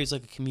before. He's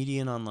like a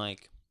comedian on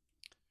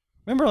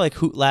remember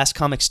Last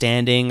Comic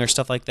Standing or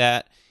stuff like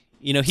that.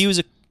 He was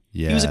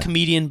a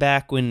comedian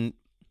back when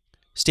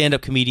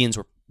stand-up comedians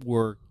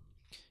were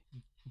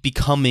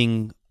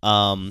becoming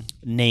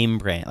name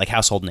brand, like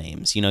household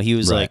names. He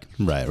was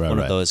one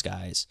of those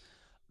guys.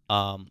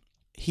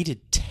 He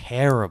did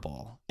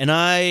terrible. And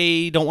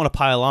I don't want to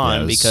pile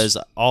on because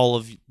all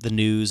of the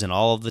news and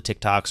all of the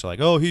TikToks are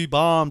like, oh, he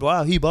bombed.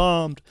 Wow, he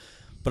bombed.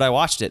 But I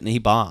watched it and he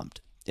bombed.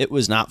 It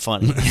was not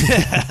funny.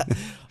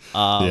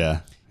 Yeah.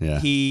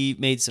 He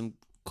made some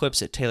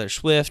clips at Taylor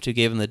Swift, who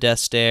gave him the death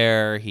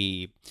stare.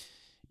 He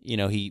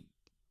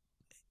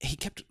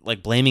kept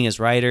blaming his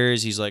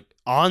writers. He's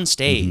on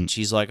stage.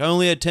 He's like, I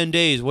only had 10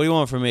 days. What do you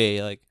want from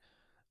me?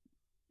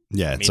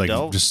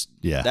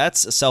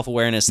 That's a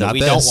self-awareness that we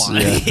don't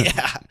want.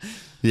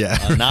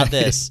 Yeah. Not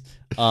this.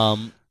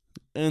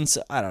 And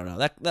so I don't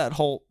know that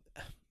whole,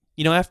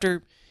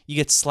 after you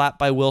get slapped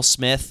by Will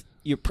Smith,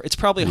 it's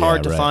probably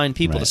hard to find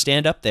people to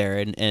stand up there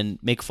and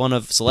make fun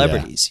of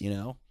celebrities.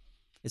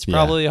 It's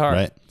probably hard.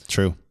 Right.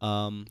 True.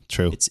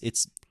 True.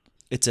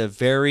 It's a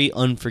very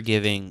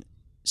unforgiving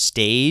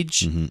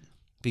stage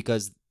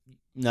because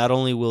not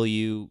only will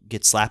you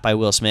get slapped by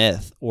Will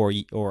Smith or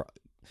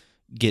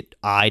get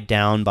eyed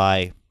down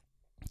by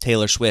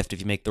Taylor Swift if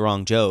you make the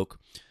wrong joke,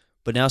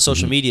 but now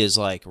social media is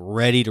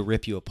ready to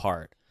rip you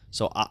apart.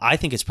 So I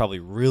think it's probably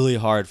really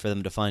hard for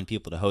them to find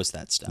people to host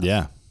that stuff.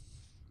 Yeah.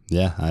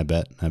 I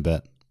bet.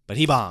 But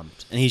he bombed,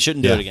 and he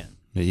shouldn't do it again.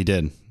 He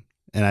did.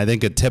 And I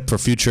think a tip for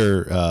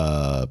future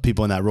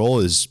people in that role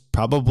is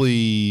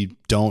probably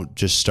don't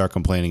just start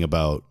complaining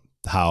about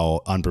how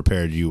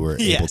unprepared you were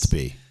able to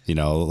be.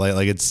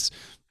 It's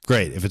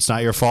great. If it's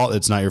not your fault,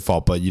 it's not your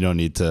fault, but you don't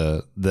need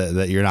to,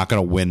 that you're not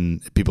going to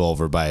win people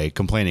over by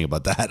complaining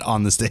about that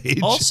on the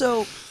stage.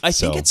 Also, I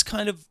think it's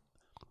kind of,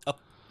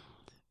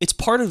 it's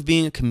part of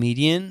being a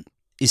comedian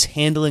is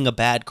handling a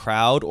bad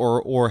crowd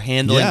or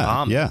handling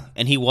bombing. Yeah.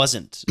 And he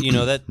wasn't,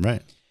 that.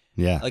 Right.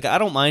 Yeah. I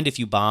don't mind if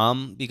you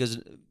bomb because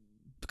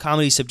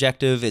comedy's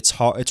subjective. It's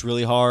hard. It's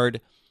really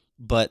hard,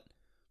 but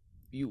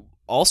you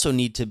also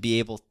need to be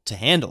able to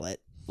handle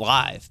it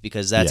live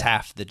because that's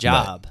half the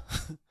job.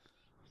 Right.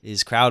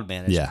 Is crowd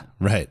management. Yeah,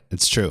 right.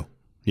 It's true.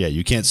 Yeah,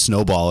 you can't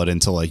snowball it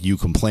into you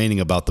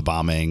complaining about the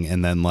bombing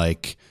and then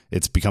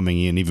it's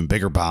becoming an even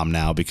bigger bomb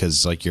now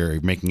because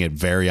you're making it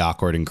very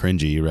awkward and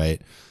cringy,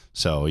 right?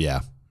 So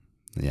yeah,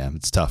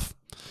 it's tough.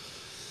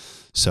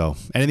 So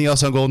anything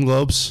else on Golden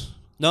Globes?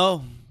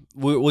 No,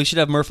 we should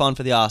have Murph on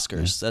for the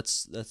Oscars. Yeah.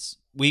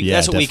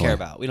 That's what we care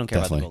about. We don't care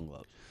about the Golden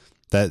Globes.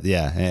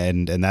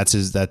 And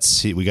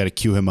that's we got to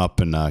cue him up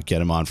and get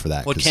him on for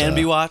that. What can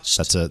be watched?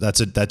 That's a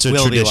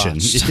tradition.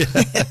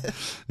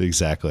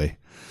 Exactly.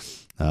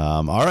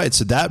 All right,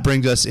 so that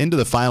brings us into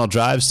the final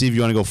drive. Steve,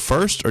 you want to go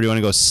first or do you want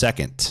to go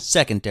second?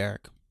 Second,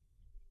 Derek.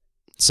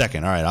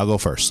 Second. All right, I'll go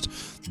first.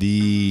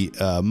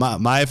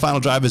 My final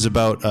drive is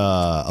about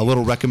a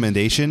little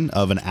recommendation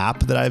of an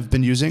app that I've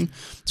been using.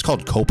 It's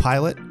called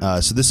Copilot.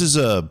 So this is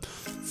a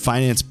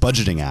finance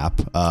budgeting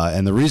app,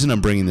 and the reason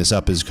I'm bringing this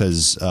up is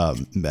because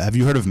have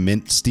you heard of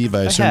Mint, Steve?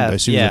 I assume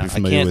you'd be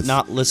familiar with.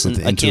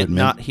 I can't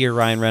not hear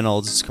Ryan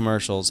Reynolds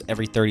commercials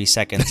every 30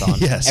 seconds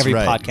on every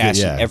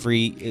podcast, and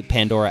every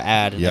Pandora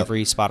ad, and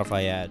every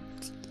Spotify ad.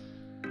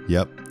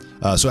 Yep.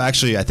 So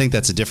actually, I think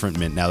that's a different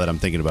Mint now that I'm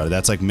thinking about it.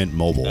 That's Mint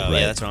Mobile, right?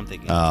 Yeah, that's what I'm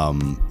thinking.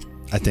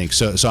 I think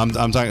so. So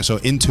I'm talking. So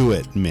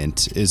Intuit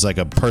Mint is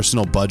a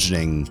personal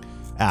budgeting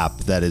app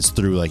that is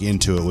through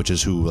Intuit, which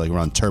is who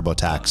run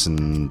TurboTax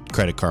and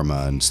Credit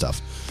Karma and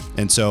stuff.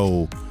 And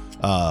so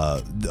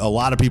a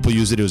lot of people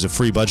use it. It was a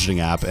free budgeting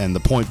app, and the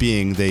point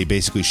being, they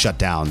basically shut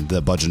down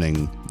the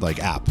budgeting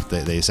app.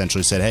 They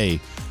essentially said, hey,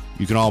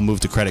 you can all move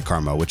to Credit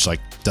Karma, which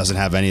doesn't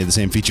have any of the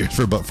same features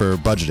for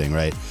budgeting,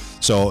 right?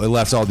 So it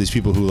left all these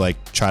people who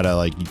try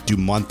to do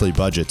monthly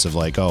budgets of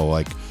what's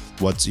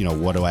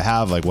what do I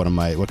have,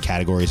 what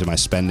categories am I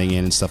spending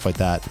in and stuff like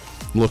that,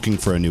 looking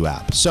for a new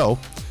app. So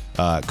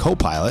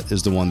Copilot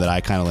is the one that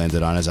I kind of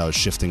landed on as I was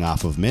shifting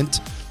off of Mint.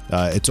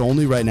 It's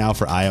only right now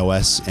for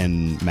iOS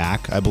and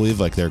Mac, I believe.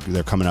 Like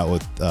they're coming out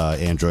with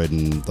Android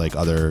and like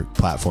other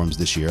platforms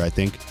this year, I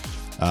think.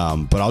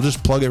 But I'll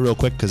just plug it real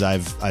quick because I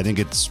think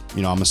it's,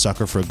 I'm a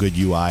sucker for a good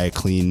UI,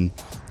 clean,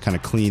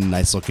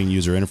 nice looking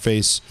user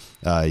interface.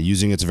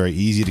 Using it's very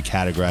easy to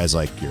categorize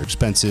like your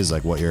expenses,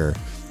 like what you're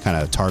kind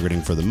of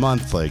targeting for the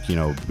month, like,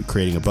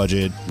 creating a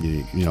budget,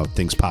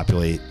 things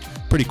populate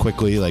pretty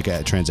quickly,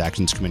 like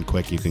transactions come in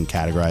quick, you can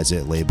categorize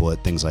it, label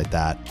it, things like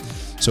that.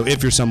 So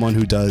if you're someone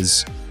who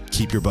does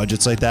keep your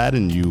budgets like that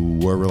and you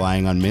were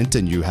relying on Mint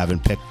and you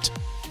haven't picked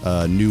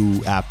a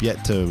new app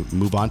yet to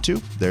move on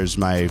to, there's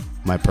my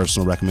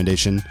personal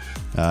recommendation.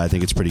 I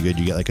think it's pretty good.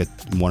 You get like a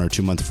 1 or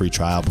 2 month free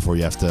trial before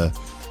you have to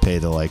pay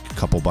the like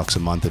couple bucks a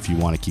month if you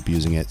want to keep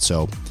using it.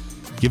 So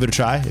give it a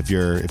try if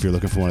you're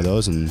looking for one of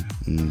those, and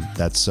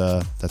that's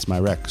my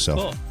rec. So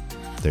cool.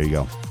 There you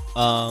go.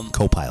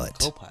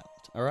 Copilot.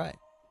 All right.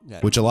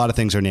 Which a lot of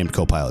things are named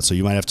Copilot, so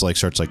you might have to like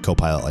search like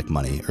Copilot like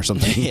money or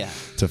something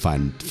to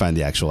find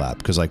the actual app,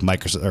 because like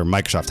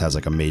Microsoft has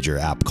like a major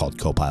app called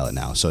Copilot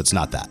now, so it's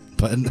not that.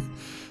 But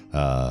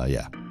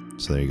yeah,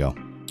 so there you go.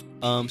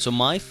 So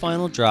my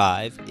final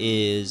drive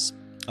is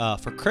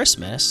for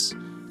Christmas.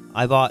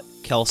 I bought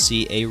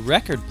Kelsey a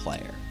record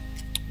player,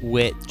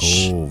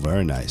 which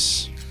very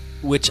nice.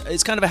 Which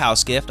is kind of a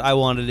house gift. I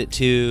wanted it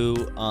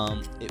to.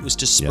 It was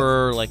to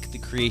spur like the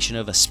creation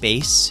of a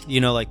space.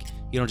 Like.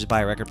 You don't just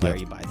buy a record player.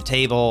 You buy the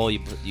table.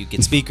 You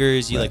get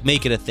speakers. You like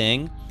make it a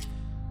thing.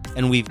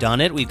 And we've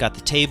done it. We've got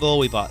the table.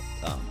 We bought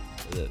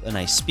a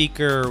nice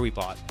speaker. We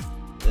bought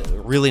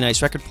a really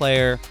nice record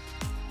player.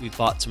 We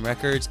bought some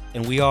records,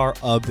 and we are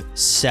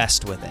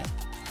obsessed with it.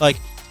 Like,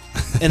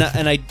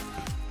 and I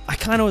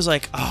kind of was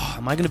like, oh,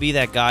 am I going to be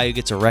that guy who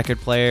gets a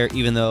record player,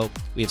 even though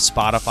we have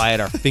Spotify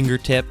at our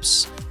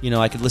fingertips?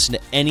 I could listen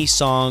to any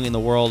song in the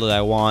world that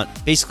I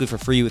want, basically for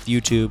free with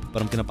YouTube.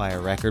 But I'm going to buy a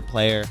record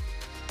player.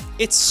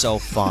 It's so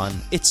fun.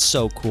 It's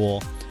so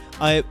cool.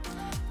 I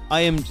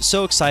am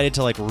so excited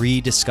to like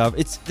rediscover.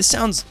 This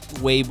sounds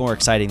way more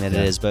exciting than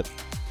it is, but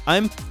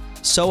I'm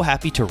so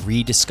happy to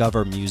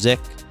rediscover music.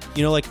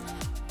 Like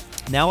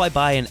now I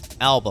buy an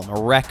album,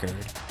 a record,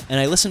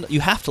 and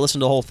you have to listen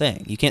to the whole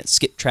thing. You can't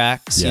skip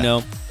tracks,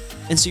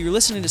 And so you're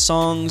listening to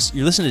songs,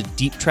 you're listening to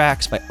deep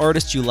tracks by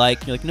artists you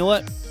like. You're like, you know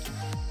what?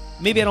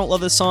 Maybe I don't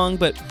love this song,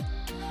 but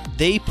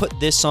they put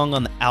this song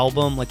on the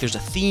album. Like there's a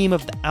theme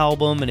of the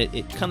album, and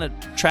it kind of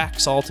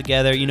tracks all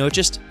together. It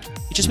just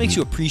makes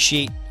you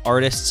appreciate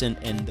artists and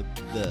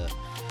the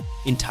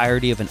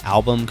entirety of an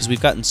album, because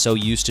we've gotten so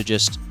used to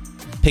just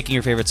picking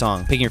your favorite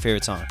song.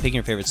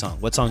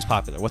 What song's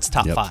popular? What's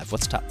top 5?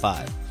 What's top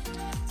 5?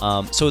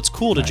 So it's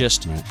cool to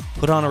just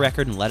put on a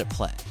record and let it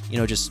play.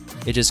 It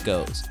just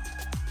goes.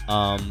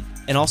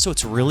 And also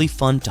it's really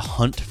fun to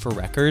hunt for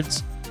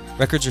records.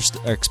 Records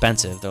are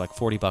expensive. They're like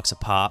 $40 a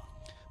pop.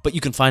 But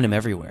you can find them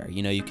everywhere.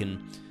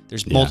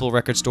 There's multiple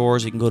record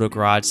stores. You can go to a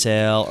garage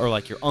sale, or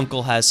like your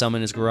uncle has some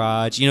in his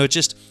garage.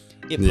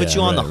 It puts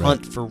you on the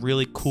hunt for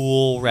really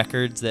cool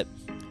records that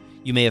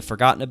you may have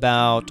forgotten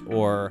about,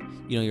 or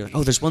you're like,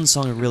 oh, there's one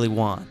song I really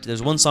want.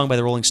 There's one song by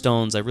the Rolling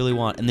Stones I really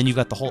want, and then you've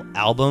got the whole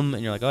album,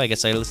 and you're like, oh, I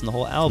guess I gotta listen to the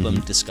whole album,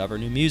 discover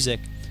new music.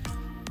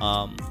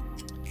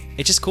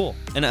 It's just cool,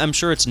 and I'm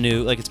sure it's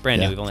new. Like it's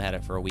brand new. We've only had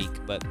it for a week,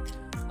 but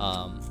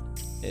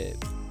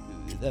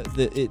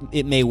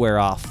it may wear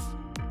off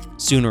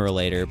sooner or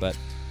later, but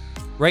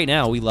right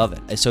now we love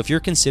it. So if you're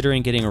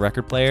considering getting a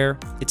record player,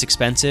 it's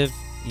expensive.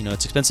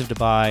 It's expensive to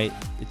buy.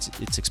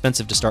 It's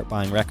expensive to start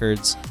buying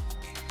records.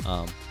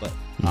 But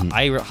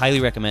I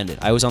highly recommend it.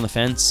 I was on the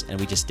fence, and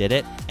we just did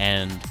it,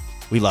 and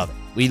we love it.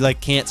 We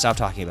can't stop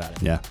talking about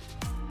it. Yeah.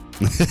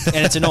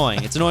 And it's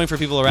annoying. It's annoying for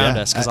people around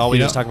us, because all we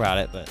do is talk about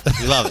it, but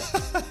we love it.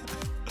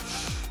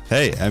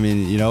 Hey, I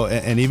mean,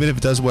 and even if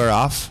it does wear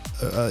off,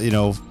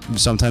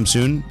 sometime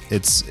soon,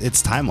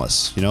 it's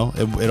timeless.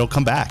 It'll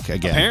come back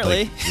again.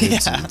 Apparently,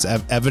 it's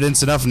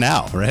evidence enough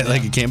now, right?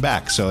 Like it came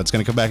back, so it's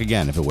gonna come back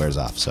again if it wears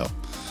off. So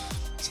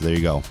there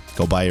you go.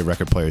 Go buy your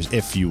record players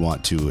if you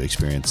want to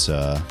experience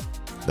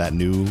that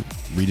new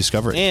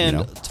rediscovery. And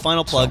the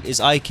final plug is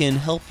I can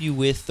help you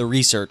with the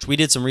research. We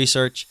did some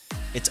research.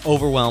 It's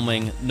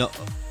overwhelming. No,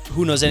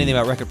 who knows anything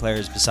about record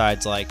players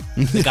besides like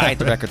the guy at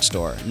the record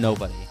store?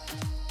 Nobody.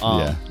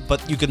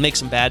 But you could make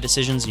some bad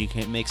decisions, and you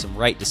can make some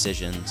right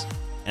decisions.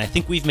 And I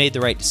think we've made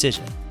the right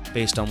decision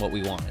based on what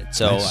we wanted.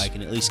 So nice. I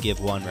can at least give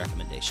one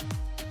recommendation.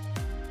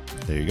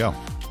 There you go.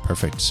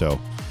 Perfect. So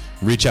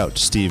reach out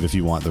to Steve if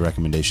you want the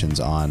recommendations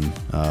on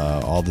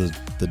all the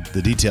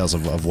details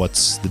of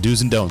what's the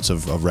do's and don'ts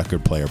of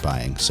record player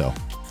buying. So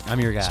I'm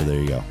your guy. So there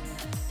you go.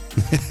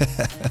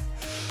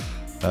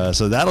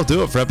 So that'll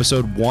do it for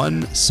episode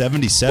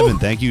 177. Woo!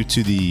 Thank you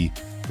to the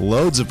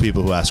loads of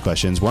people who asked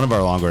questions. One of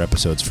our longer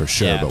episodes for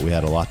sure, but we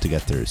had a lot to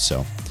get through.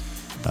 So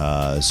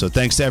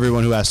thanks to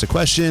everyone who asked a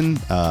question.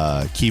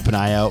 Keep an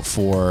eye out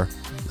for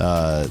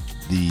our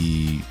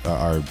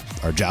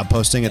job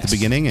posting at the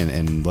beginning,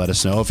 and let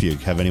us know if you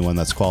have anyone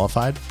that's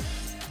qualified.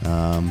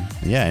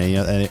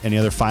 Yeah. Any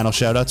other final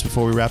shout outs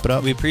before we wrap it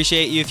up? We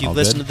appreciate you. If you've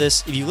listened to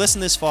this, if you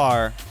listen this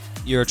far,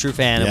 you're a true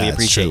fan, and we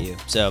appreciate you.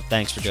 So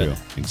thanks for doing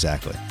that.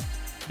 Exactly.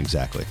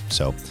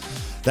 So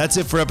that's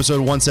it for episode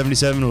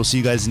 177. We'll see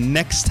you guys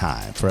next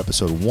time for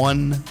episode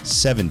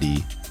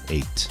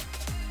 178.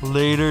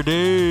 Later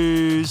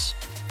days.